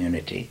and the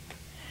community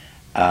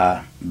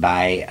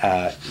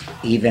by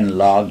even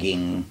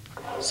logging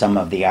some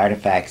of the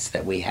artifacts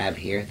that we have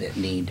here that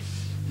need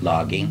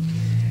logging.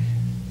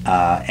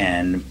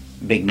 And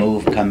big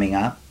move coming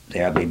up.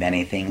 There'll be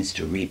many things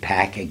to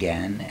repack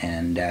again,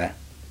 and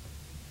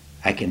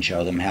I can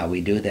show them how we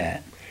do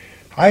that.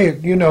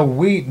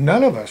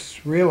 None of us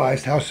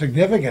realized how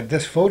significant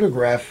this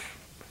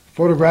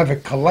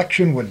photographic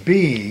collection would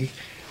be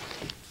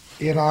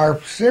in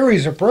our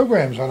series of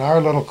programs on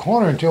our little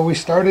corner until we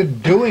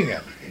started doing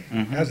it.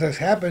 As has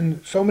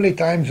happened so many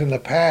times in the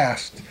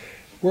past,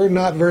 we're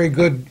not very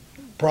good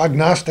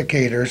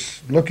prognosticators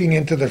looking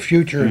into the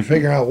future and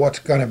figuring out what's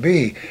going to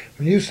be.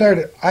 When you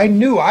started, I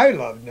knew I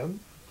loved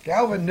them.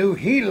 Calvin knew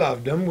he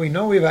loved them. We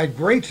know we've had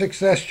great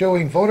success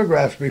showing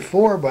photographs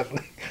before, but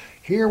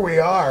here we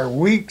are,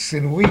 weeks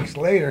and weeks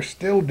later,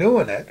 still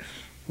doing it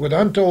with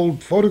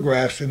untold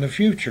photographs in the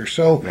future.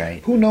 So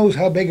Right. who knows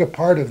how big a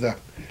part of the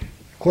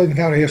Clinton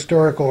County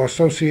Historical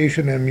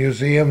Association and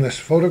Museum this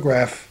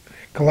photograph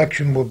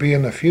collection will be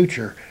in the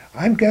future.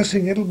 I'm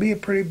guessing it'll be a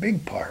pretty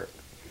big part.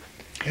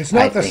 It's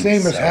not I the think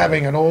same as so.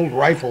 having an old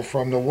rifle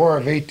from the War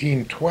of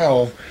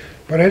 1812,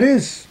 but it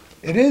is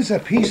a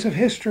piece of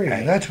history,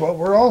 and that's what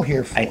we're all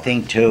here for. I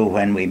think, too,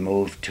 when we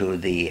move to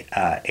the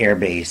air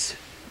base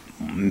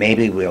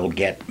maybe we'll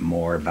get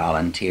more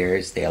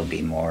volunteers. There'll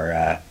be more,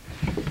 I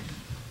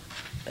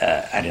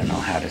don't know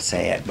how to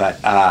say it, but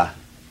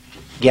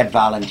get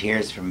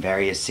volunteers from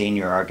various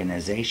senior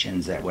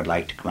organizations that would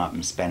like to come up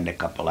and spend a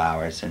couple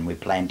hours, and we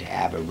plan to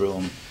have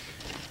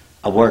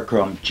a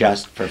workroom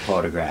just for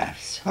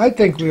photographs. I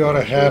think we ought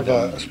to have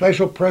a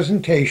special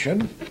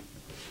presentation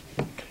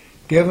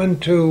given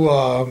to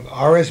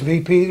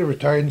RSVP, the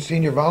Retired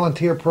Senior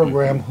Volunteer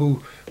Program,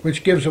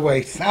 which gives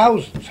away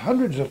thousands,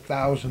 hundreds of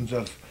thousands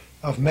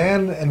of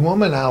man and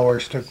woman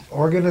hours to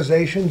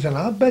organizations, and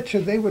I'll bet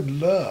you they would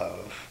love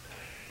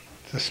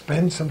to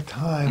spend some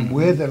time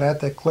with and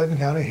at the Clinton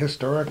County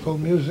Historical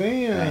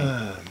Museum.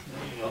 Right.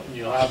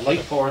 You'll have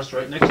Lake Forest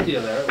right next to you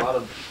there. A lot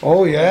of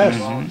Oh yes,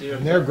 volunteers.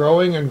 and they're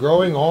growing and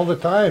growing all the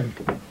time.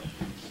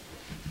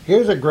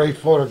 Here's a great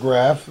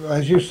photograph.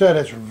 As you said,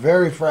 it's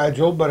very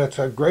fragile, but it's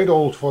a great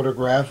old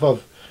photograph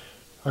of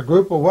a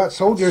group of what?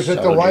 Soldiers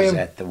at the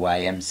At the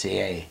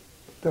YMCA.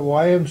 The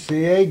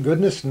YMCA,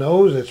 goodness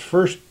knows, it's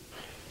First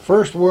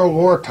World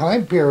War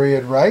time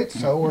period, right?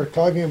 So we're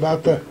talking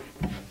about the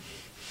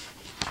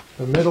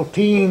middle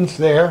teens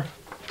there.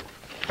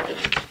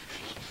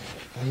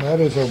 And that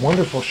is a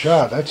wonderful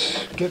shot.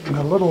 That's getting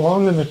a little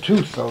long in the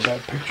tooth, though,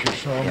 that picture.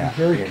 So I'll Yeah, be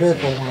very here's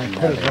careful when I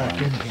put it another back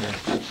one. in here.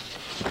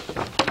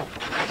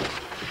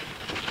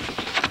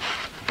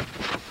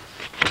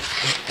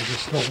 I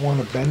just don't want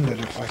to bend it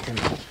if I can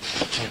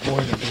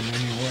avoid it in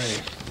any way.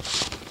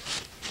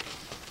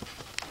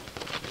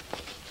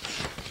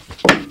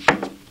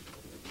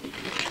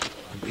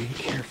 I'm being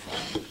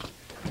careful.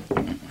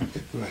 Good.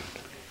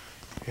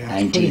 Yeah,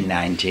 it's pretty-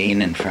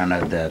 1919 in front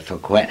of the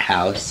Fouquet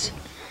House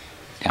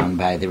down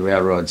by the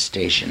railroad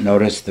station.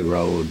 Notice the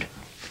road,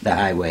 the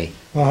highway.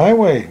 The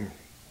highway,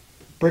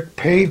 brick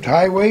paved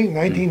highway,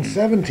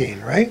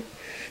 1917, right?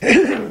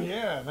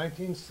 Yeah,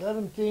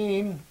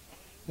 1917.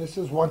 This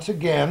is once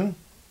again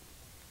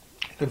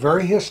the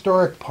very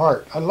historic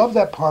part. I love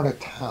that part of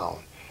town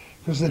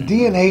because the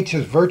D&H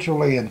is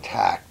virtually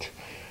intact.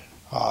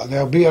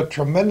 There'll be a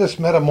tremendous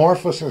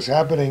metamorphosis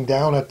happening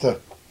down at the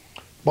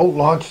boat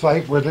launch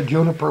site where the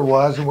Juniper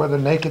was and where the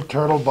Naked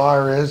Turtle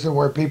Bar is and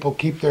where people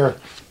keep their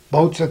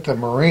boats at the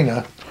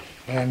marina.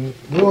 And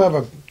we'll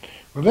have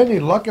with any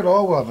luck at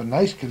all, we'll have a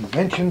nice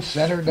convention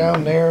center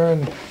down there,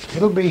 and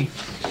it'll be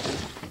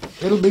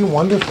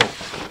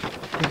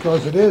wonderful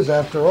because it is,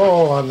 after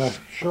all, on the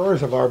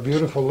shores of our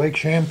beautiful Lake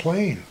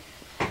Champlain.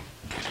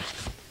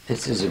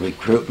 This is a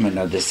recruitment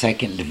of the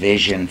 2nd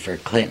Division for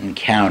Clinton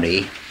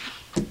County,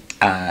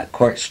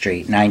 Court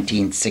Street,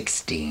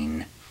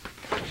 1916.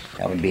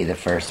 That would be the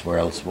First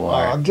World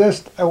War.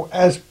 Just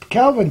as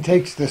Calvin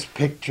takes this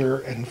picture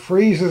and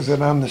freezes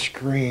it on the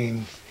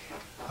screen,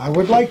 I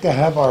would like to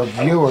have our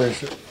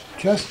viewers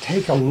just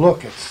take a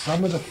look at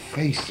some of the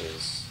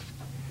faces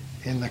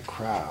in the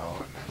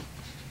crowd.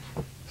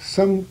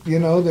 Some,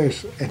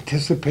 there's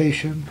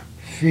anticipation,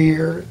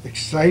 fear,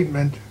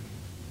 excitement,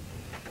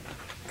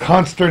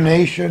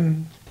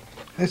 consternation.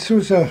 This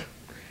was a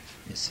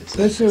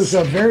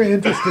very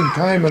interesting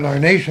time in our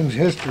nation's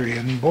history,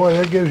 and boy,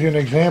 that gives you an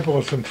example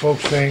of some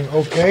folks saying,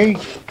 okay,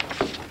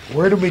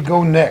 where do we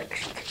go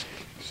next?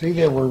 See,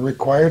 they were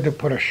required to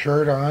put a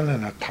shirt on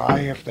and a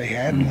tie if they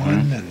had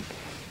one, and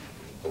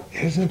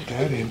isn't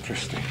that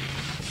interesting?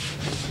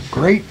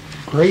 Great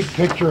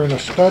picture and a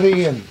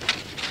study in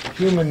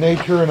human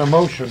nature and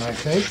emotion, I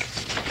think.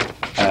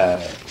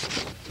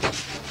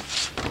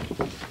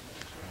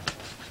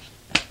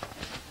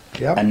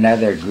 Yep.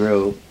 Another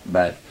group,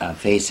 but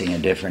facing a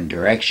different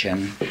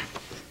direction,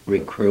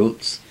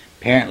 recruits.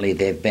 Apparently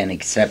they've been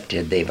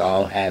accepted. They've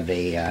all have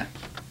a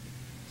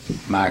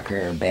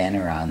marker or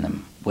banner on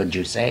them. Would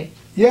you say?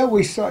 Yeah,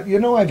 we saw,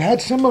 I've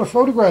had similar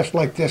photographs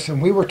like this,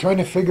 and we were trying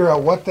to figure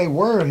out what they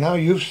were, and now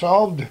you've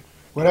solved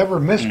whatever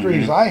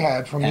mysteries I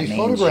had from That these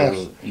means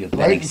photographs. you've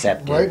been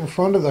accepted. Right in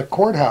front of the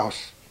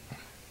courthouse.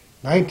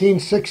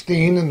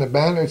 1916, and the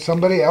banner,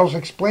 somebody else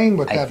explained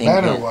what that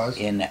banner was.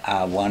 In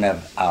one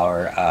of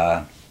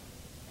our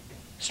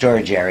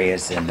storage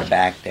areas in the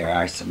back, there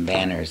are some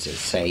banners that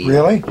say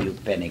Really?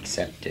 you've been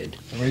accepted.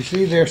 We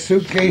see their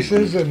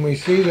suitcases, and we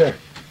see the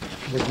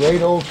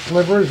great old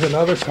slivers and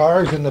other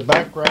cars in the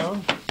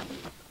background.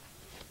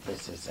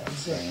 This is that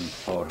same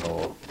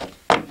photo.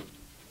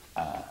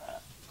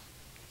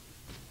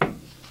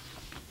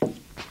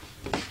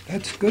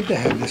 That's good to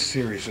have this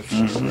series of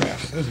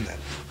photographs, isn't it?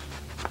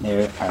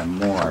 There are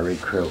more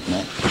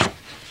recruitment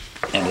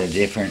at a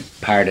different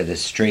part of the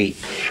street,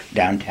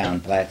 downtown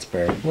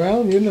Plattsburgh.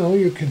 Well,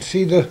 you can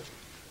see the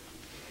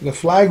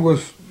flag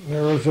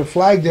there was a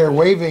flag there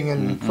waving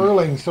and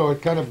furling, so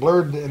it kind of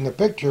blurred in the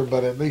picture,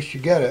 but at least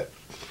you get it.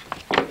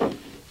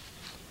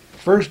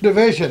 1st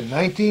Division,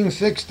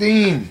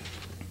 1916.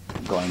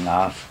 Going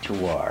off to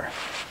war.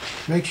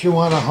 Makes you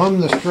want to hum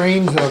the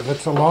strains of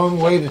It's a Long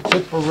Way to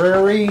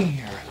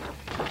Tipperary,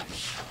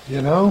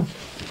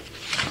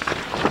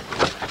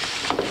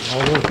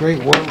 all those great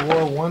World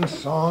War I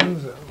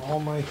songs that all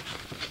my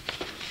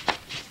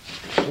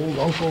old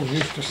uncles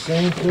used to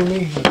sing to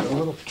me as a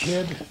little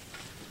kid.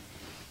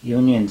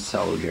 Union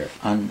soldier,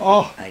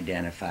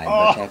 unidentified,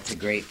 but that's a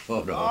great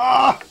photo.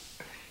 Ah,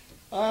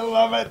 I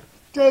love it.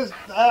 Just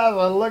have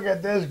a look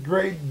at this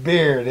great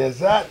beard. Is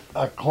that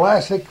a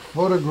classic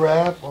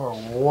photograph or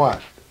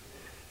what?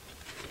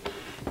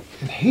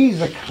 And he's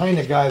the kind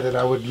of guy that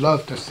I would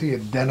love to see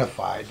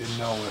identified and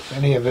know if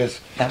any of his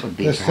That would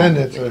be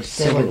descendants probably are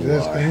still Civil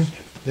existing. War.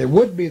 There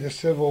would be the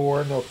Civil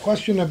War, no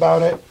question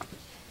about it.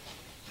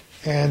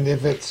 And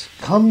if it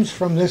comes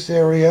from this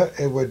area,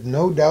 it would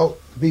no doubt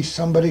be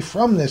somebody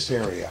from this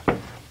area.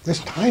 This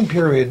time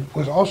period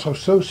was also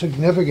so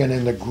significant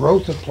in the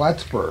growth of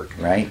Plattsburgh.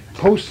 Right?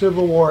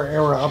 Post-Civil War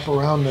era, up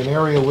around an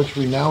area which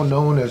we now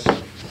know as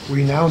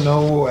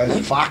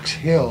Fox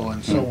Hill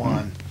and so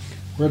on,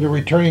 where the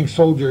returning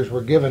soldiers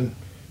were given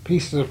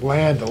pieces of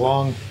land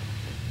along.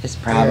 It's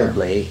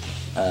probably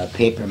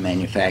paper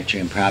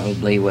manufacturing.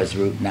 Probably was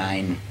Route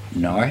 9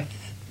 north.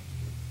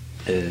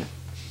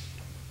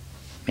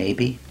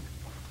 Maybe.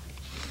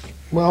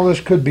 Well,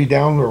 this could be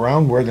down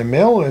around where the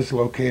mill is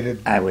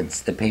located.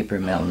 The paper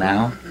mill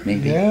now.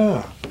 Maybe.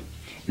 Yeah.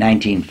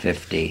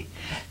 1950.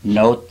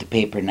 Note the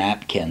paper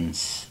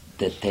napkins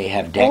that they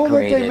have Oh, that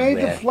decorated they made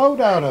with. the float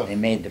out of. They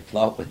made the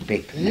float with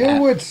paper You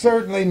napkins. would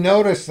certainly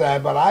notice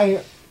that, but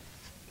I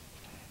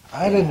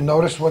didn't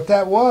notice what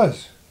that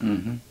was.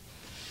 Mm-hmm.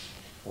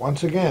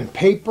 Once again,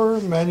 paper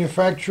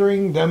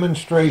manufacturing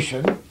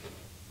demonstration.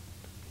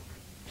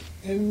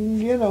 And,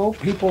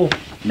 people...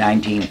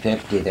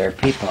 1950. There are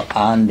people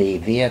on the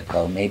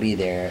vehicle. Maybe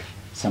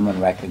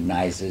someone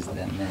recognizes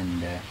them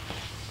and...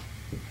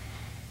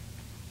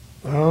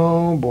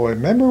 Oh, boy.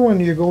 Remember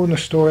when you go in the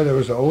store, there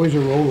was always a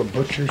roll of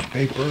butcher's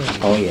paper? And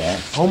Oh,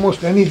 yes.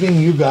 almost anything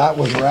you got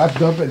was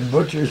wrapped up in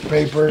butcher's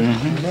paper.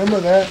 Mhm. Remember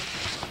that?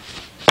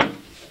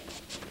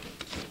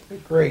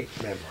 Great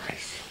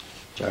memories.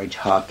 George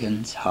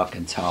Hawkins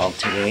Hall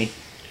today.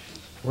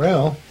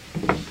 Well,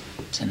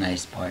 It's a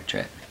nice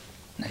portrait.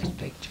 Nice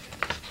picture.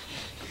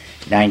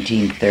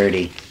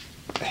 1930.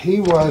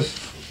 he was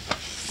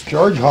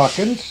George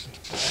Hawkins,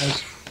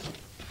 as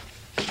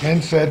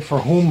Ken said, for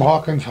whom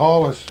Hawkins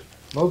Hall is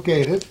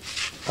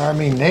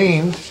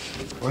named,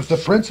 was the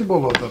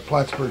principal of the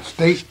Plattsburgh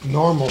State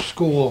Normal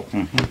School,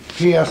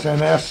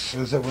 PSNS,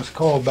 as it was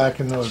called back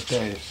in those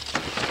days.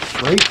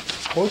 Great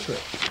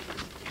portrait.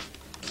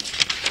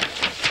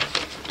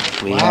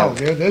 We Wow, have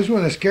this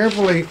one is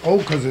carefully,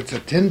 because it's a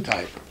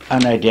tintype.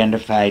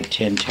 unidentified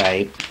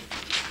tintype.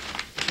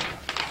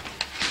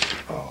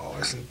 Oh,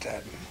 isn't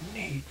that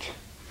neat?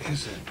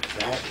 Isn't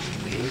that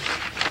neat?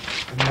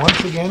 And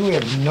once again, we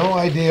have no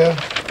idea.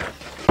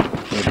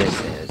 Who this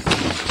is.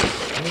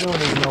 We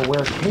don't even know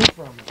where it came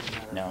from, as a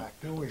matter No. of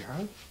fact, do we,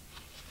 huh?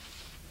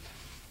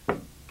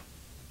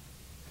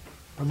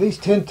 But these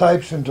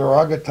tintypes and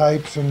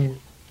daguerreotypes and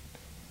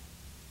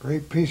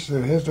great pieces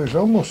of his, there's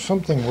almost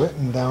something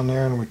written down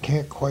there and we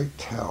can't quite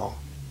tell.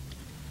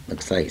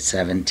 Looks like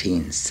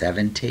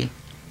 1770.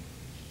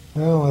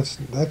 No,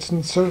 that's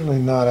certainly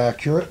not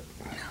accurate.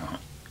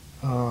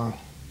 A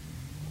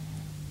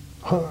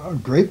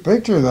great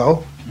picture,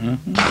 though.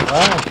 Mm-hmm.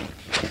 Wow.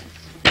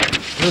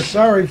 We're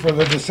sorry for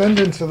the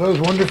descendants of those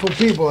wonderful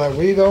people that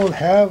we don't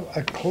have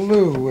a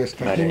clue as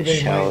to But who it they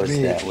might shows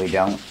be. that we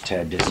don't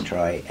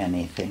destroy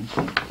anything.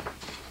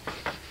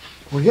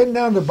 We're getting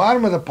down to the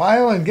bottom of the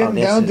pile and getting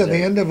this down is to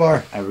the end of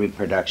our... A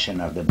reproduction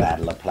of the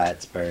Battle of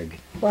Plattsburgh.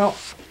 Well,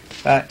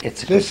 But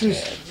it's a this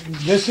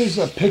good is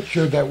a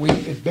picture that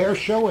it bears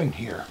showing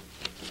here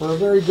for a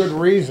very good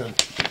reason.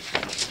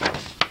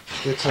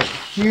 It's a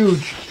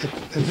huge...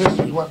 this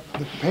is what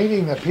the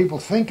painting that people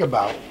think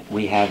about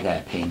We have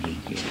that painting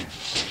here.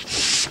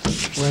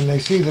 when they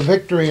see the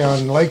victory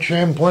on Lake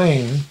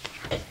Champlain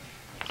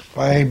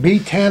by B.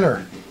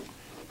 Tanner.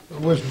 It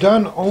was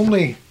done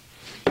only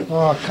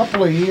a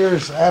couple of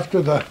years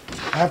after the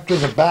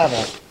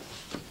battle,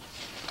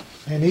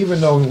 and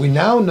even though we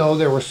now know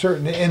there were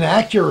certain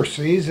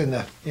inaccuracies in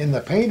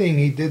the painting,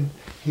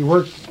 he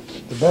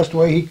worked the best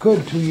way he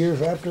could 2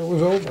 years after it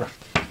was over.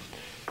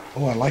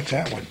 Oh, I like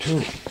that one too.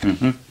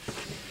 Mm-hmm.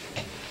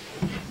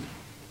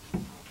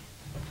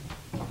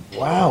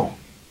 Wow.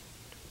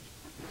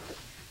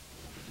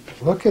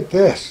 Look at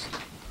this.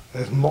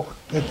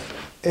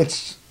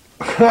 It's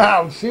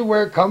see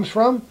where it comes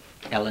from?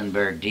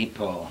 Ellenberg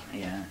Depot,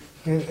 yeah.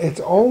 Its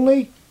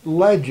only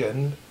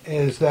legend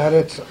is that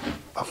it's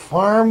a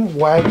farm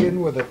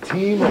wagon with a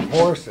team of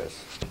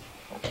horses.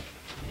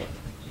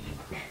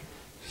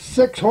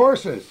 6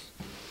 horses.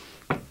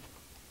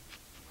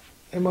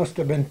 They must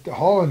have been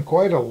hauling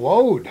quite a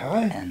load,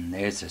 huh? And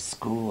there's a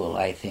school,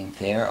 I think,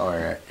 there, or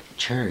a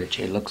church.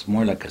 It looks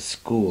more like a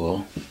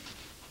school,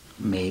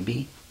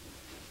 maybe.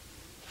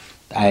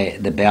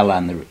 The bell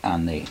on the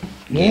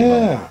gable.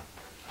 Yeah.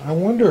 I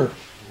wonder.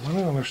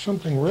 Well, there's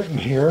something written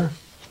here.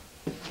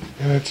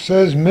 And it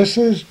says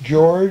Mrs.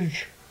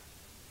 George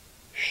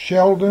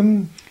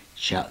Sheldon.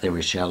 There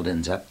were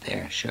Sheldons up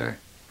there, sure.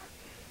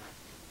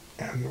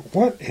 And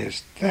what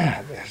is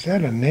that? Is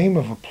that a name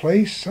of a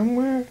place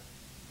somewhere?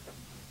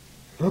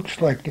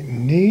 Looks like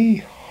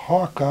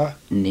Nehawka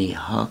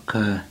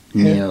Nils.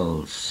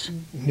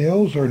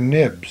 Nils or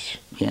Nibs.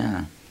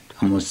 Yeah,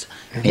 almost.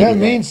 If maybe that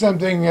means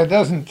something, it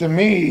doesn't to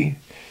me.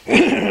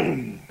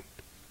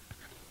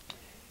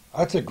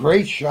 That's a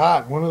great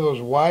shot, one of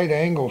those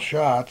wide-angle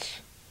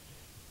shots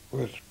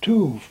with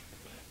two,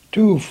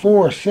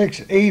 4,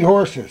 6, 8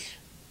 horses.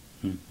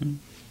 Mhm.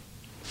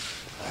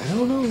 I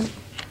don't know.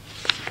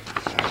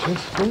 I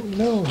just don't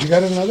know. You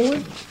got another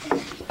one?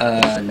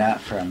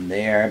 Not from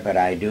there, but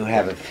I do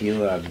have a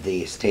few of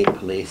the state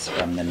police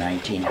from the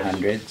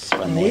 1900s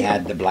when they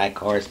had the Black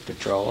Horse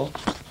Patrol.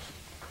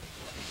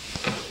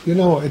 You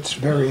know, it's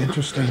very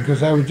interesting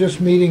because I was just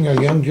meeting a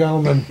young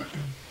gentleman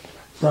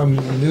from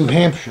New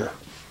Hampshire.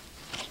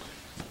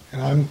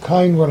 And I'm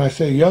kind when I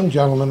say young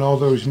gentleman,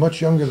 although he's much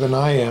younger than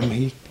I am.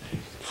 He's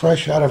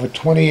fresh out of a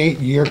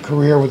 28-year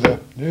career with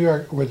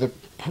the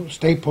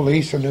state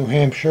police in New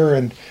Hampshire,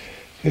 and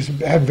has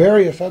had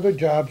various other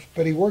jobs,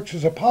 but he works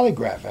as a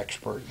polygraph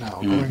expert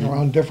now, going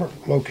around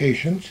different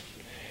locations.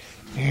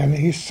 And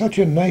he's such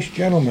a nice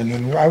gentleman.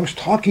 And I was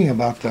talking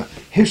about the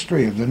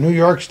history of the New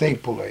York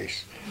State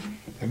Police.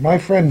 And my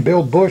friend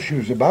Bill Bush,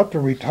 who's about to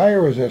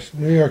retire as a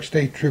New York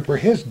State Trooper,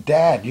 his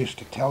dad used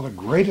to tell the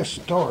greatest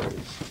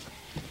stories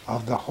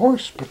of the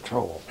horse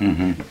patrol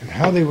and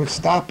how they would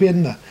stop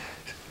in the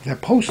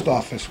post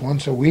office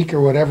once a week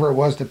or whatever it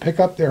was to pick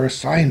up their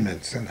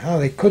assignments, and how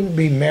they couldn't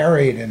be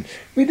married. And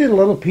we did a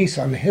little piece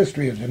on the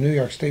history of the New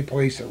York State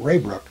Police at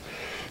Raybrook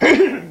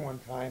one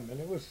time,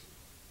 and it was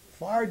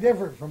far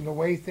different from the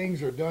way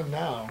things are done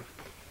now.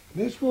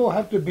 This will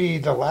have to be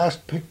the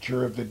last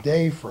picture of the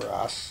day for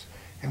us,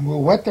 and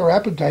we'll whet their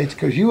appetites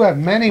because you have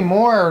many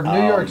more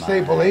New York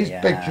State Police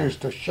pictures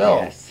to show.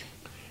 Yes.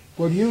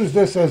 We'll use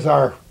this as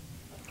our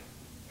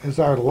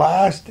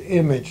last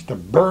image to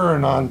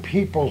burn on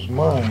people's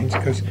minds,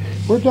 because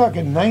we're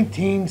talking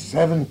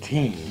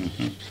 1917.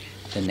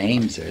 The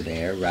names are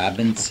there,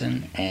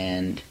 Robinson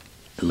and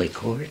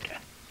Licourt,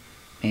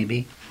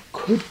 maybe?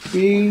 Could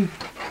be,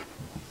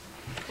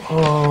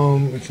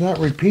 it's not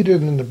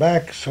repeated in the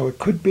back, so it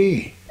could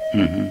be.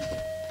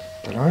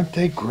 But aren't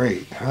they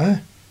great, huh?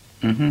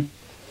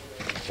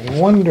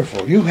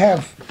 Wonderful.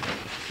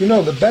 You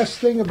know, the best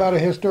thing about a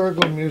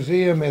historical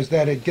museum is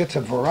that it gets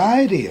a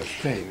variety of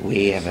things.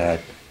 We have a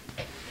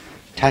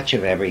touch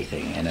of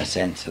everything, in a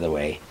sense of the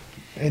way.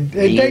 And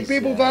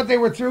people thought they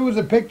were through with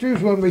the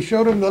pictures when we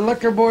showed them the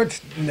liquor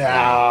boards.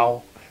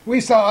 No.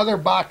 We saw other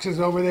boxes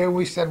over there, and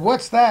we said,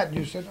 "What's that?" And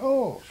you said,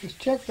 "Oh, just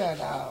check that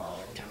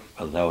out."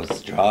 Well,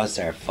 those drawers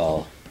are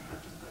full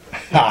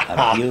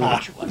of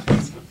huge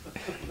ones.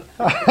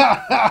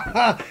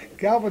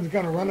 Calvin's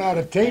going to run out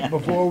of tape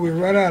before we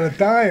run out of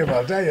time,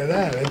 I'll tell you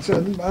that.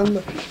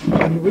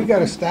 And we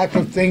got a stack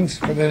of things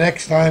for the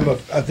next time.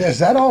 Is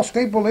that all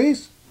state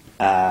police?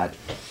 About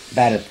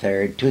a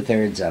third,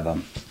 2/3 of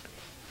them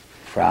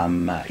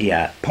from,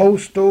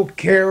 Postal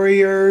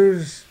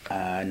carriers.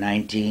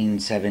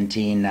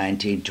 1917,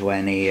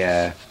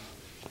 1920.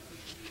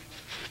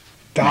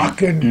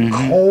 Dock and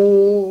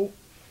coal.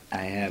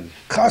 I have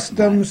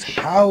Customs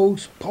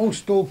house,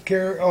 postal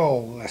carrier. Oh,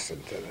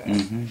 listen to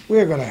this.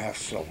 We're going to have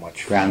so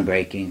much fun.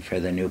 groundbreaking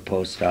for the new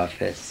post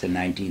office in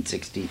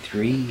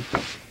 1963.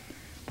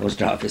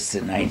 Post office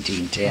in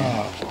 1910.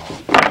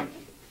 Oh.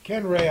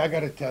 Ken Wray, I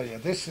got to tell you,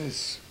 this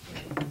is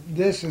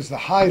the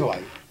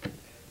highlight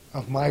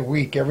of my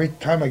week. Every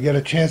time I get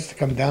a chance to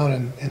come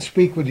down and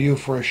speak with you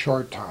for a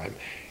short time.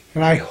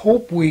 And I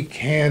hope we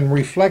can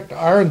reflect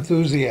our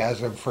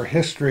enthusiasm for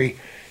history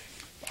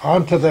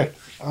onto the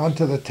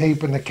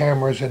tape and the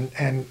cameras,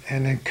 and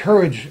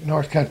encourage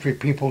North Country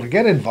people to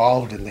get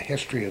involved in the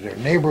history of their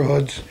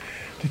neighborhoods,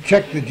 to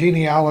check the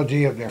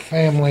genealogy of their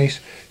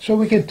families, so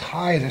we can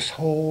tie this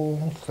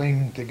whole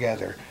thing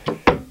together.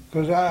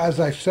 Because as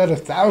I've said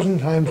 1,000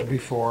 times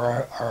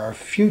before, our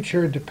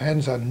future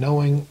depends on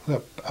knowing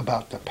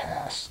about the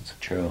past.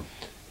 True.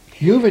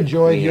 You've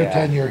enjoyed your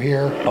tenure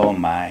here. Oh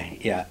my,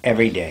 yeah,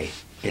 every day.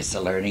 It's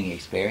a learning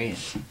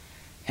experience.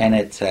 And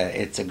it's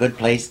a good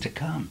place to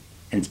come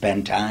and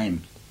spend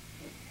time.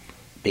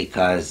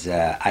 Because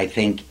I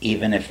think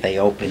even if they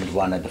opened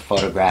one of the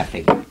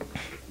photographic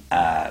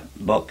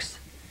books,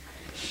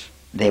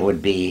 they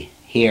would be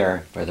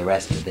here for the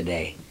rest of the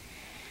day.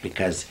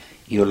 Because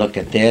you look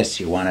at this,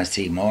 you want to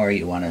see more,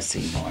 you want to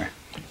see more.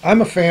 I'm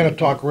a fan of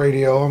talk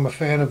radio. I'm a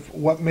fan of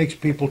what makes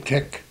people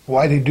tick,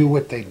 why they do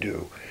what they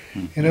do.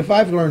 And if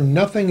I've learned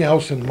nothing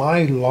else in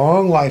my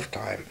long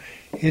lifetime,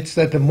 it's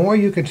that the more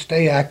you can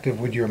stay active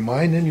with your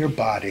mind and your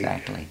body,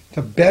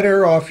 the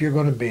better off you're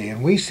going to be.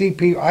 And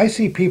I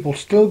see people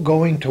still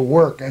going to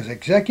work as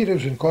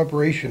executives in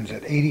corporations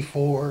at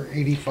 84,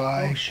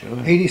 85,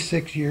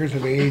 86 years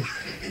of age.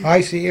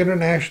 I see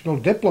international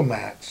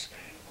diplomats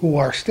who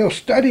are still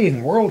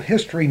studying world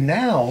history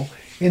now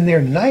in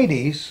their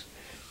 90s.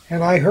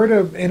 And I heard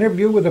an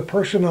interview with a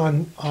person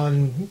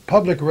on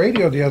public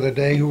radio the other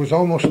day who was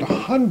almost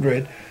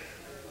 100,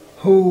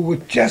 who was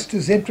just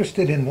as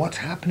interested in what's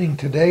happening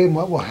today and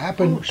what will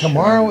happen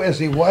tomorrow as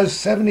he was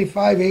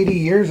 75, 80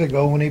 years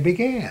ago when he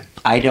began.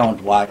 I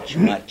don't watch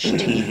much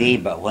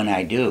TV, but when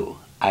I do,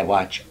 I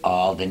watch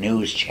all the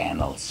news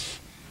channels.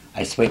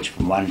 I switch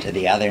from one to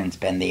the other and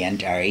spend the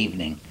entire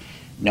evening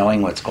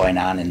knowing what's going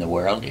on in the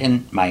world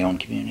in my own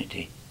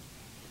community.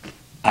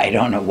 I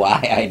don't know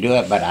why I do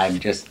it, but I'm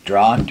just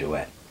drawn to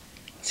it.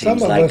 Some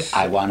Seems of like us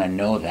I want to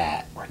know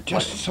that. are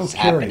just so what's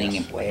curious. happening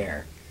and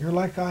where. You're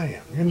like I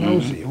am. You're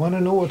nosy. You want to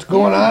know what's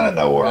going on in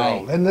the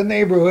world, Right. in the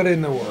neighborhood,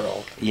 in the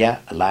world. Yeah,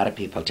 a lot of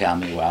people tell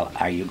me, well,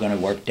 are you going to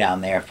work down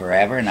there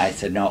forever? And I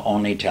said, no,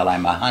 only till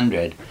I'm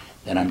 100.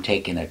 Then I'm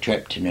taking a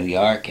trip to New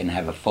York and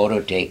have a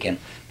photo taken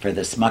for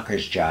the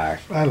Smucker's jar.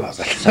 I love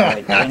it. So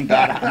it then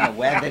got on the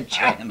Weather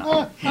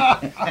Channel.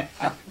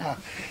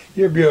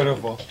 You're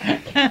beautiful.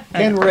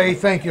 Ken Wray,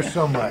 thank you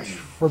so much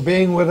for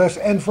being with us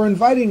and for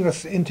inviting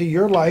us into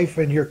your life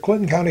and your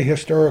Clinton County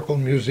Historical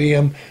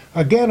Museum.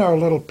 Again, our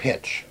little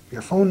pitch.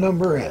 Your phone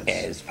number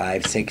Is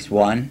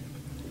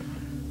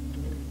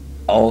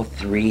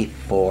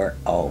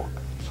 561-0340.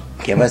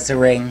 Give us a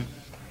ring.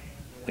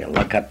 We'll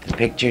look up the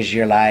pictures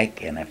you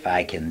like, and if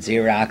I can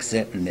Xerox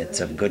it and it's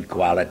of good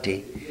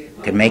quality,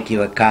 can make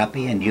you a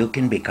copy and you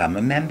can become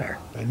a member.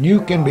 And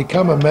you can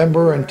become a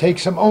member and take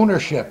some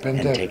ownership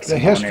into And take the some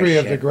history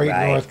of the ownership, great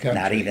right. North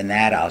Country. Not even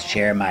that, I'll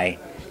share my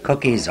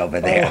cookies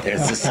over there.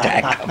 There's a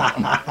stack of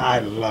them. I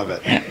love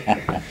it.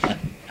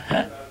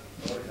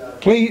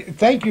 Please,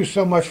 thank you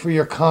so much for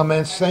your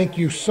comments. Thank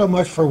you so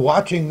much for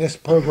watching this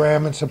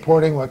program and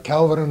supporting what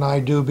Calvin and I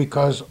do,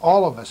 because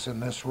all of us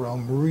in this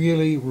room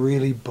really,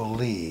 really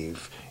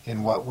believe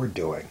in what we're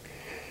doing.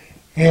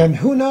 And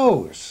who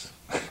knows,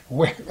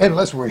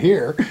 unless we're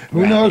here,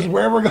 who knows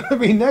where we're going to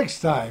be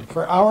next time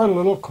for our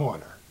little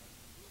corner.